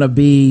is gonna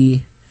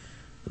be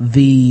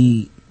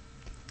the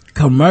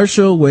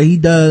commercial where he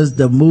does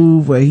the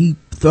move where he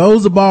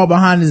throws the ball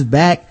behind his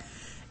back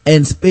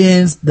and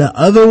spins the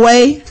other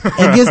way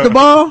and gets the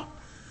ball.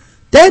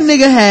 That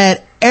nigga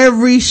had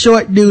every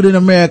short dude in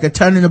America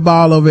turning the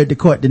ball over at the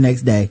court the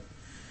next day.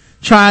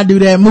 Try and do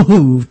that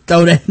move.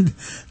 Throw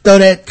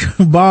that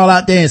ball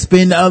out there and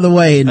spin the other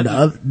way, and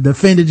the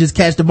defender just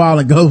catch the ball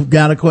and go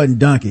down the court and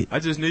dunk it. I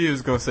just knew you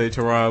was gonna say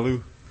Tyronn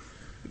Lue.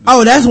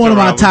 Oh, that's one of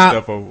my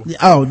top.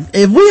 Oh,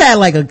 if we had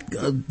like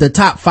the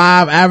top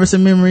 5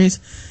 Iverson memories,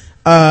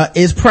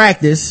 is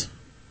practice,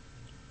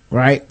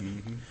 right?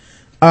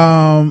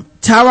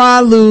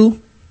 Tyronn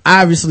Lue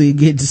obviously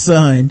get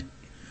sunned.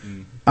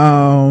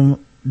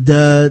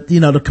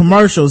 The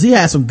commercials, he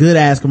had some good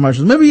ass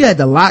commercials. Remember he had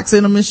the locks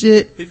in them and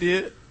shit? He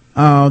did.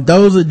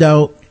 Those are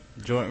dope.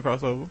 Jordan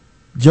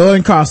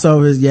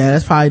crossovers, yeah,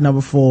 that's probably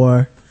number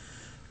 4.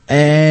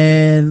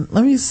 And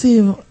let me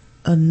see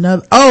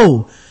another.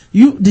 Oh,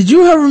 did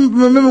you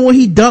remember when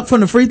he dunked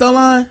from the free throw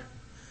line?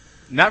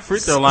 Not free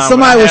throw line.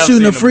 Somebody was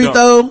shooting a free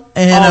throw,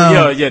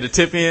 and the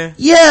tip in.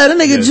 Yeah, the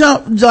nigga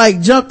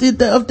jumped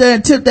it up there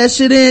and tipped that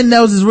shit in.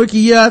 That was his rookie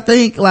year, I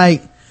think.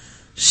 Like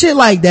shit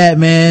like that,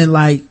 man.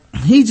 Like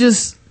he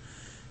just,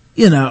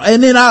 and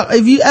then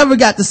if you ever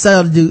got to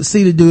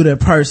see the dude in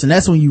person,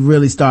 that's when you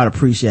really start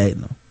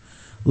appreciating him.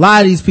 A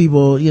lot of these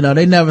people,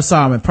 they never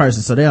saw him in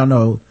person, so they don't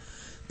know.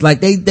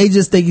 Like they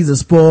just think he's a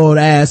spoiled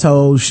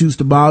asshole, shoots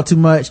the ball too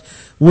much.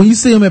 When you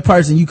see him in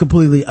person, you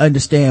completely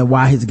understand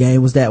why his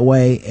game was that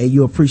way, and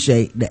you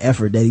appreciate the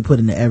effort that he put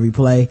into every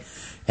play.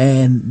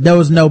 And there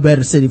was no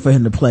better city for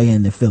him to play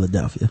in than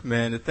Philadelphia.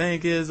 Man, the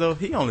thing is though,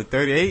 he only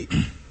 38.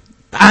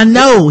 I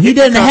know, he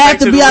didn't have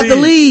to be out the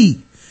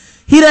league.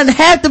 He doesn't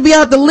have to be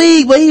out the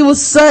league, but he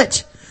was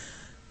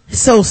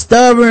so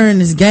stubborn.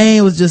 His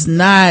game was just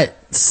not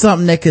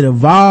something that could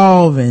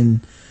evolve,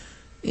 and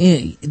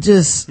it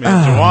just.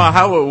 Juwan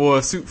Howard wore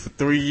a suit for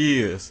 3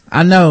 years.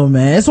 I know,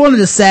 man. It's one of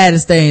the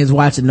saddest things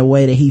watching the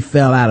way that he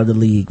fell out of the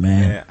league,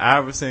 man.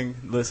 Iverson,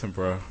 listen,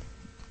 bro,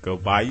 go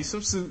buy you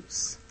some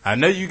suits. I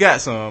know you got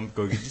some.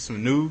 Go get you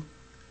some new.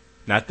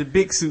 Not the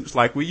big suits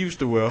like we used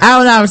to wear.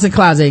 Allen Iverson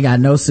closet ain't got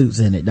no suits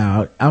in it,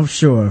 dog. I'm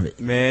sure of it.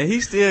 Man,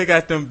 he still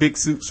got them big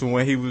suits from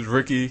when he was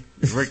rookie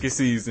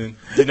season.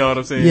 You know what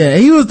I'm saying? Yeah,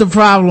 he was the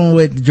problem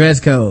with the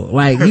dress code.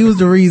 Like, he was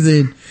the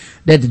reason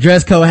that the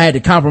dress code had to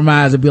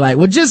compromise and be like,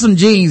 well, just some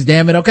jeans,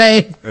 damn it,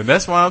 okay? And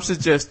that's why I'm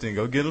suggesting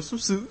go get him some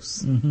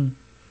suits.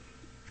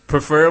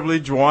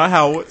 Preferably Juwan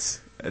Howard's.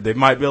 They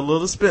might be a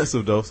little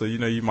expensive, though, so,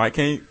 you might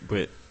can't,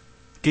 but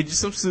get you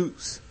some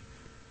suits.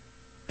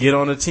 Get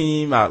on a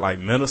team out like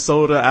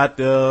Minnesota out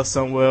there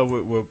somewhere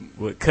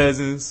with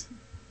Cousins.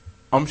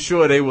 I'm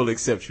sure they will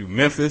accept you.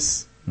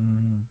 Memphis,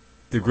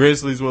 the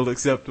Grizzlies will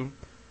accept them.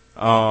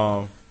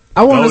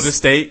 Golden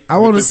State. I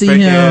want to see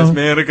him.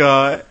 Man of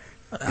God.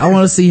 I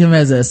want to see him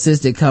as an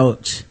assistant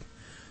coach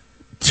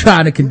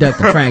trying to conduct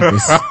the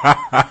practice.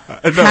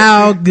 No,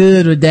 how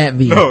good would that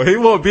be? No, he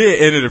won't be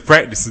at any of the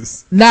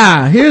practices.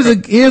 Nah, this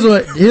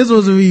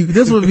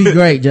would be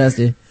great,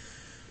 Justin.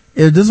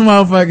 If this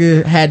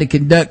motherfucker had to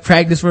conduct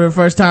practice for the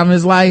first time in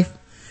his life,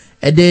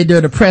 and then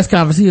during the press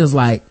conference he was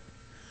like,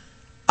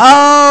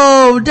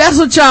 oh, that's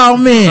what y'all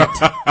meant.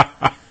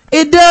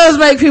 It does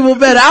make people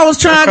better. I was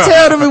trying to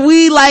tell them if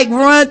we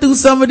run through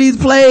some of these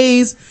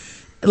plays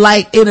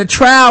in a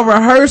trial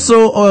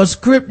rehearsal or a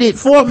scripted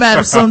format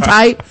of some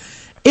type,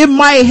 it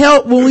might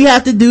help when we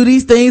have to do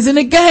these things in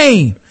the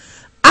game.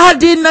 I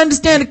didn't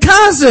understand the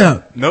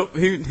concept. Nope,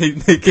 he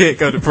can't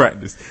go to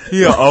practice.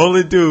 He'll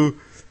only do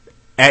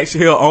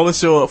Actually, he'll only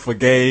show up for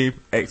game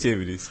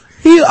activities.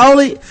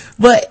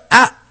 But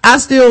I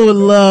still would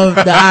love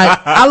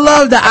I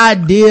love the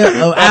idea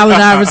of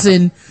Allen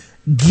Iverson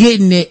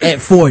getting it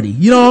at 40.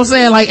 You know what I'm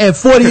saying? Like at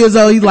 40 years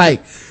old, he's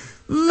like,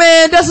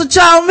 man, that's what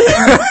y'all mean.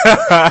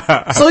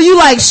 So you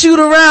like shoot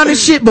around and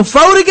shit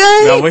before the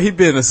game? Now, will he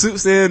be in a suit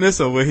saying this,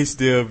 or will he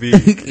still be in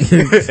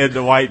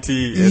the white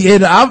tee? Yeah,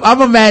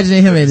 I'm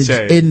imagining him in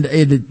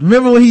the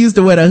remember when he used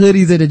to wear the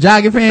hoodies and the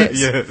jogging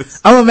pants?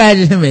 Yes. I'm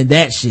imagining him in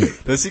that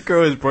shit. Does he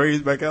curl his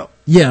braids back out?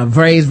 Yeah,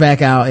 braids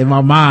back out in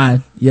my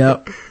mind.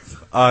 Yep.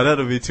 Oh,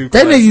 that'll be too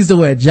That nigga used to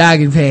wear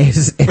jogging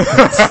pants.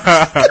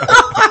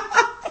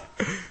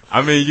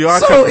 I mean, you are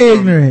so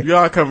ignorant. You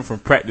are coming from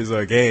practice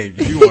or a game.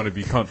 You want to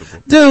be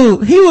comfortable.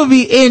 Dude, he would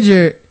be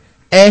injured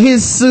and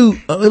his suit,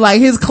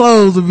 like his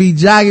clothes would be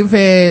jogging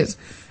pants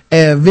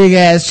and a big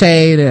ass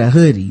chain and a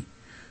hoodie.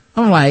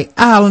 I'm like,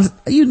 Alan,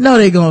 you know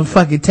they gonna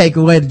fucking take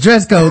away the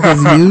dress code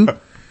because of you.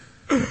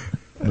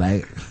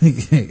 Like,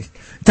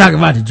 talking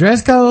about the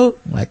dress code?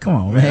 Like, come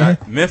on, man.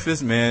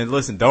 Memphis, man,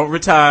 listen, don't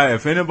retire.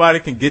 If anybody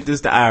can get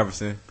this to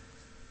Iverson,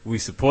 we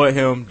support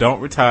him.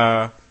 Don't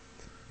retire.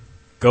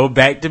 Go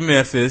back to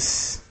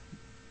Memphis.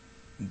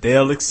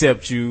 They'll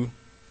accept you.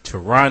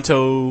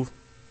 Toronto,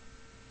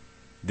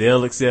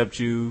 they'll accept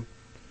you.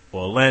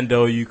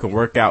 Orlando, you can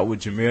work out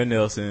with Jameer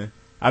Nelson.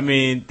 I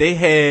mean, they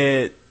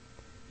had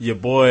your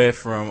boy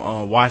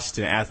from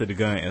Washington after the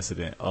gun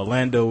incident.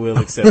 Orlando will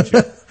accept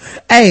you.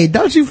 Hey,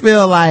 don't you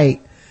feel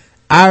like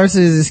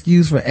Iverson's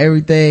excuse for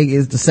everything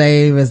is the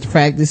same as the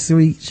practice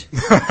speech?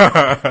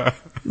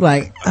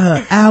 Like,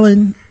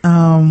 Alan,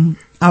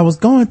 I was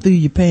going through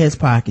your pants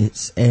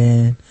pockets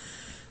and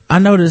I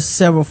noticed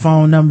several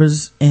phone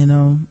numbers in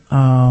them,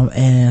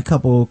 and a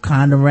couple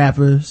condom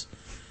wrappers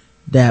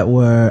that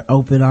were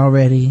open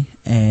already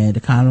and the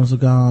condoms were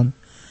gone.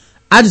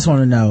 I just want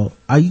to know,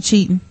 are you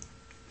cheating?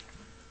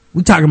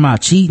 We talking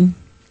about cheating?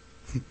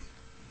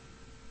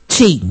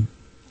 Cheating.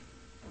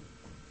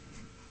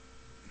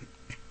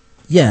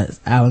 Yes,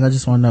 Alan, I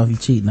just want to know if you're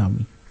cheating on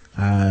me.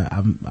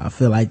 I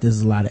feel like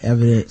there's a lot of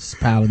evidence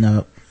piling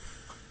up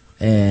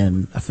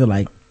and I feel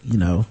like, you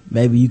know,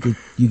 maybe you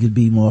could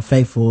be more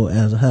faithful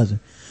as a husband.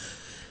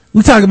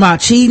 We talking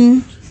about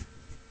cheating,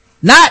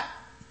 not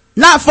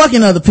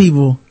fucking other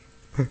people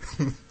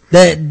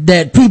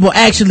that people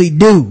actually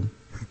do.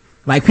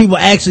 Like people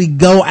actually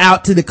go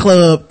out to the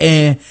club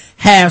and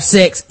have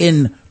sex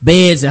in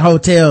beds and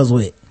hotels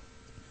with.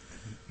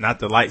 Not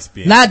the lights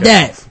being Not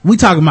that. off. We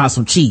talking about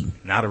some cheating.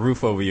 Not a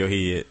roof over your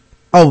head.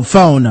 Oh,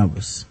 phone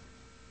numbers.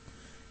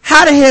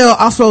 How the hell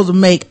I'm supposed to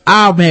make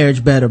our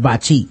marriage better by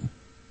cheating?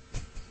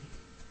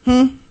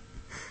 Then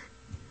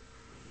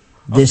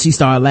she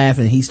started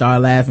laughing. He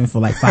started laughing for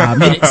like 5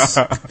 minutes.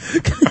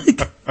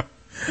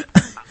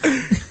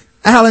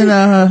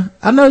 Alan,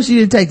 I know she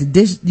didn't take the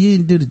dish. You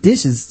didn't do the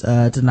dishes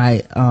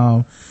tonight.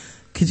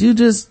 Could you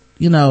just,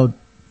 do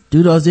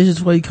those dishes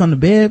before you come to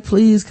bed,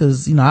 please?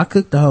 Because I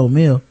cooked the whole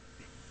meal.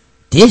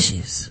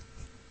 Dishes.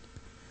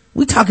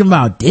 We talking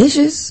about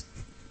dishes?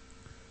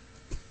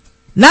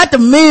 Not the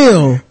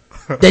meal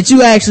that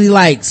you actually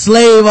like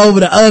slave over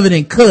the oven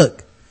and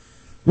cook.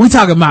 We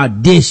talking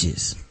about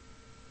dishes.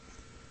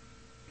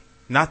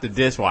 Not the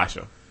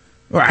dishwasher.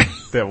 Right.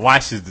 That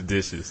washes the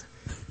dishes.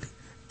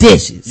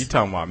 Dishes. You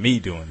talking about me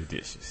doing the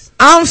dishes.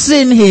 I'm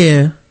sitting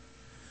here.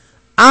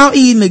 I'm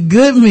eating a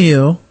good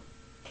meal.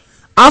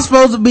 I'm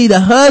supposed to be the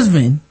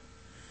husband.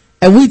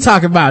 And we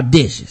talking about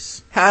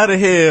dishes. How the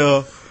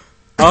hell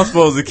I'm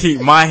supposed to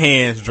keep my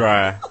hands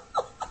dry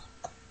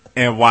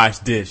and wash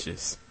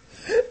dishes?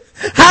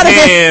 How the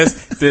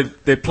hands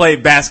that play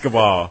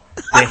basketball.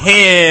 The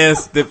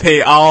hands that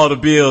pay all the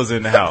bills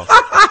in the house.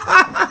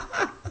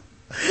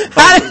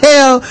 How the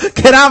hell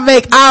can I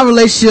make our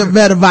relationship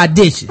better by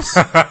dishes?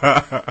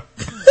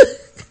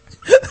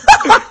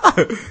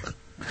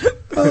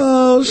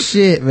 Oh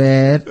shit,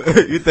 man.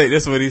 You think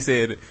that's what he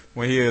said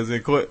when he was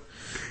in court?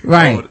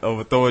 Right.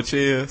 Over throwing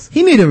chairs?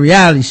 He need a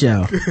reality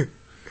show.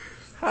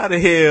 How the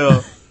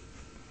hell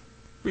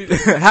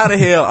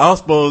I'm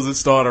supposed to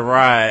start a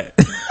riot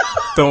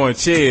throwing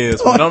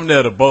chairs when I'm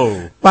there to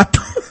bowl?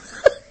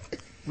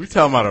 We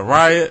talking about a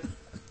riot?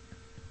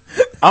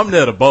 I'm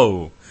there to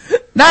bowl.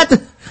 Not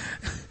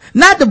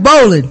the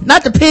bowling,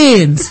 not the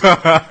pins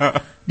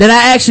that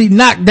I actually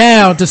knocked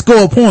down to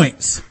score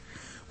points.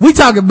 We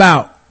talking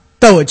about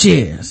throwing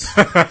chairs.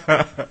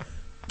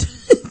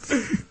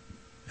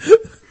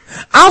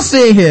 I'm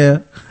sitting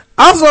here.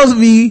 I'm supposed to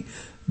be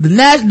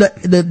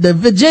the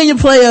Virginia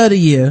Player of the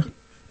Year,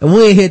 and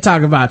we're here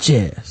talking about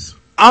chairs.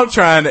 I'm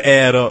trying to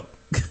add up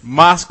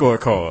my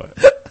scorecard.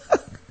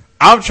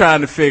 I'm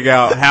trying to figure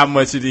out how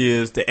much it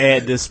is to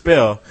add this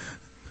spell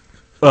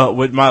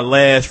with my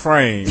last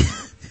frame.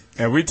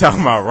 And we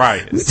talking about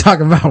riots. We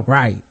talking about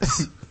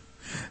riots.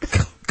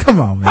 Come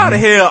on, man. How the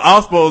hell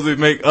I'm supposed to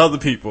make other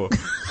people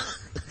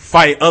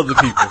fight other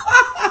people?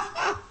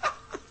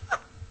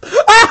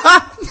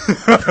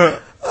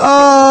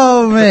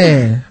 Oh,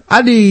 man.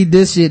 I need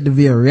this shit to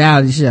be a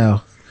reality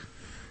show.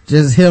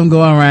 Just him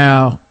going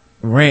around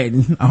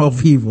ranting on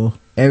people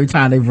every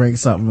time they bring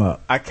something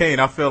up. I can't.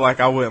 I feel like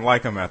I wouldn't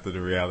like him after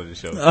the reality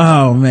show.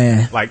 Oh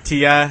man. Like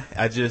T.I.,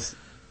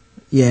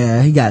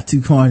 yeah, he got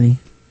too corny.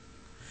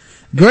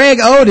 Greg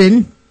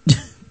Oden,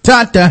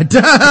 dun dun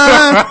dun, held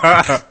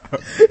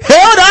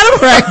out of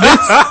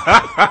practice.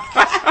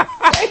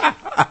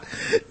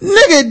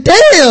 Nigga,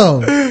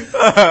 damn.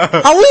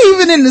 Are we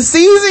even in the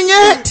season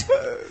yet?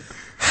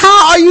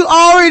 How are you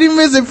already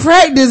missing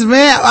practice,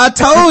 man? I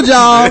told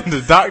y'all.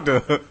 The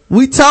doctor.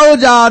 We told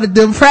y'all that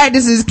the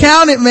practices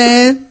counted,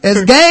 man,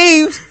 as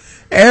games.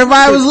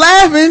 Everybody was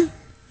laughing.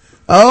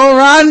 Oh,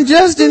 Ron and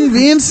Justin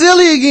being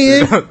silly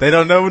again. They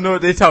don't never know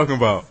what they're talking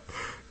about.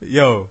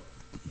 Yo,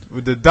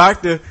 with the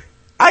doctor,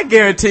 I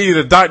guarantee you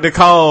the doctor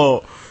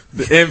called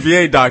the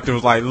NBA doctor,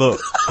 was like, look,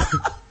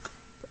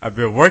 I've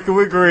been working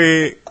with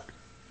Greg.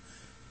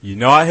 You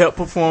know I help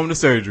perform the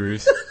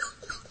surgeries.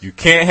 You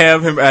can't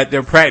have him out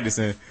there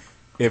practicing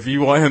if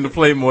you want him to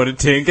play more than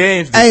 10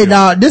 games. Hey,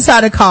 dog, this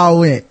how the call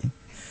went.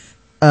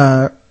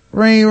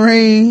 Ring,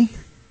 ring.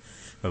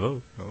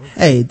 Hello.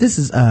 Hey, this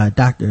is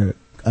Dr.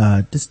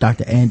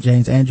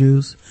 James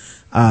Andrews.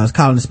 I was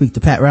calling to speak to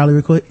Pat Riley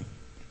real quick.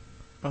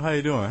 Oh, how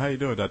you doing? How you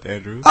doing, Dr.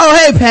 Andrews? Oh,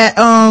 hey, Pat.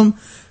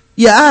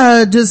 Yeah,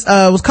 I just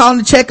was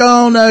calling to check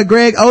on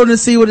Greg Oden,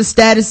 see what his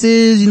status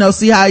is,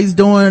 see how he's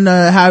doing,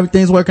 how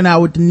everything's working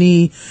out with the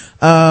knee.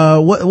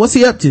 What's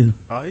he up to?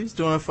 Oh, he's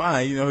doing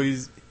fine.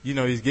 He's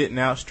getting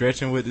out,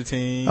 stretching with the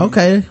team.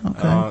 Okay.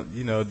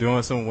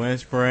 Doing some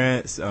wind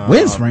sprints.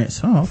 Wind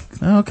sprints? Oh,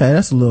 okay.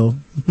 That's a little.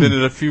 Been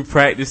at a few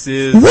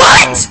practices.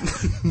 What?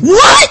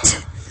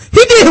 What?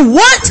 He did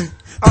what?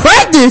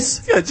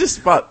 Practice? Yeah,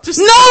 just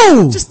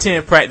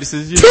 10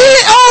 practices. 10?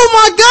 Oh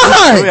my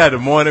God! We had a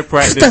morning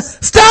practice.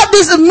 Stop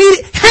this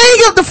immediately. Hang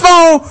up the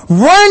phone,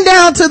 run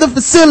down to the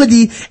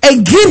facility,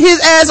 and get his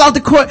ass off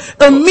the court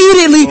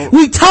immediately.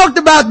 We talked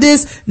about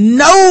this.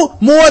 No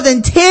more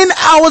than 10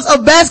 hours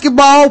of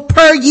basketball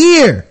per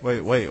year.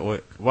 Wait. Well,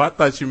 I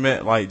thought you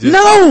meant like just.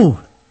 No!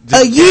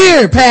 A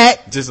year,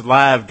 Pat. Just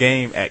live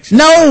game action.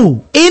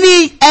 No.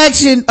 Any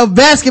action of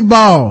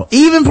basketball,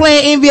 even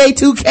playing NBA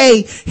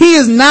 2K, he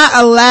is not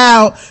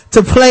allowed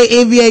to play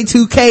NBA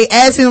 2K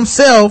as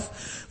himself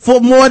for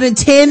more than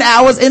 10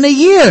 hours in a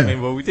year. I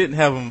mean, well, we didn't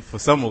have him for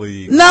summer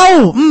league.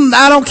 No.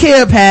 I don't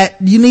care, Pat.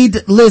 You need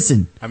to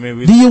listen. I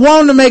mean, do you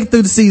want him to make it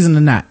through the season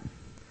or not?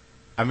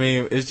 I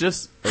mean, it's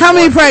just. How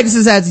many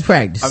practices has he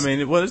practiced? I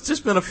mean, well, it's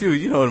just been a few.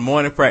 The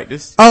morning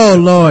practice. Oh,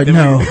 Lord,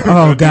 no.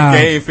 Oh, God.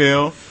 Game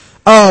film.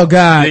 Oh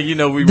God! Then,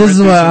 this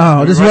is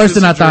worse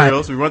than I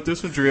thought. We run through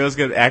some drills,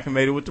 get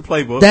acclimated with the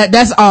playbook.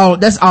 That's all.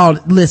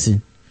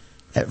 Listen,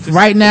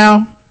 right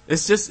now,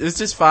 it's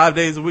just 5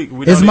 days a week.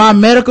 It's my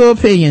medical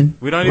opinion.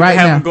 We don't even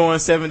have him going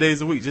 7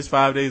 days a week, just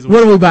 5 days a week.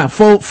 What are we about?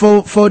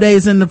 Four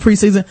days in the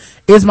preseason?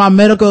 It's my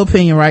medical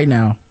opinion right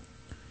now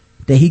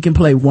that he can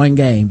play one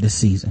game this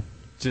season.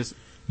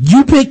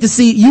 You pick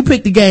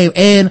the game,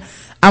 and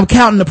I'm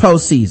counting the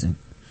postseason.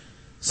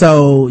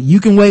 So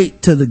you can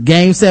wait till the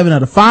game 7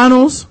 of the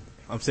finals.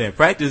 I'm saying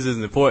practice is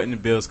important.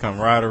 It builds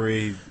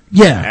camaraderie.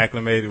 Yeah.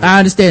 Acclimated. I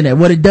understand that.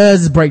 What it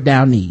does is break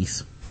down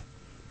knees.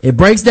 It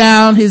breaks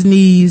down his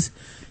knees.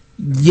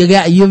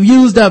 You've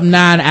used up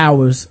 9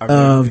 hours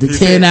of the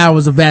 10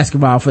 hours of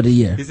basketball for the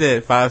year. He's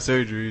had 5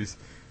 surgeries.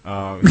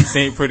 He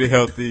seemed pretty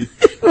healthy.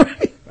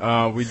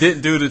 Right. We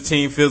didn't do the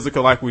team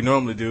physical like we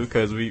normally do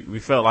because we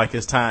felt like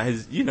his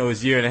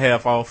year and a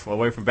half off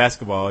away from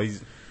basketball.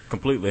 He's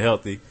completely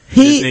healthy.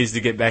 He just needs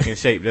to get back in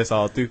shape. That's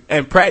all through.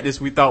 And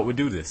practice, we thought we'd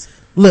do this.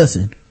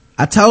 Listen,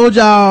 I told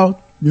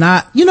y'all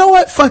not. You know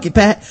what? Fuck it,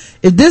 Pat.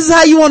 If this is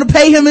how you want to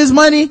pay him his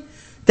money,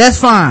 that's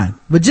fine.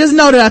 But just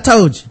know that I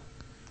told you.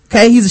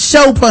 Okay, he's a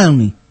show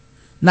pony,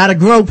 not a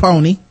grow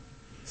pony.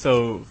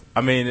 So, I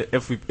mean,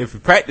 if we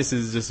practice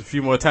just a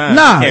few more times,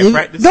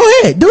 practice. Go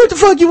ahead, do what the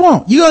fuck you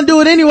want. You gonna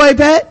do it anyway,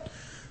 Pat?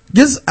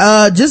 Just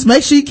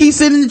make sure you keep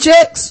sending the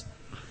checks.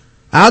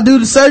 I'll do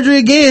the surgery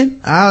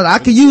again. I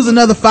could use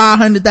another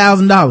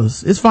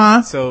 $500,000. It's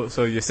fine.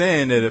 So you're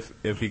saying that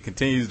if he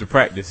continues to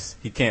practice,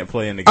 he can't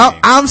play in the game?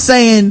 I'm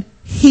saying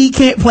he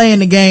can't play in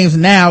the games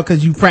now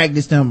because you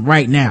practiced him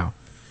right now.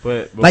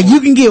 But like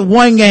you can get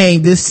one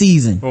game this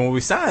season. But when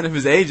we signed him,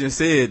 his agent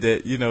said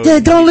that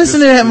don't listen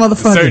to that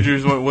motherfucker. The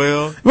surgeries went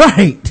well.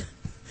 Right.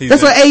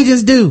 That's what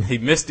agents do. He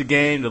missed the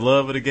game, the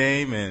love of the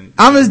game, and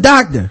I'm his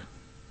doctor.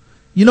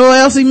 You know what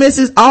else he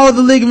misses? All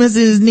the ligaments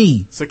in his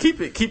knee. So keep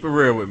it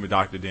real with me,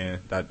 Dr. Dan.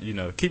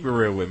 Keep it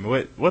real with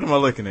me. What am I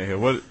looking at here?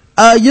 What?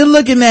 You're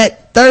looking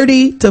at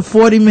 30 to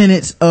 40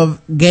 minutes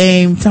of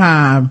game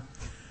time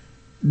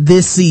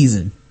this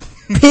season.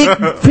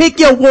 Pick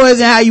your boys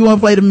and how you want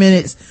to play the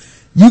minutes.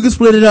 You can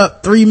split it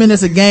up 3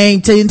 minutes a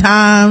game 10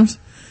 times.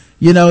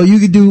 You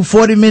could do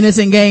 40 minutes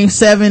in game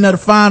 7 of the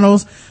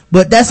finals,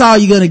 but that's all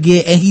you're going to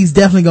get. And he's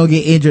definitely going to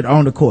get injured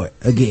on the court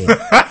again.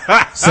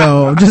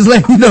 So just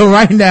let you know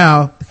right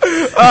now,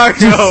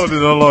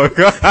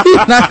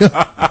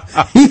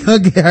 He gonna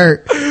get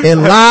hurt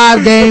in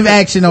live game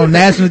action on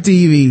national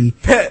TV.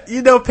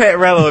 Pat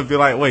Rattle would be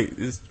like, wait,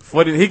 he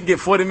can get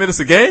 40 minutes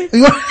a game?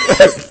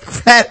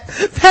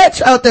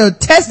 Pat out there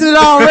testing it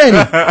already.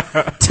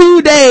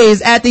 2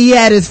 days after he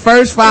had his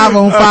first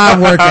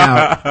 5-on-5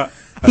 workout.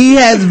 He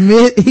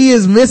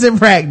is missing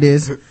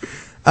practice,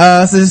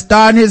 since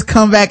starting his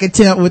comeback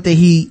attempt with the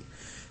Heat.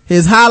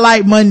 His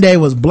highlight Monday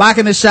was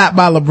blocking a shot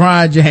by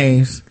LeBron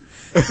James,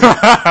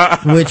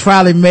 which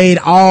probably made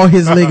all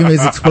his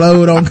ligaments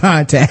explode on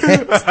contact.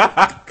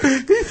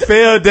 He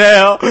fell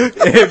down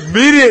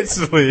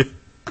immediately.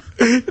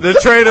 The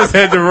trainers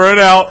had to run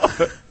out.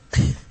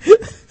 He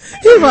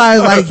probably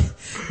was like,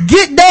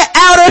 get that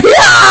out of here!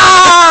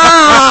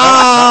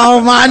 Oh,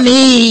 my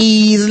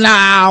knees!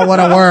 Nah, what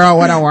a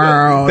world!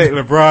 I think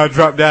LeBron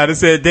dropped down and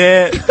said,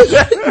 Dad,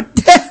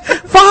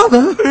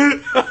 Father.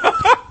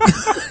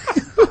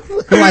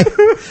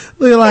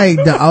 look like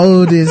the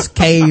oldest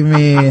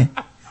caveman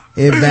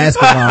in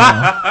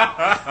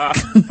basketball.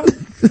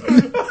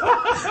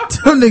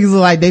 Some niggas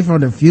look like they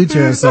from the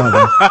future or something.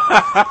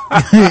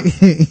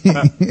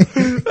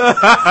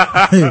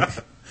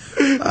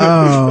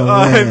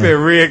 I've been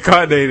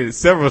reincarnated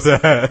several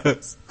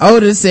times.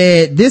 Otis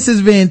said, this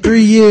has been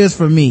 3 years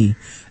for me.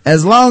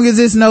 As long as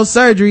it's no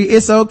surgery,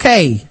 it's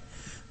okay.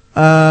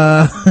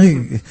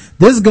 This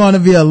is going to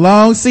be a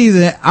long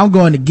season. I'm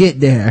going to get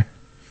there.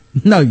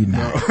 No, you're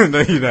not.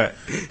 No, you're not.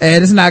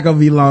 And it's not going to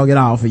be long at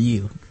all for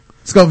you.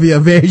 It's going to be a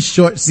very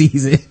short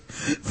season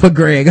for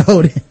Greg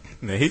Oden.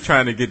 Now, he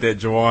trying to get that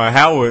Juwan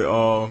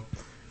Howard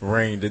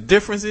ring. The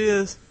difference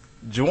is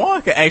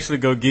Juwan can actually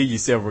go give you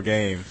several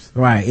games.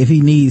 Right, if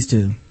he needs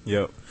to.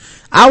 Yep.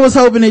 I was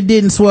hoping it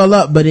didn't swell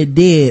up, but it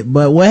did.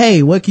 But well,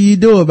 hey, what can you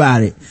do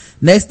about it?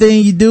 Next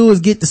thing you do is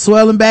get the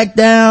swelling back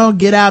down,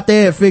 get out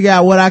there and figure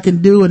out what I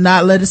can do and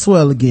not let it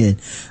swell again.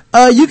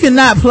 You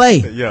cannot play.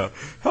 Yeah.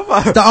 How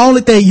about the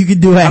only thing you can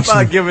do actually?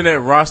 How about giving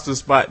that roster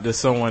spot to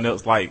someone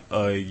else, like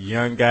a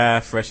young guy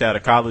fresh out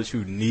of college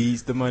who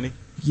needs the money?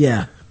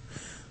 Yeah.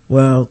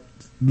 Well,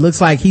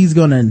 looks like he's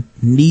gonna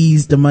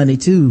needs the money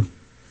too.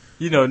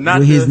 Not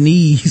with his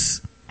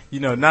knees.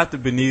 Not to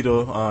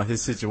belittle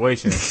his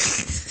situation,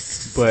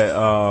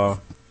 but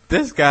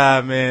this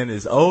guy, man,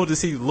 as old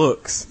as he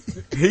looks,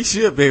 he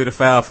should be able to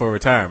file for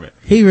retirement.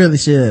 He really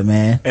should,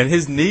 man. And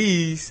his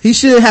knees, he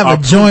should have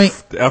a joint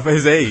of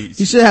his age.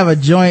 He should have a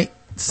joint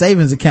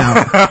savings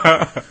account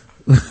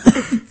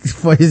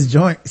for his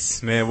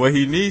joints. Man, what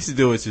he needs to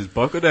do is just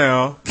buckle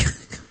down,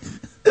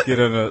 get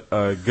on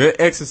a good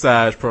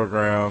exercise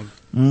program.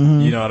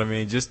 Mm-hmm. You know what I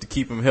mean? Just to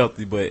keep him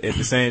healthy, but at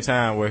the same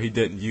time where he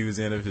doesn't use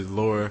any of his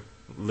lower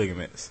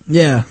ligaments.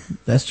 Yeah,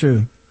 that's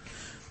true.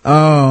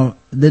 The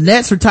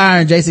Nets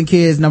retiring Jason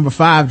Kidd's number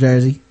 5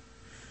 jersey.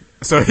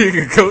 So he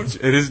can coach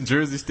and his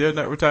jersey still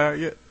not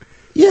retired yet?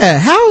 Yeah,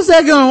 how is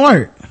that gonna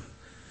work?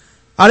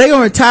 Are they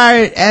gonna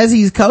retire it as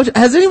he's coaching?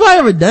 Has anybody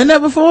ever done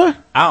that before?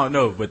 I don't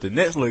know, but the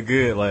Nets looked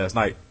good last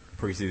night,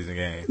 preseason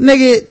game.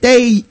 Nigga,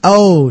 they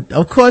old.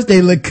 Of course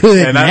they look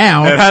good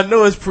now. And I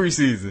know it's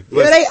preseason.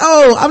 Yeah, they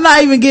old. I'm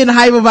not even getting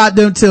hype about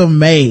them till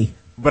May.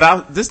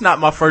 But this is not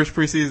my first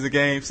preseason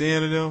game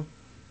seeing them.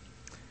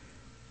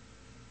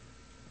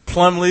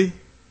 Plumlee.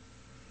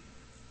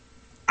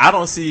 I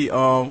don't see,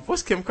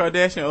 what's Kim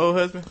Kardashian's old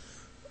husband?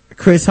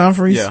 Chris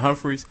Humphries? Yeah,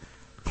 Humphries.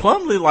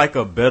 Plumlee like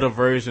a better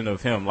version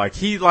of him. Like,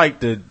 he like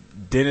the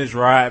Dennis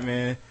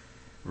Rodman,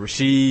 not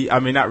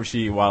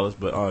Rasheed Wallace,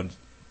 but,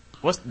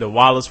 what's the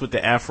Wallace with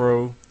the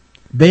afro?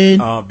 Ben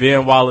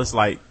Wallace,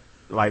 like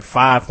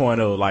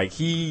 5.0. Like,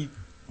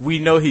 we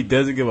know he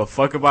doesn't give a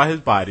fuck about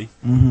his body.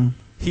 Mm-hmm.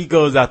 He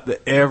goes after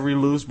every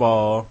loose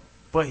ball,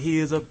 but he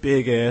is a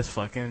big ass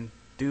fucking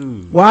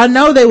dude. Well, I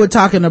know they were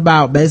talking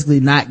about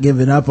basically not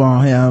giving up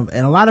on him,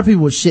 and a lot of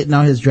people were shitting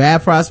on his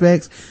draft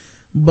prospects.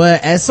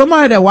 But as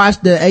somebody that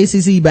watched the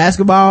ACC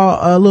basketball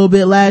a little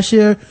bit last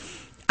year,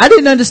 I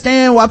didn't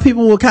understand why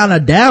people were kind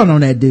of down on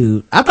that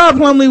dude. I thought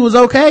Plumlee was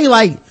okay.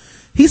 Like,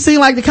 he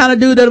seemed like the kind of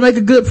dude that'll make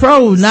a good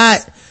pro,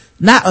 not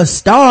a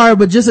star,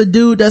 but just a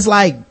dude that's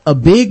like a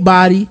big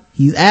body.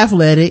 He's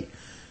athletic.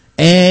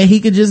 And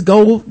he could just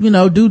go,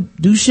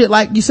 do shit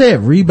like you said,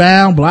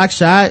 rebound, block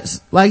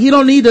shots. Like, he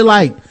don't need to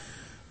like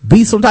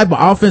be some type of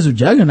offensive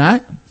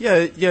juggernaut.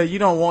 Yeah, you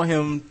don't want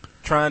him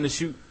trying to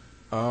shoot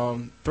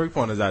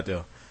 3-pointers out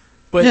there.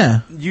 But yeah,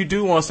 you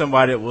do want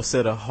somebody that will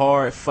set a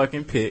hard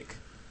fucking pick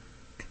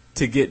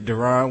to get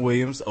Deron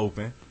Williams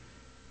open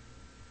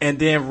and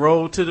then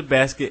roll to the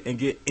basket and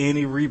get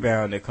any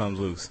rebound that comes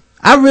loose.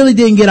 I really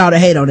didn't get all the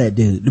hate on that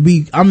dude, to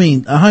be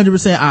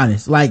 100%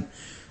 honest. Like,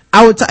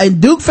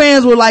 and Duke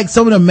fans were like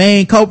some of the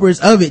main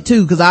culprits of it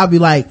too, cause I'll be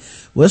like,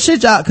 well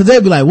shit y'all, cause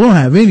they'd be like, we don't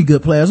have any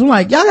good players. I'm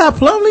like, y'all got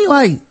Plumlee?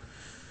 Like,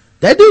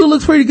 that dude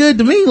looks pretty good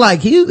to me.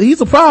 Like,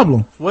 he's a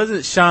problem.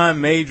 Wasn't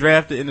Sean May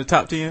drafted in the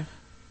top 10?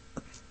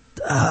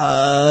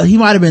 He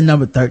might have been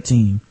number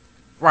 13.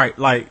 Right,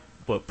 like,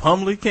 but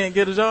Plumlee can't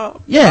get a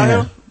job?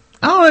 Yeah.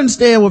 I don't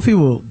understand what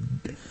people,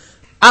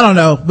 I don't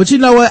know, but you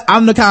know what?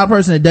 I'm the kind of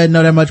person that doesn't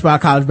know that much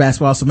about college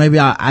basketball, so maybe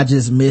I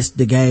just missed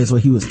the games where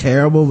he was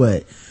terrible,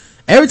 but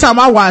every time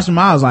I watched him,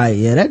 I was like,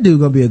 yeah, that dude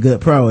gonna be a good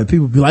pro, and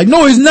people be like,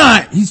 no, he's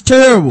not, he's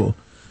terrible.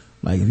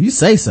 Like, if you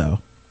say so.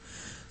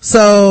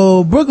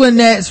 So, Brooklyn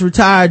Nets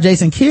retired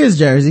Jason Kidd's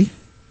jersey.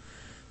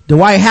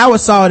 Dwight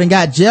Howard saw it and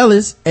got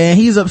jealous, and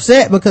he's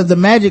upset because the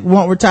Magic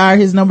won't retire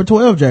his number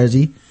 12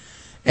 jersey,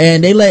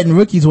 and they letting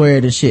rookies wear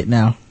it and shit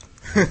now.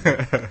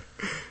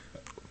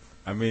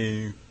 I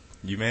mean,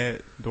 you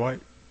mad, Dwight?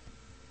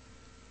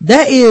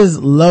 That is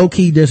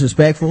low-key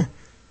disrespectful.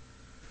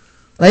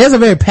 Like, that's a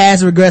very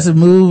passive-aggressive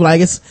move.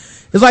 Like,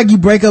 it's like you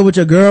break up with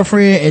your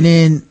girlfriend and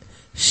then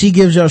she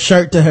gives your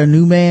shirt to her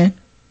new man.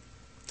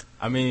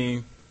 I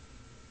mean,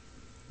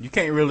 you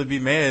can't really be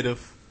mad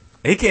if...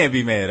 He can't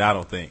be mad, I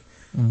don't think.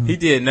 Mm-hmm. He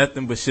did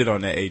nothing but shit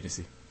on that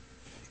agency.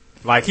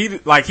 He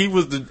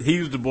was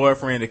the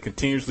boyfriend that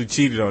continuously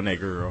cheated on that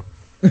girl.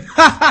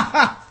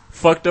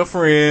 Fucked her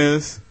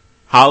friends,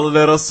 hollered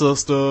at her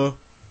sister,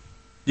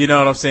 you know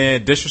what I'm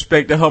saying,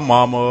 disrespected her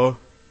mama,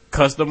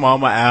 cussed her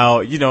mama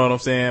out, you know what I'm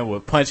saying,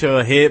 would punch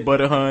her,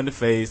 headbutt her in the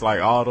face, like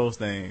all those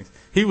things.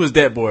 He was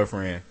that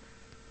boyfriend.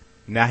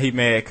 Now he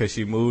mad because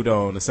she moved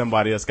on and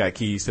somebody else got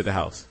keys to the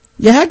house.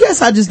 Yeah, I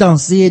guess I just don't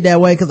see it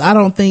that way, because I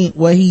don't think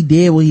what he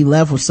did when he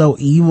left was so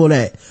evil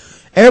that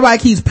everybody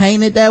keeps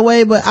painting it that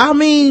way. But I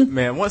mean,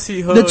 man, once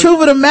he hugged, the truth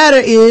of the matter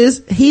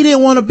is he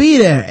didn't want to be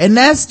there, and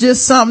that's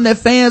just something that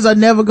fans are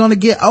never going to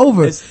get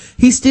over.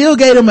 He still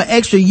gave him an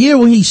extra year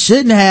when he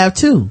shouldn't have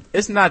too.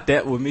 It's not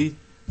that with me.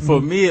 For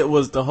me, it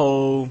was the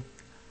whole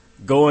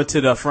going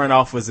to the front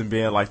office and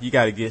being like, you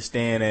got to get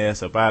Stan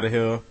ass up out of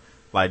here.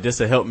 Like, this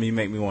will help me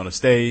make me want to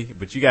stay,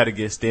 but you got to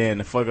get Stan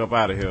the fuck up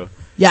out of here.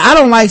 Yeah, I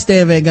don't like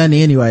Stan Van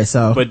Gundy anyway,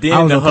 so. But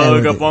then to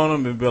hug up on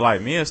him and be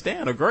like, me and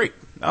Stan are great.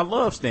 I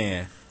love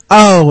Stan.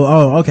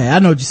 Oh, okay. I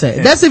know what you're saying.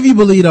 Yeah. That's if you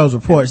believe those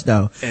reports,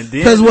 though.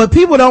 Because what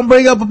people don't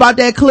bring up about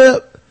that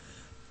clip,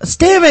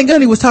 Stan Van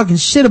Gundy was talking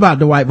shit about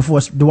Dwight before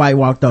Dwight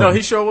walked over. No,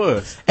 he sure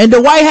was. And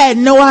Dwight had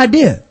no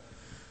idea.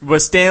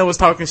 But Stan was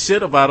talking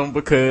shit about him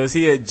because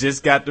he had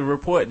just got the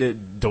report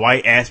that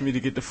Dwight asked me to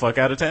get the fuck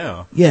out of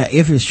town. Yeah,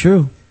 if it's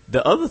true.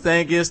 The other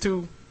thing is,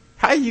 too,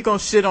 how you gonna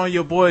shit on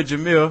your boy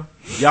Jamil?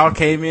 Y'all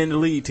came in the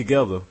league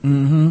together.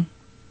 Mm-hmm.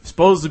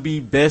 Supposed to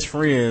be best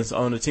friends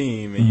on the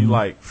team, and you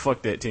like,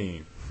 fuck that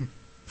team.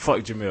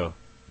 Fuck Jamil.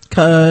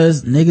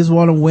 Cause niggas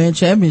want to win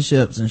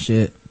championships and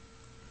shit.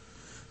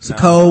 It's a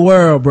cold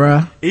world,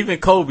 bruh. Even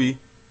Kobe,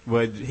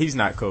 but he's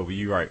not Kobe,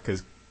 you right.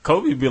 Cause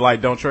Kobe be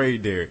like, don't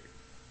trade Derek.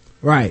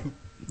 Right.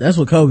 That's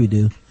what Kobe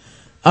do.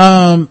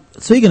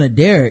 Speaking of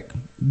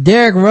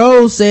Derek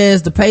Rose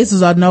says the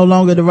Pacers are no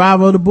longer the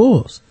rival of the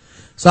Bulls.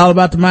 It's all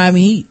about the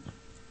Miami Heat.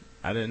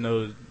 I didn't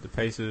know the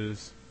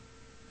Pacers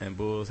and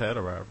Bulls had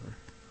a rivalry.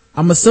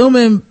 I'm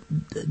assuming,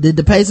 did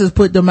the Pacers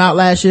put them out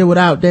last year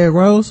without Derrick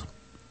Rose?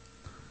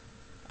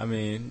 I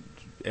mean,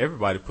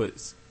 everybody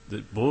puts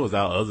the Bulls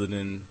out other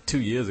than 2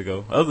 years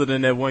ago. Other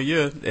than that 1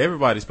 year,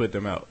 everybody's put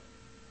them out.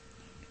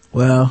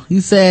 Well, he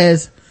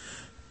says,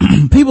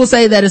 people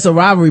say that it's a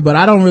rivalry, but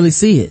I don't really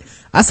see it.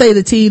 I say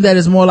the team that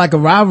is more like a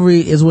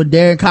rivalry is when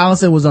Darren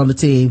Collison was on the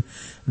team.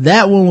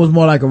 That one was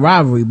more like a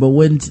rivalry, but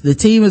when the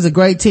team is a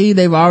great team,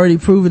 they've already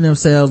proven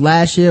themselves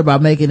last year by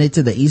making it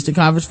to the Eastern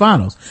Conference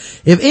Finals.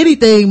 If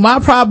anything,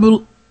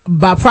 probably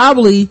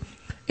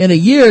in a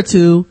year or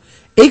two,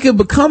 it could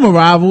become a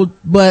rival,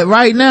 but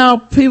right now,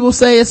 people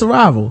say it's a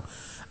rival.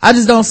 I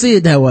just don't see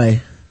it that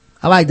way.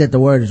 I like that the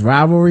word is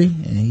rivalry,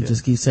 and he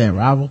just keeps saying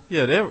rival.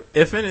 Yeah,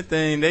 if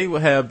anything, they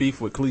would have beef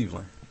with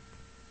Cleveland.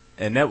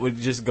 And that would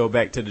just go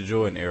back to the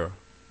Jordan era.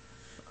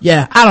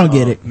 Yeah, I don't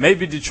get it.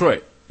 Maybe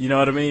Detroit. You know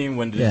what I mean?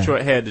 When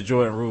Detroit had the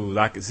Jordan rules,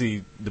 I could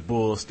see the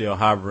Bulls still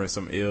harboring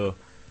some ill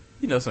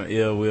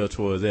will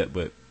towards that.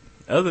 But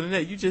other than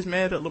that, you just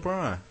mad at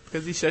LeBron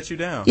because he shut you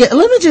down. Yeah,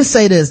 let me just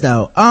say this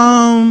though.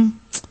 I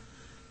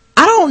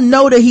don't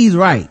know that he's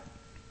right.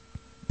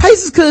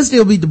 Pacers could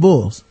still beat the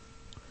Bulls,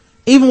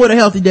 even with a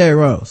healthy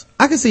Derrick Rose.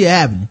 I can see it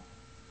happening.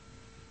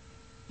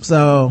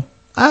 So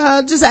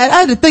I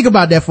had to think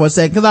about that for a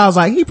second because I was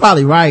like, he's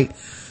probably right.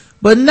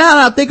 But now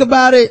that I think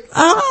about it,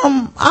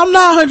 I'm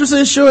not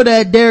 100% sure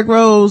that Derrick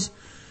Rose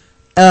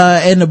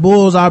and the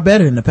Bulls are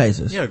better than the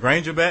Pacers. Yeah,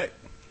 Granger back.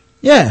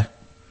 Yeah.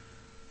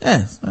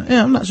 Yes.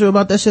 Yeah, I'm not sure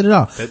about that shit at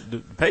all.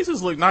 The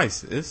Pacers look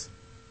nice.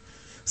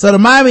 So the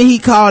Miami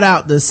Heat called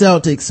out the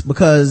Celtics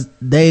because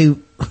they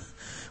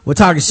were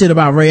talking shit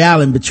about Ray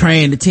Allen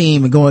betraying the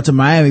team and going to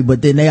Miami,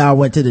 but then they all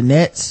went to the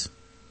Nets.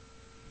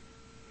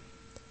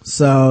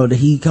 So the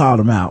Heat called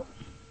them out.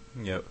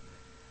 Yep.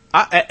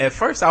 At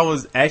first I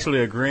was actually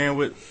agreeing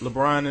with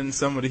LeBron and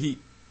some of the Heat,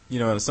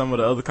 and some of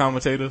the other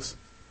commentators.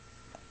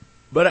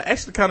 But I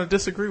actually kind of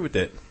disagree with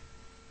that.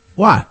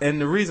 Why?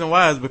 And the reason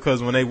why is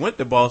because when they went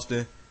to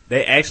Boston,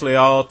 they actually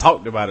all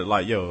talked about it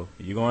like, yo,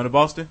 you going to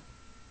Boston?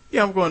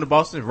 Yeah, I'm going to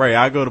Boston. Ray,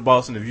 I go to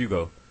Boston if you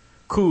go.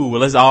 Cool.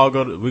 Well, let's all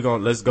go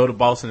let's go to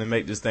Boston and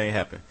make this thing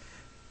happen.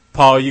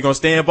 Paul, you gonna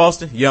stay in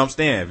Boston? Yeah, I'm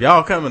staying. If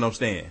y'all coming, I'm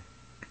staying.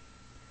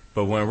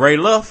 But when Ray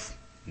left,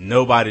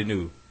 nobody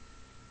knew.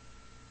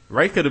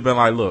 Ray could have been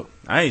like, look,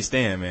 I ain't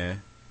staying,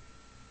 man.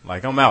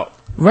 Like, I'm out.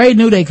 Ray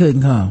knew they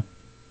couldn't come.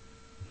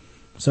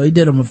 So he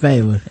did him a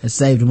favor and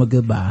saved him a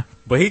goodbye.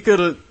 But he could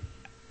have,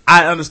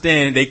 I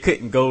understand they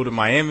couldn't go to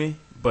Miami,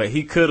 but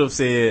he could have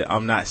said,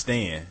 I'm not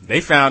staying. They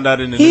found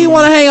out in the news. He didn't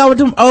want to hang out with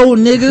them old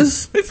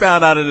niggas. They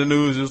found out in the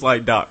news just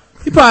like Doc.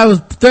 He probably was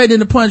threatening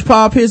to punch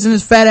Paul Pierce in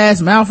his fat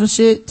ass mouth and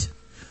shit.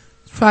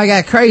 Probably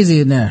got crazy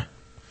in there.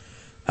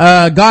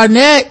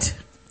 Garnett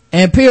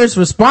and Pierce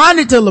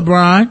responded to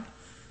LeBron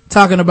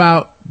talking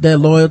about their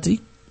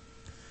loyalty.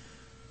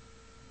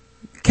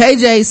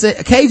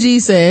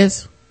 KG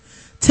says,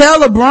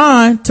 tell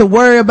LeBron to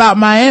worry about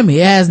Miami.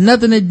 It has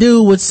nothing to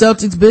do with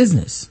Celtics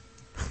business.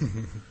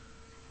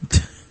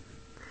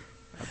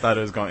 I thought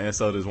it was going to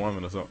insult his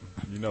woman or something.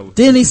 You know.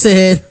 Then he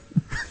said,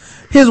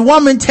 his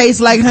woman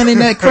tastes like Honey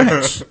Nut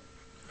Crunch.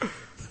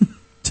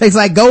 Tastes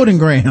like Golden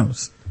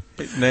Grams.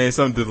 Name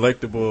some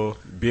delectable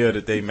beer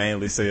that they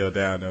mainly sell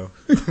down there.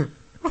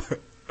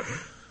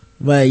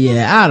 But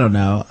yeah, I don't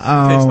know.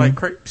 Tastes like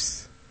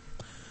crepes.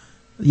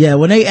 Yeah,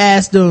 when they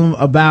asked him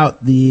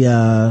about they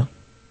asked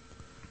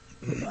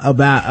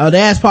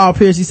Paul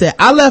Pierce, he said,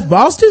 I left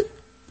Boston?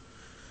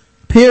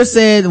 Pierce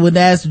said, when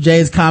asked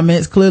Jay's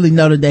comments, clearly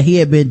noted that he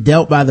had been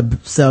dealt by the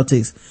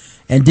Celtics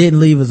and didn't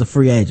leave as a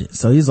free agent.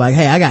 So he's like,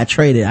 hey, I got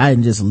traded. I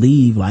didn't just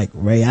leave like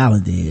Ray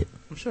Allen did.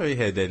 I'm sure he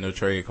had that no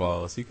trade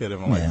clause. He could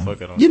have been like,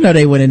 fuck it. You know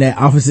they went in that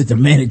office and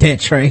demanded that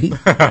trade.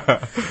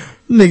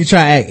 Nigga try to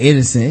act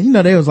innocent. You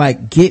know they was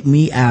like, get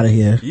me out of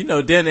here. You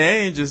know Danny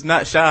Ainge just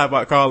not shy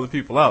about calling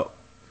people out.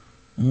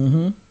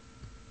 Mm-hmm.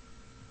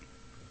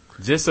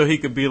 Just so he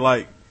could be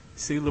like,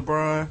 see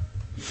LeBron,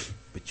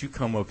 but you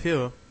come up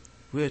here,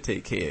 we'll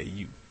take care of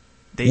you.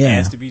 They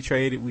asked to be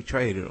traded, we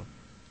traded them.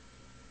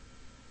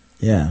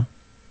 Yeah.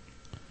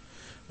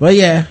 But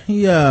yeah,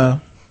 he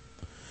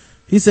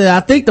said, I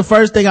think the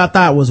first thing I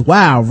thought was,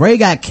 wow, Ray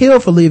got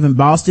killed for leaving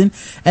Boston,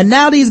 and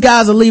now these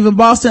guys are leaving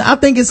Boston. I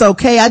think it's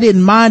okay. I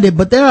didn't mind it,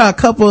 but there were a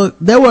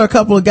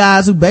couple of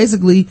guys who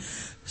basically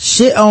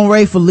shit on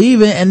Ray for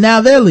leaving, and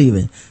now they're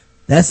leaving.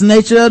 That's the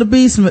nature of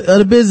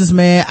the business,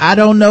 man. I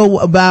don't know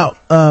about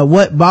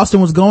what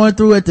Boston was going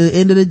through at the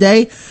end of the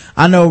day.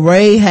 I know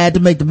Ray had to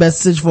make the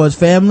best decision for his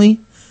family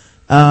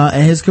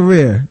and his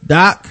career.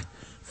 Doc,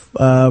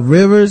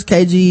 Rivers,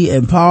 KG,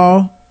 and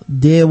Paul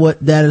did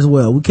that as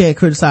well. We can't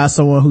criticize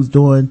someone who's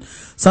doing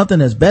something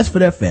that's best for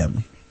their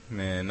family.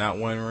 Man, not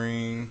one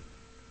ring,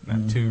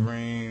 not two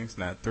rings,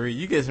 not three.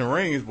 You get some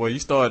rings, boy, you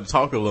start to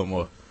talk a little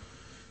more.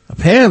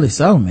 Apparently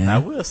so, man. I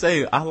will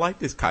say, I like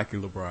this cocky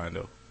LeBron,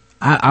 though.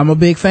 I'm a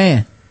big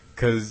fan.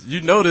 Cause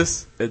you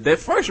notice that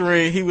first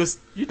ring, he was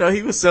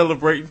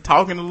celebrating,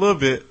 talking a little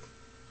bit.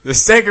 The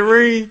second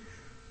ring,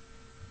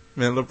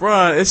 man,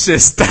 LeBron, it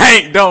shit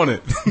stank, don't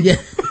it? Yeah,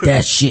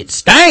 that shit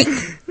stank.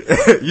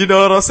 You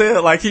know what I'm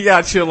saying? Like, he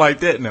got chill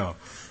like that now.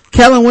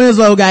 Kellen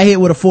Winslow got hit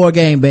with a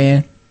 4-game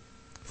ban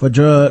for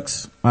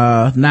drugs,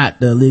 not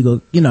the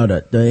legal,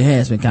 the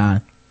enhancement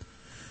kind.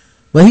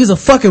 But he's a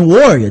fucking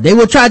warrior. They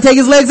would try to take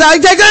his legs out, he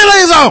take their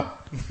legs off.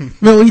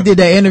 Remember when he did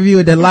that interview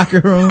in that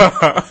locker room?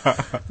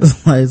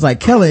 It's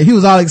like Kellen, he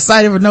was all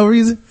excited for no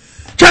reason.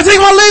 Try to take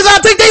my legs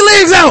out, take their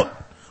legs out.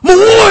 I'm a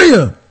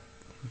warrior.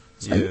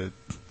 Yeah.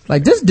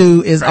 Like this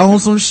dude is on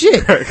some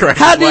shit.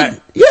 How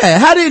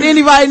did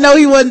anybody know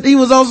he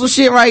was on some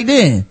shit right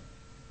then?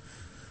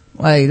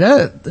 Like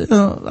that,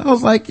 I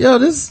was like, yo,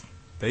 this.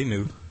 They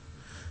knew.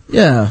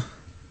 Yeah.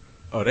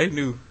 Oh, they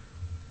knew.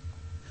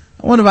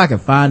 I wonder if I can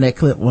find that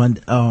clip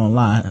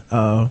online.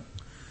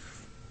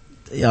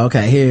 Yeah,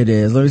 okay, here it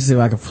is. Let me see if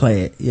I can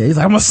play it. Yeah, he's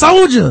like, I'm a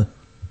soldier.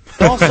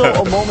 Also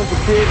a moment to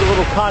create a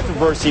little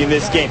controversy in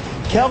this game.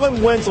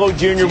 Kellen Winslow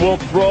Jr. will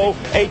throw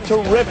a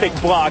terrific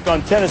block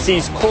on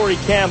Tennessee's Corey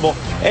Campbell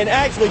and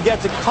actually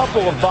gets a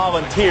couple of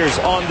volunteers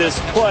on this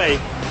play.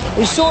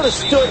 He sort of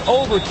stood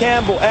over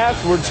Campbell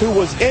afterwards, who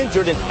was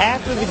injured, and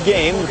after the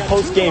game, the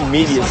post-game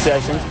media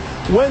sessions,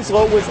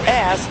 Winslow was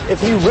asked if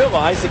he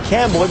realized that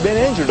Campbell had been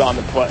injured on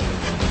the play.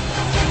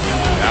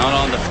 Down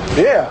on the...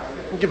 Yeah, I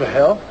don't give a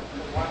hell.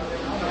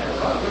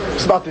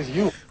 It's about this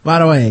you. By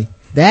the way,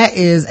 that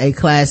is a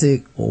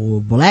classic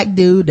black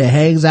dude that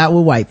hangs out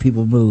with white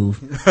people move.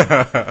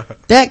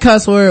 That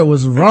cuss word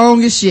was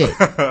wrong as shit.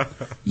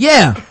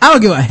 Yeah, I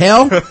don't give a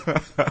hell.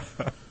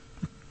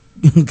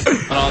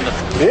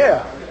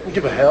 Yeah, I don't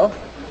give a hell.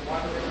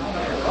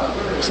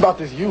 It's about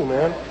this you,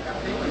 man.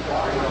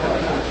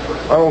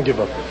 I don't give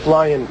a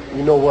flying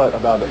you know what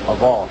about a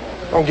ball.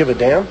 I don't give a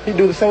damn. He'd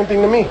do the same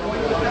thing to me.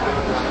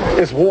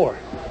 It's war.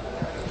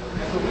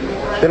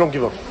 They don't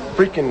give a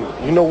freaking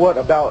you know what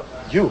about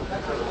you.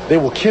 They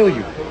will kill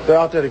you. They're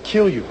out there to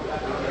kill you.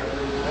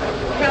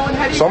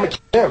 So I'm gonna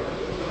kill them.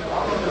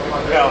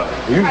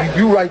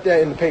 You write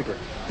that in the paper.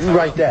 You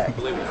write that.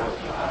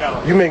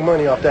 You make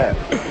money off that.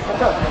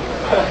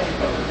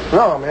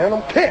 No, man,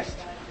 I'm pissed.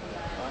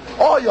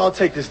 All y'all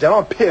take this down.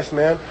 I'm pissed,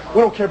 man.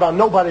 We don't care about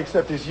nobody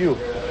except it's you.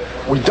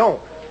 We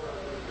don't.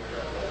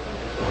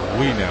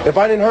 We know. If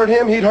I didn't hurt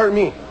him, he'd hurt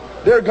me.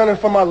 They're gunning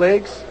for my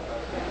legs.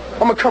 I'm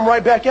gonna come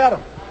right back at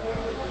him.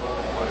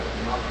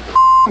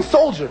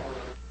 Soldier.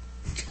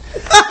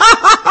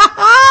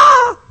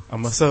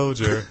 I'm a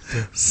soldier.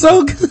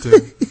 So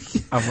good.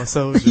 I'm a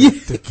soldier.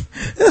 Yeah.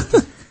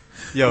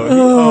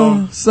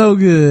 Yo, so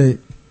good.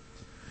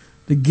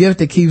 The gift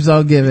that keeps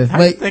on giving.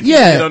 How you think he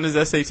did on his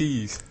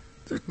SATs?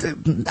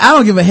 I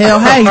don't give a hell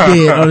how he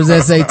did on his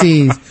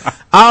SATs.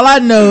 All I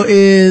know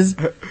is,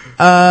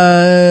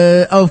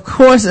 of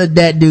course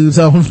that dude's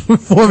on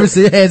performance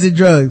enhancing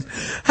drugs.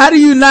 How do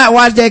you not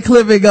watch that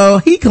clip and go,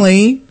 he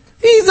clean?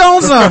 He's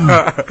on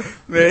something.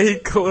 Man, he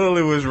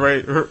clearly was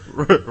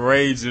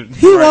raging.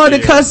 He wanted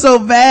to cuss so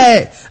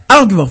bad. I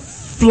don't give a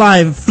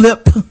flying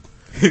flip.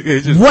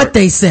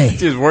 They say. He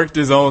just worked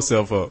his own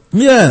self up.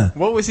 Yeah.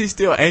 What was he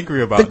still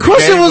angry about? The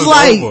question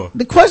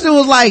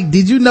was like,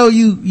 did you know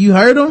you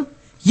heard him?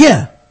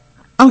 Yeah.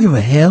 I don't give a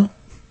hell.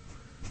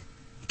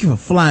 Give a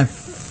flying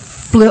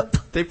flip.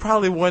 They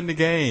probably won the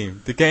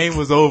game. The game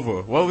was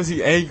over. What was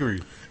he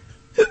angry?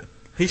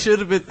 He should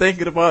have been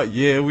thinking about,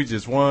 we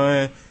just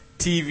won.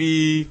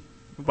 TV.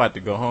 We're about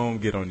to go home,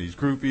 get on these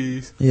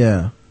groupies.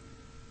 Yeah.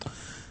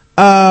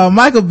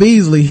 Michael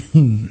Beasley,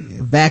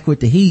 back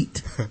with the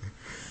heat,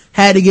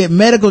 had to get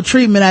medical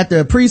treatment after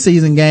a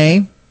preseason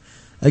game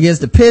against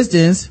the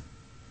Pistons.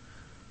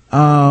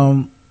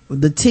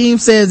 The team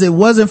says it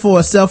wasn't for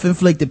a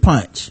self-inflicted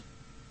punch.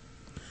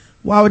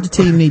 Why would the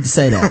team need to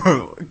say that?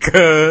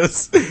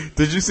 Cause,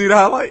 did you see the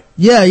highlight?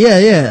 Yeah.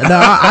 No,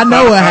 I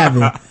know what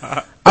happened.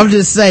 I'm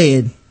just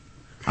saying.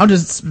 I'm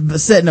just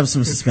setting up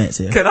some suspense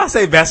here. Can I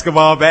say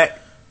basketball back?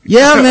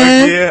 Yeah,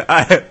 man.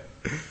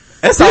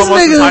 That's this almost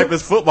nigga, the type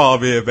as football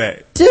being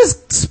back.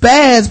 Just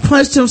spaz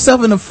punched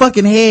himself in the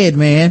fucking head,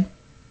 man.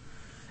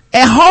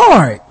 And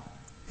hard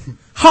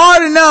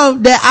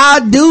enough that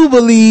I do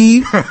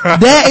believe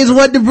that is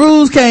what the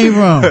bruise came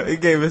from. He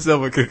gave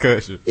himself a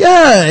concussion.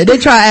 Yeah, they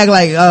try to act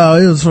like,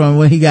 it was from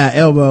when he got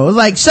elbowed. It's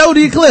like, show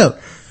the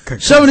clip.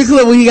 Concussed. Show me the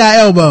clip when he got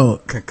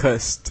elbowed.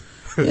 Concussed.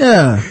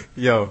 Yeah.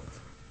 Yo.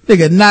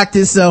 Nigga knocked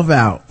himself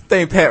out.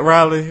 Think Pat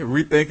Riley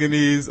rethinking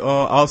these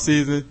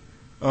off-season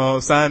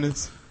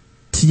signings?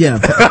 Yeah.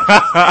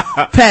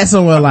 Pat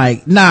somewhere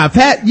like, nah,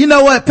 Pat, you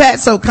know what?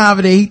 Pat's so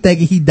confident he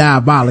thinking he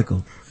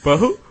diabolical. But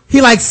who?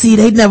 He like, see,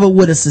 they never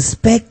would have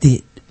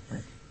suspected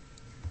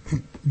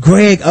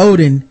Greg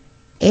Oden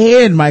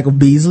and Michael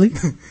Beasley.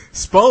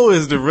 Spo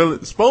is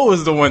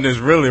the one that's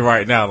really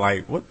right now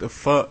like, what the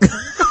fuck?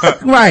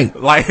 Right.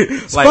 like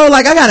Spo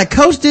like, I gotta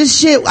coach this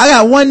shit. I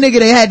got one nigga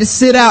that had to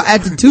sit out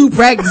after 2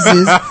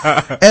 practices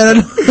and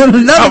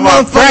another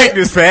motherfucker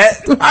practice,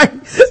 Pat. Right.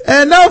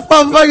 And another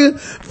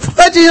motherfucker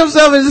punching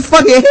himself in his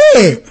fucking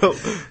head.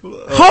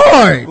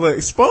 Hard. Look,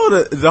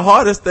 Spo, the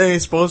hardest thing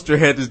Spoelstra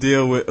had to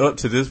deal with up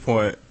to this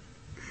point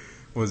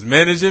was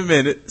managing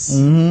minutes.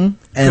 Mm-hmm.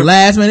 And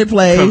last minute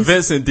plays.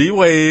 Convincing D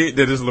Wade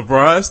that it's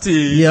LeBron's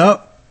team.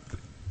 Yep.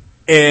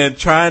 And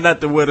trying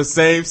not to wear the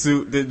same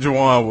suit that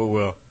Juwan would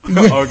wear.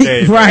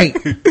 Okay. Right.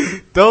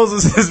 Those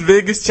are his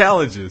biggest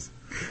challenges.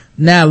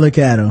 Now look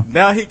at him.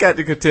 Now he got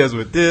to contest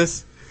with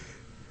this.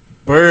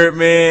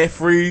 Birdman,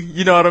 free.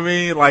 You know what I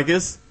mean? Like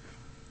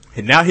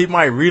and now he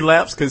might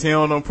relapse because he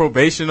don't on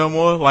probation no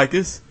more. Like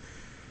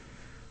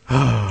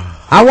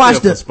I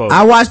watched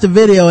the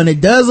video and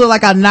it does look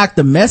like I knocked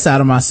the mess out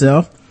of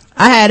myself.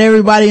 I had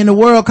everybody in the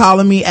world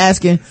calling me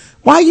asking,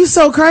 why are you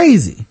so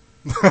crazy?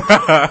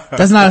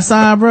 That's not a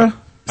sign, bro.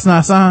 It's not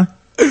a sign.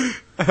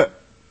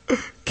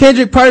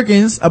 Kendrick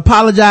Perkins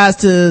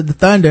apologized to the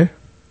Thunder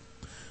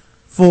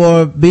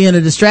for being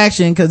a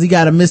distraction because he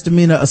got a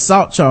misdemeanor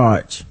assault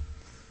charge.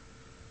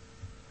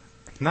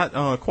 Not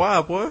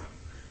quiet, boy.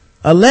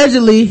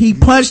 Allegedly, he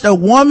punched a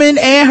woman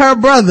and her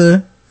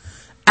brother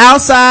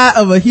outside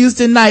of a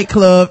Houston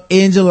nightclub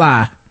in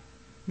July.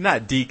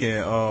 Not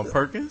Deacon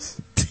Perkins.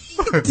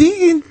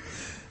 Deacon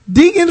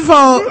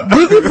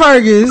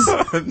Perkins.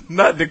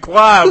 Not the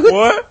quiet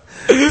boy.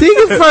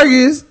 Deacon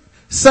Perkins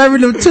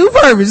serving them 2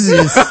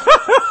 purposes.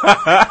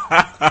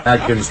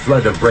 Atkins'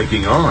 threat of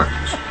breaking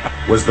arms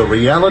was the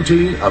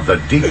reality of the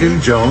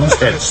Deacon Jones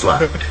head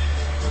slap.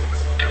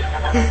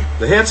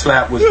 The head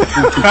slap was for 2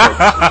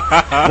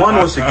 purposes. One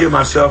was to give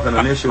myself an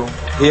initial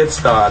head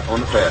start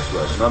on the pass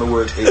rush. In other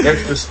words, an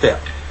extra step.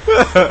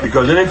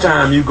 Because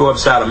anytime you go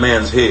upside a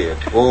man's head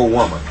or a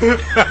woman,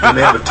 then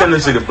they have a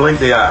tendency to blink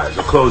their eyes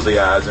or close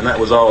their eyes, and that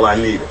was all I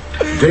needed.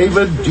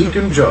 David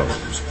Deacon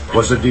Jones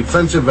was a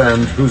defensive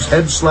end whose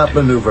head slap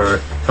maneuver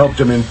helped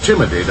him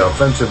intimidate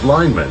offensive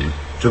linemen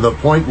to the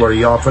point where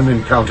he often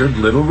encountered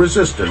little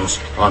resistance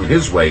on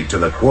his way to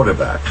the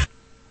quarterback.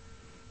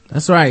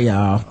 That's right,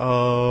 y'all.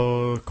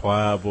 Oh,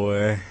 quiet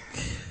boy.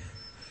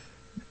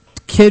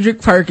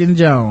 Kendrick Perkins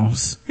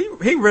Jones.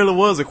 He really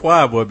was a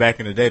quiet boy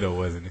back in the day, though,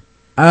 wasn't he?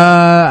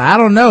 I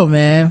don't know,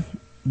 man.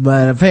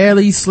 But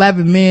apparently he's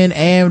slapping men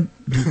and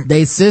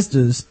they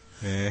sisters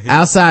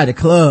outside the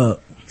club.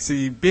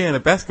 See, being a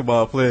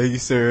basketball player, you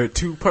serve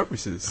 2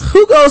 purposes.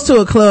 Who goes to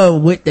a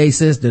club with their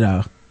sister,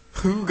 though?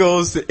 Who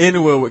goes to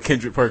anywhere with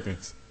Kendrick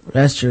Perkins?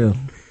 That's true.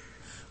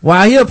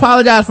 While he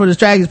apologized for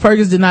distractions,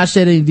 Perkins did not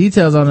shed any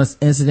details on this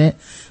incident.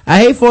 I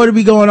hate for it to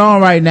be going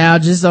on right now,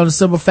 just on the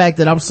simple fact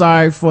that I'm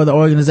sorry for the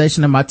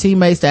organization and my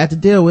teammates to have to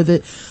deal with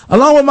it,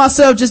 along with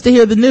myself just to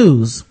hear the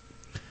news.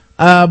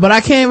 But I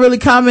can't really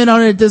comment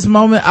on it at this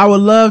moment. I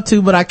would love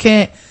to, but I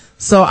can't.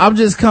 So I'm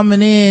just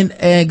coming in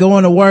and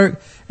going to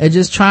work and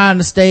just trying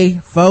to stay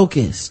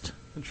focused.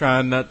 I'm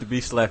trying not to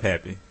be slap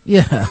happy.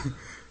 Yeah.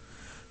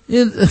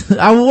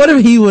 What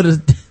if he would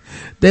have,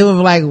 they were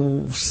like,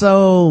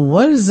 so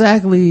what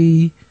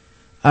exactly,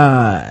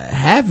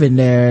 happened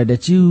there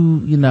that you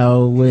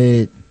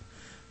would,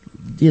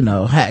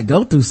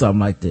 go through something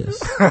like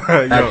this?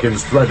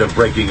 Atkins' threat of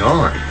breaking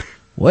arm.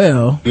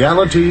 Well.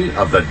 Reality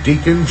of the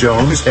Deacon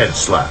Jones head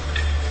slap.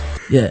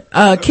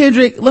 Yeah.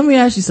 Kendrick, let me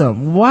ask you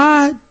something.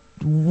 What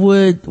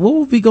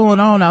would be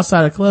going on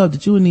outside the club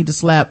that you would need to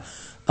slap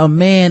a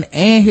man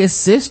and his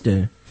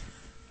sister,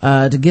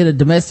 to get a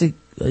domestic,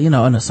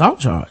 an assault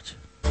charge?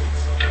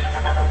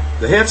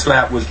 The head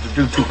slap was to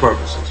do two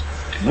purposes.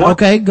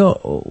 Okay, go.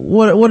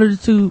 What are the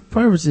two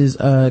purposes,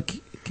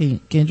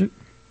 Kendrick?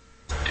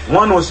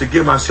 One was to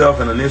give myself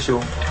an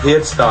initial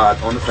head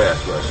start on the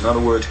pass rush. In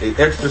other words, a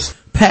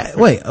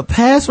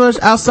pass rush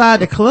outside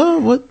the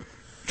club? What?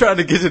 Trying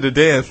to get to the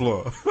dance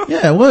floor.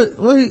 Yeah, what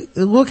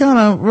kind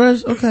of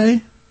rush?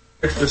 Okay.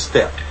 Extra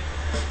step.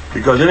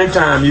 Because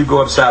anytime you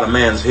go upside a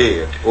man's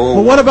head,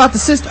 well, what about the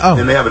sister? Oh.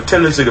 Then they have a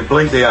tendency to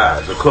blink their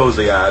eyes or close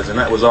their eyes, and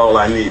that was all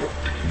I needed.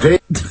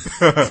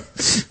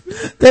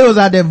 They was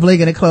out there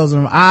blinking and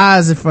closing their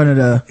eyes in front of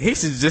the... He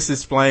should just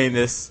explain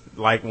this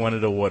like one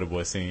of the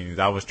Waterboy scenes.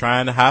 I was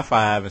trying to high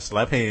five and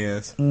slap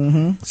hands.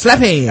 Mm-hmm. Slap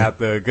hands.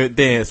 After a good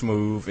dance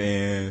move,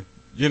 and,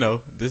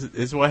 this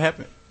is what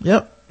happened.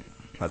 Yep.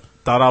 I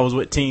thought I was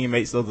with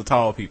teammates of the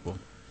tall people.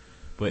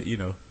 But,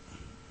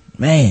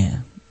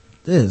 Man,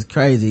 this is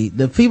crazy.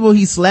 The people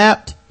he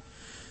slapped,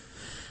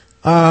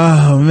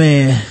 oh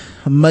man,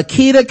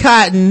 Makita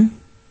Cotton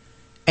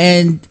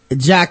and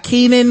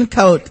Jacqueline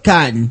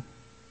Cotton.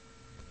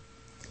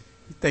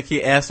 You think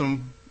he asked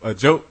him a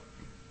joke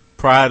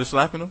prior to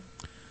slapping him?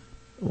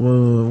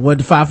 What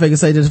did Five Fingers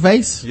say to his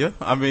face? Yeah,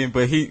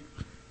 but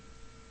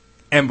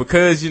and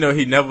because,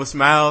 he never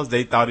smiles,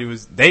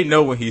 they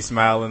know when he's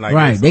smiling. Like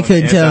right, they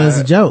couldn't tell it's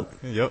a joke.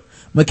 Yep.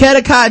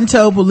 Makita Cotton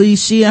told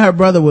police she and her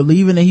brother were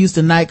leaving the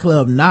Houston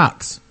nightclub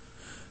Knox,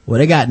 where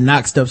they got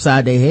knocked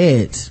upside their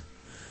heads,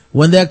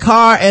 when their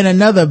car and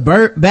another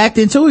backed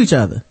into each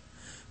other.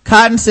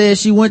 Cotton says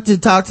she went to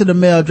talk to the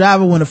male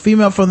driver when a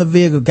female from the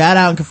vehicle got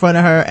out and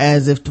confronted her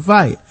as if to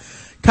fight.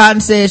 Cotton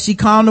says she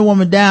calmed the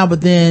woman down,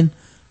 but then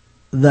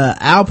the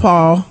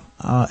outlaw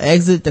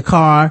exited the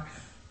car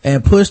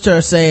and pushed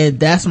her, saying,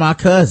 "That's my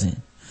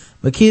cousin."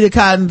 Makita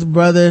Cotton's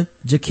brother,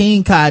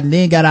 Jakeem Cotton,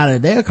 then got out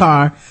of their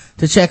car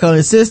to check on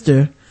his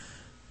sister.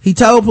 He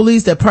told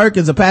police that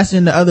Perkins, a passenger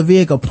in the other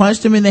vehicle,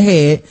 punched him in the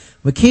head.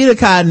 Makita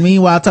Cotton,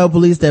 meanwhile, told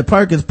police that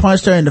Perkins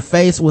punched her in the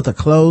face with a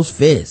closed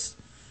fist.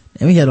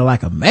 And he hit her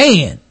like a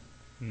man.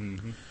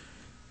 Mm-hmm.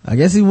 I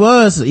guess he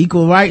was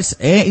equal rights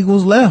and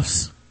equals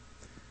lefts.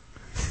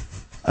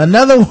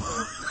 Another one.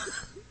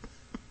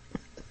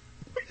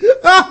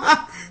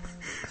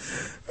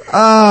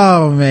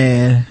 Oh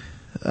man.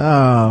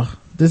 Oh,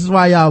 this is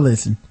why y'all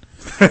listen.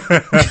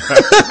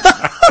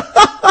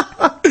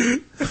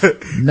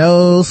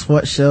 No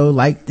sports show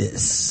like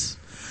this.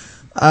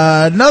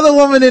 Another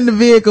woman in the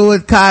vehicle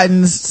with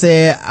Cotton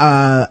said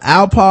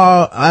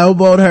Alpaw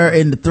elbowed her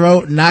in the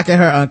throat, knocking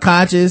her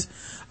unconscious.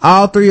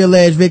 All three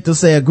alleged victims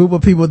say a group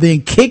of people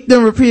then kicked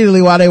them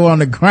repeatedly while they were on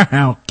the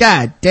ground.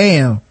 God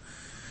damn.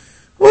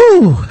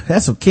 Woo,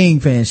 that's some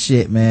kingpin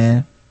shit,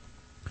 man.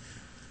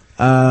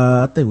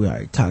 I think we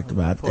already talked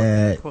about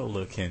that. Poor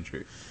little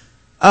Kendrick.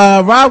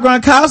 Rob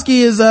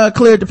Gronkowski is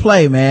cleared to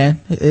play, man.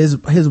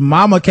 His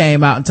mama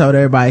came out and told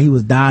everybody he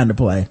was dying to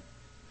play.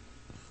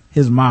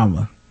 His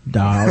mama,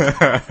 dog.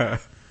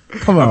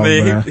 Come on,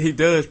 bro. He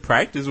does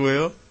practice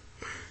well.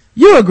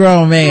 You a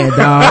grown man,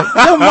 dog.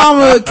 Your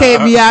mama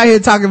can't be out here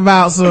talking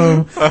about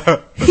some.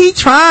 He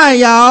trying,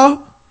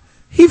 y'all.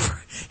 He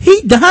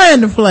dying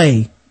to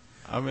play.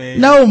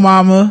 No,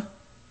 mama.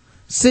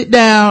 Sit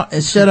down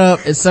and shut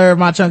up and serve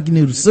my chunky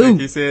noodle soup.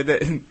 He said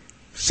that.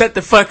 Shut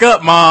the fuck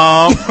up,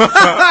 mom.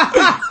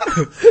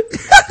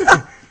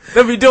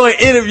 They'll be doing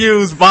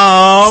interviews,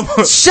 mom.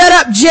 Shut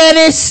up,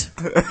 Janice.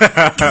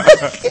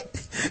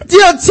 You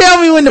don't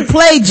tell me when to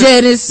play,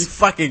 Janice. You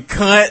fucking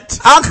cunt.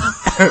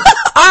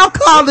 I'll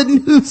call the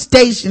news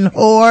station,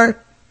 whore.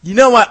 You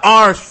know my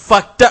arm's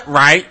fucked up,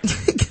 right?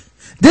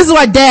 This is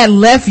why Dad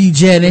left you,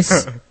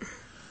 Janice.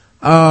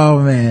 Oh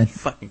man.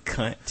 Fucking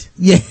cunt.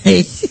 Yeah.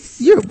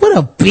 What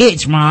a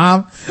bitch,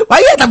 mom. Why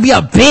you have to be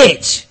a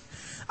bitch?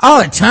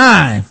 All the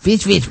time.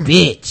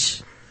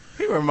 Bitch.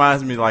 He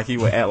reminds me like he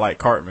would act like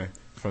Cartman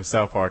from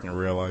South Park in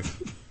real life.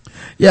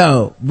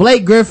 Yo,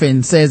 Blake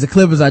Griffin says the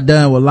Clippers are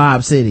done with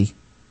Lob City.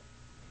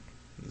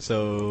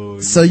 So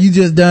you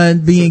just done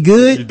being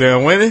good? You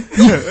done winning?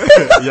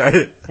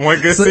 Yeah,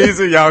 one good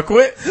season, y'all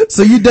quit?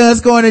 So you done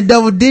scoring in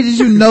double digits,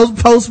 you nose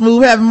post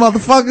move having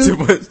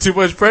motherfuckers? Too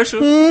much pressure?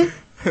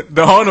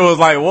 The owner was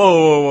like,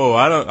 whoa,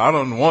 I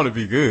don't want to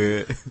be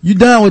good. You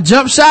done with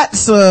jump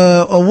shots,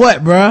 or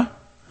what, bruh?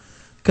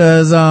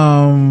 Cause,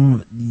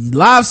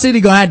 Live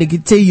City gonna have to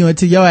continue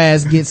until your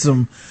ass gets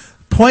some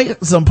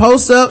some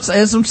post-ups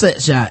and some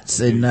set shots,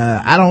 and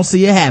I don't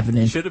see it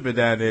happening. He should have been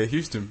down there in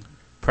Houston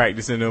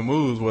practicing their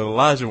moves with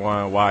Elijah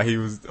Wan while he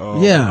was he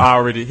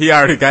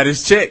already got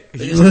his check.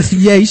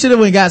 Yeah, he should have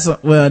went and got some.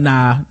 Well,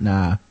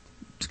 nah.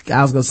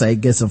 I was gonna say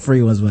get some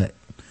free ones, but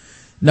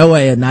no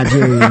way a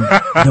Nigerian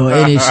doing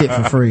any shit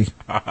for free.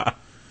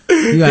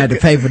 You gonna have to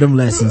pay for them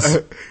lessons.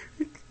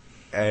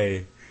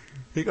 Hey,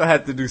 he gonna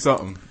have to do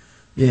something.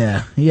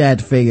 Yeah, he had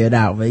to figure it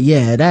out. But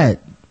yeah,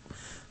 that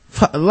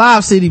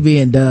Live City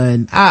being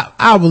done,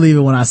 I'll believe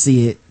it when I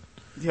see it.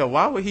 Yeah,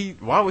 why would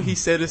he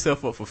set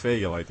himself up for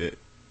failure like that?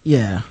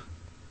 Yeah,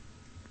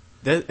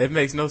 it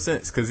makes no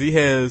sense because he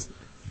has.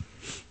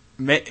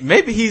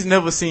 Maybe he's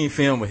never seen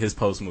film with his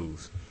post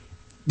moves.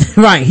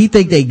 Right, he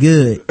think they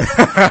good. Like,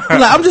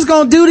 I'm just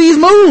gonna do these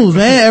moves,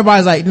 man.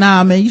 Everybody's like,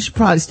 nah, man, you should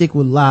probably stick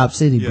with Live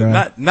City,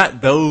 bro.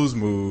 Not those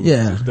moves.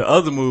 Yeah, the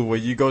other move where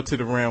you go to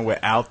the rim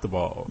without the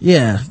ball.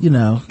 Yeah,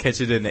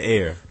 catch it in the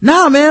air.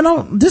 Nah,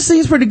 man, this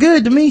seems pretty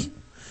good to me.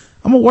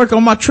 I'm gonna work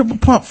on my triple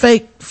pump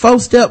fake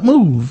 4-step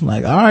move.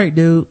 Like, all right,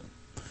 dude.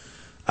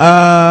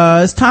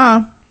 It's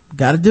time.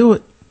 Gotta do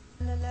it.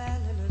 La la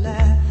la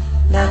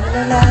la la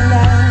la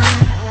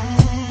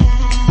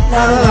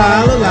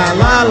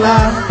la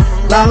la.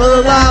 La la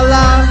la la la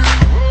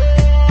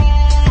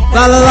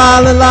la la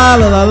la la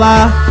la la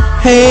la.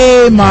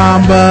 Hey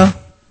Mamba.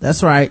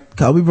 That's right,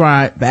 Kobe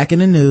Bryant back in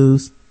the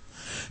news.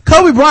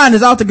 Kobe Bryant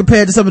is often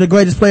compared to some of the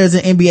greatest players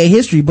in NBA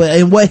history, but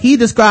in what he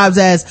describes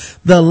as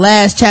the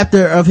last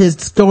chapter of his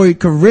storied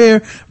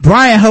career,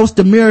 Bryant hopes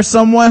to mirror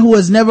someone who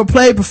has never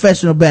played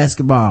professional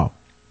basketball.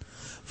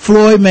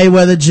 Floyd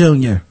Mayweather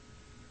Jr.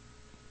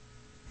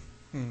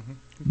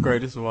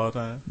 Greatest of all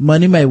time.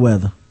 Money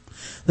Mayweather.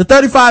 The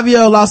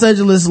 35-year-old Los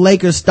Angeles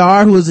Lakers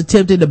star, who is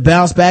attempting to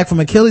bounce back from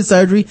Achilles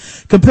surgery,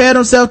 compared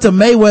himself to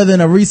Mayweather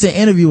in a recent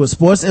interview with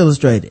Sports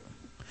Illustrated.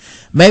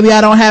 Maybe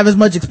I don't have as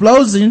much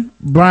explosion,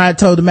 Bryant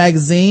told the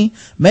magazine.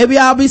 Maybe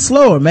I'll be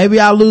slower. Maybe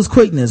I'll lose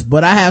quickness,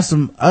 but I have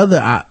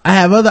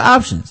other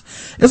options.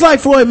 It's like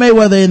Floyd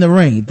Mayweather in the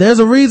ring. There's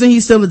a reason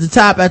he's still at the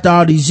top after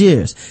all these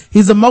years.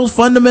 He's the most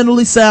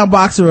fundamentally sound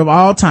boxer of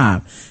all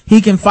time.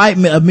 He can fight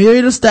a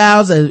myriad of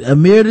styles and a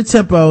myriad of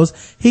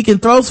tempos. He can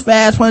throw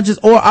fast punches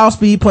or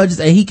off-speed punches,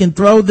 and he can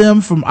throw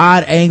them from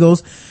odd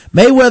angles.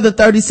 Mayweather,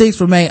 36,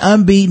 remained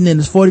unbeaten in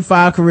his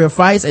 45 career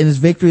fights, and his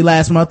victory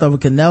last month over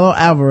Canelo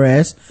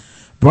Alvarez.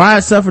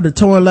 Bryant suffered a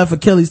torn left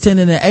Achilles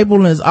tendon in April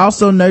and is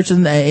also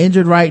nursing an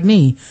injured right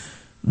knee.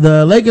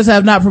 The Lakers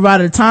have not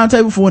provided a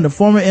timetable for when the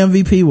former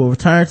MVP will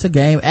return to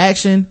game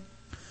action.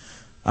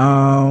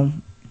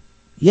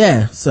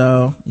 Yeah,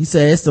 so he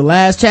said it's the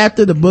last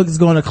chapter. The book is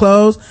going to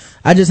close.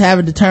 I just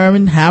haven't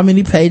determined how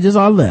many pages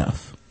are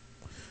left.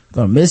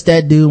 Gonna miss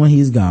that dude when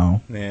he's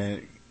gone.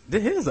 Man,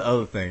 here's the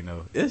other thing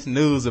though. It's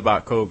news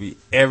about Kobe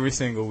every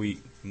single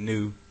week,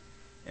 new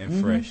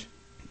and fresh.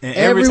 And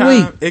every time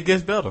week, it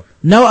gets better.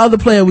 No other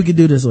player we could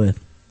do this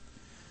with.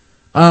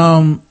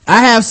 I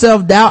have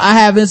self-doubt. I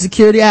have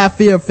insecurity. I have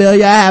fear of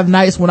failure. I have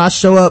nights when I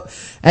show up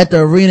at the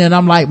arena and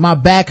I'm like, my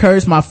back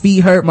hurts, my feet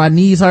hurt, my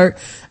knees hurt.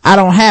 I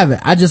don't have it.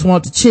 I just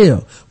want to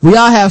chill. We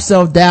all have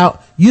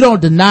self-doubt. You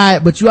don't deny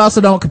it, but you also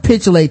don't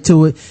capitulate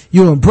to it.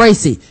 You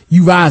embrace it.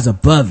 You rise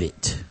above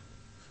it.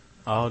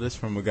 All this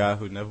from a guy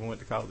who never went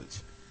to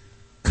college.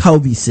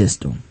 Kobe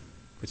system.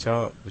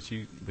 But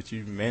you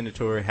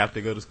mandatory have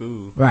to go to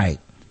school. Right.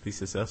 Be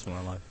successful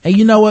in life. And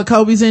you know what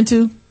Kobe's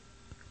into?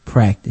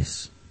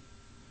 Practice.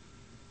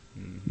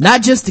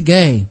 Not just the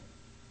game,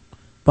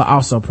 but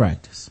also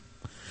practice.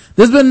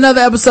 This has been another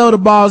episode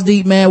of Balls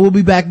Deep, man. We'll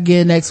be back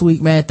again next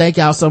week, man. Thank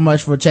y'all so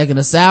much for checking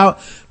us out.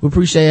 We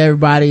appreciate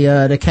everybody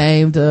that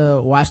came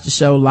to watch the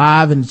show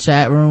live in the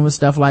chat room and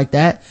stuff like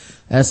that.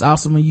 That's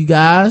awesome of you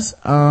guys.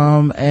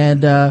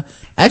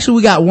 Actually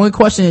we got one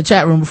question in the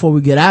chat room before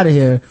we get out of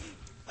here.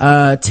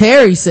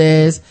 Terry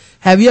says,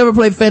 have you ever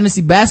played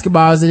fantasy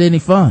basketball? Is it any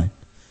fun?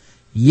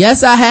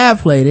 Yes, I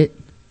have played it.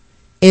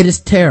 It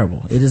is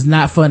terrible. It is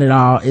not fun at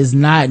all. It's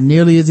not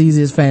nearly as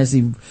easy as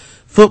fantasy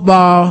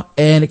football,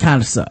 and it kind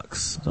of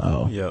sucks.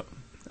 So. Yep.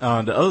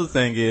 The other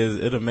thing is,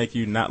 it'll make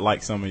you not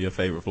like some of your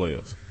favorite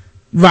players.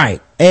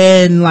 Right.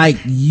 And like,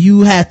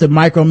 you have to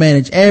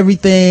micromanage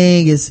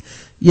everything. It's,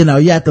 you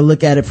have to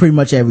look at it pretty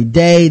much every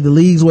day. The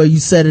leagues where you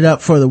set it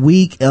up for the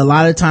week, a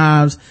lot of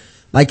times,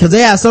 like, cause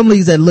they have some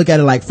leagues that look at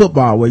it like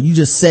football, where you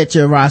just set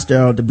your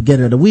roster at the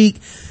beginning of the week.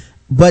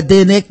 But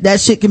then that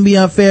shit can be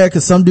unfair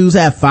because some dudes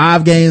have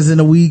 5 games in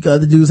a week,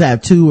 other dudes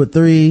have 2 or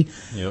 3.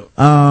 Yep.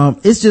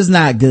 It's just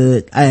not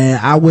good, and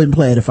I wouldn't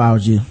play it if I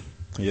was you.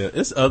 Yeah,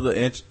 it's other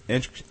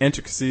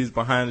intricacies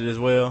behind it as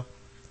well.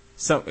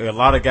 A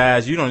lot of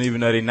guys, you don't even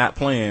know they're not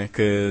playing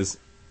because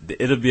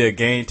it'll be a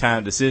game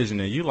time decision,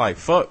 and you like,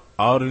 fuck,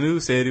 all the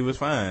news said he was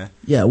fine.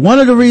 Yeah, one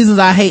of the reasons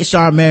I hate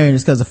Sean Marion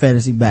is because of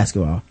fantasy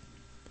basketball.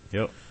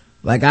 Yep.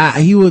 Like,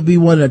 he would be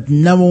one of the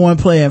number 1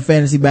 player in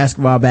fantasy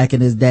basketball back in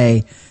his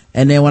day.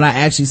 And then when I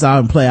actually saw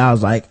him play, I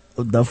was like,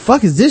 what the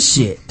fuck is this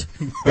shit?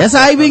 That's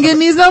how he been getting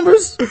these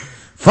numbers?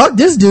 Fuck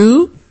this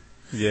dude.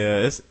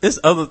 Yeah, it's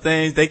other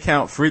things. They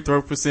count free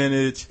throw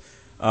percentage,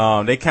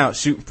 They count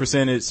shooting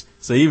percentage.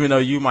 So even though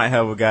you might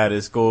have a guy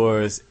that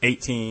scores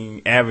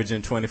 18,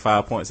 averaging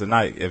 25 points a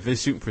night, if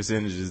his shooting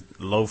percentage is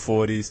low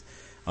 40s,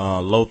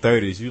 low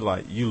 30s,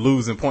 you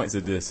losing points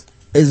at this.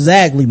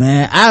 Exactly,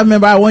 man. I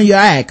remember one year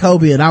I had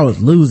Kobe and I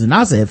was losing.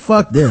 I said,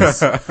 fuck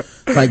this.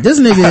 Like, this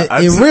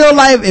nigga, in real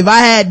life, if I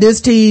had this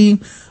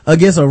team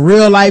against a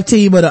real life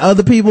team of the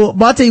other people,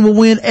 my team would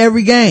win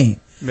every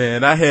game.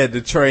 Man, I had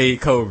to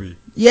trade Kobe.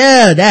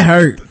 Yeah, that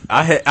hurt.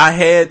 I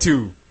had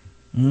to.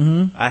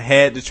 Mm-hmm. I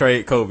had to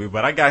trade Kobe,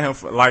 but I got him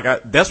for,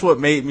 that's what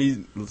made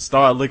me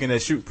start looking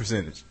at shoot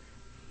percentage.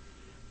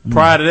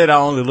 Prior to that, I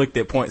only looked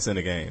at points in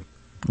the game.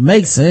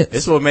 Makes sense.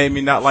 It's what made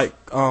me not like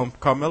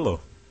Carmelo.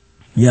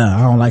 Yeah,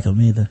 I don't like him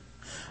either.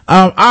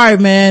 All right,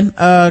 man.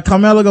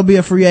 Carmelo gonna be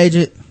a free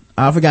agent.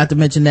 I forgot to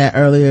mention that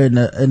earlier in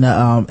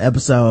the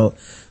episode,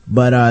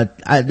 but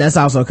that's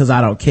also because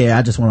I don't care.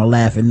 I just want to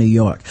laugh in New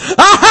York.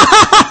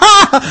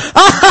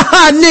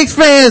 Knicks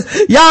fans,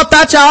 y'all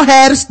thought y'all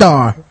had a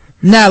star.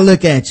 Now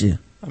look at you.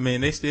 I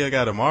mean, they still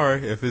got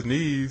Amari if his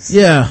knees.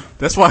 Yeah.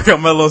 That's why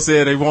Carmelo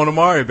said they want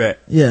Amari back.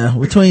 Yeah.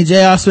 Between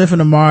J.R. Smith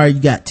and Amari, you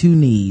got two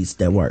knees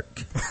that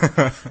work.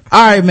 All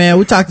right, man.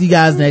 We'll talk to you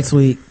guys next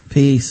week.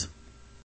 Peace.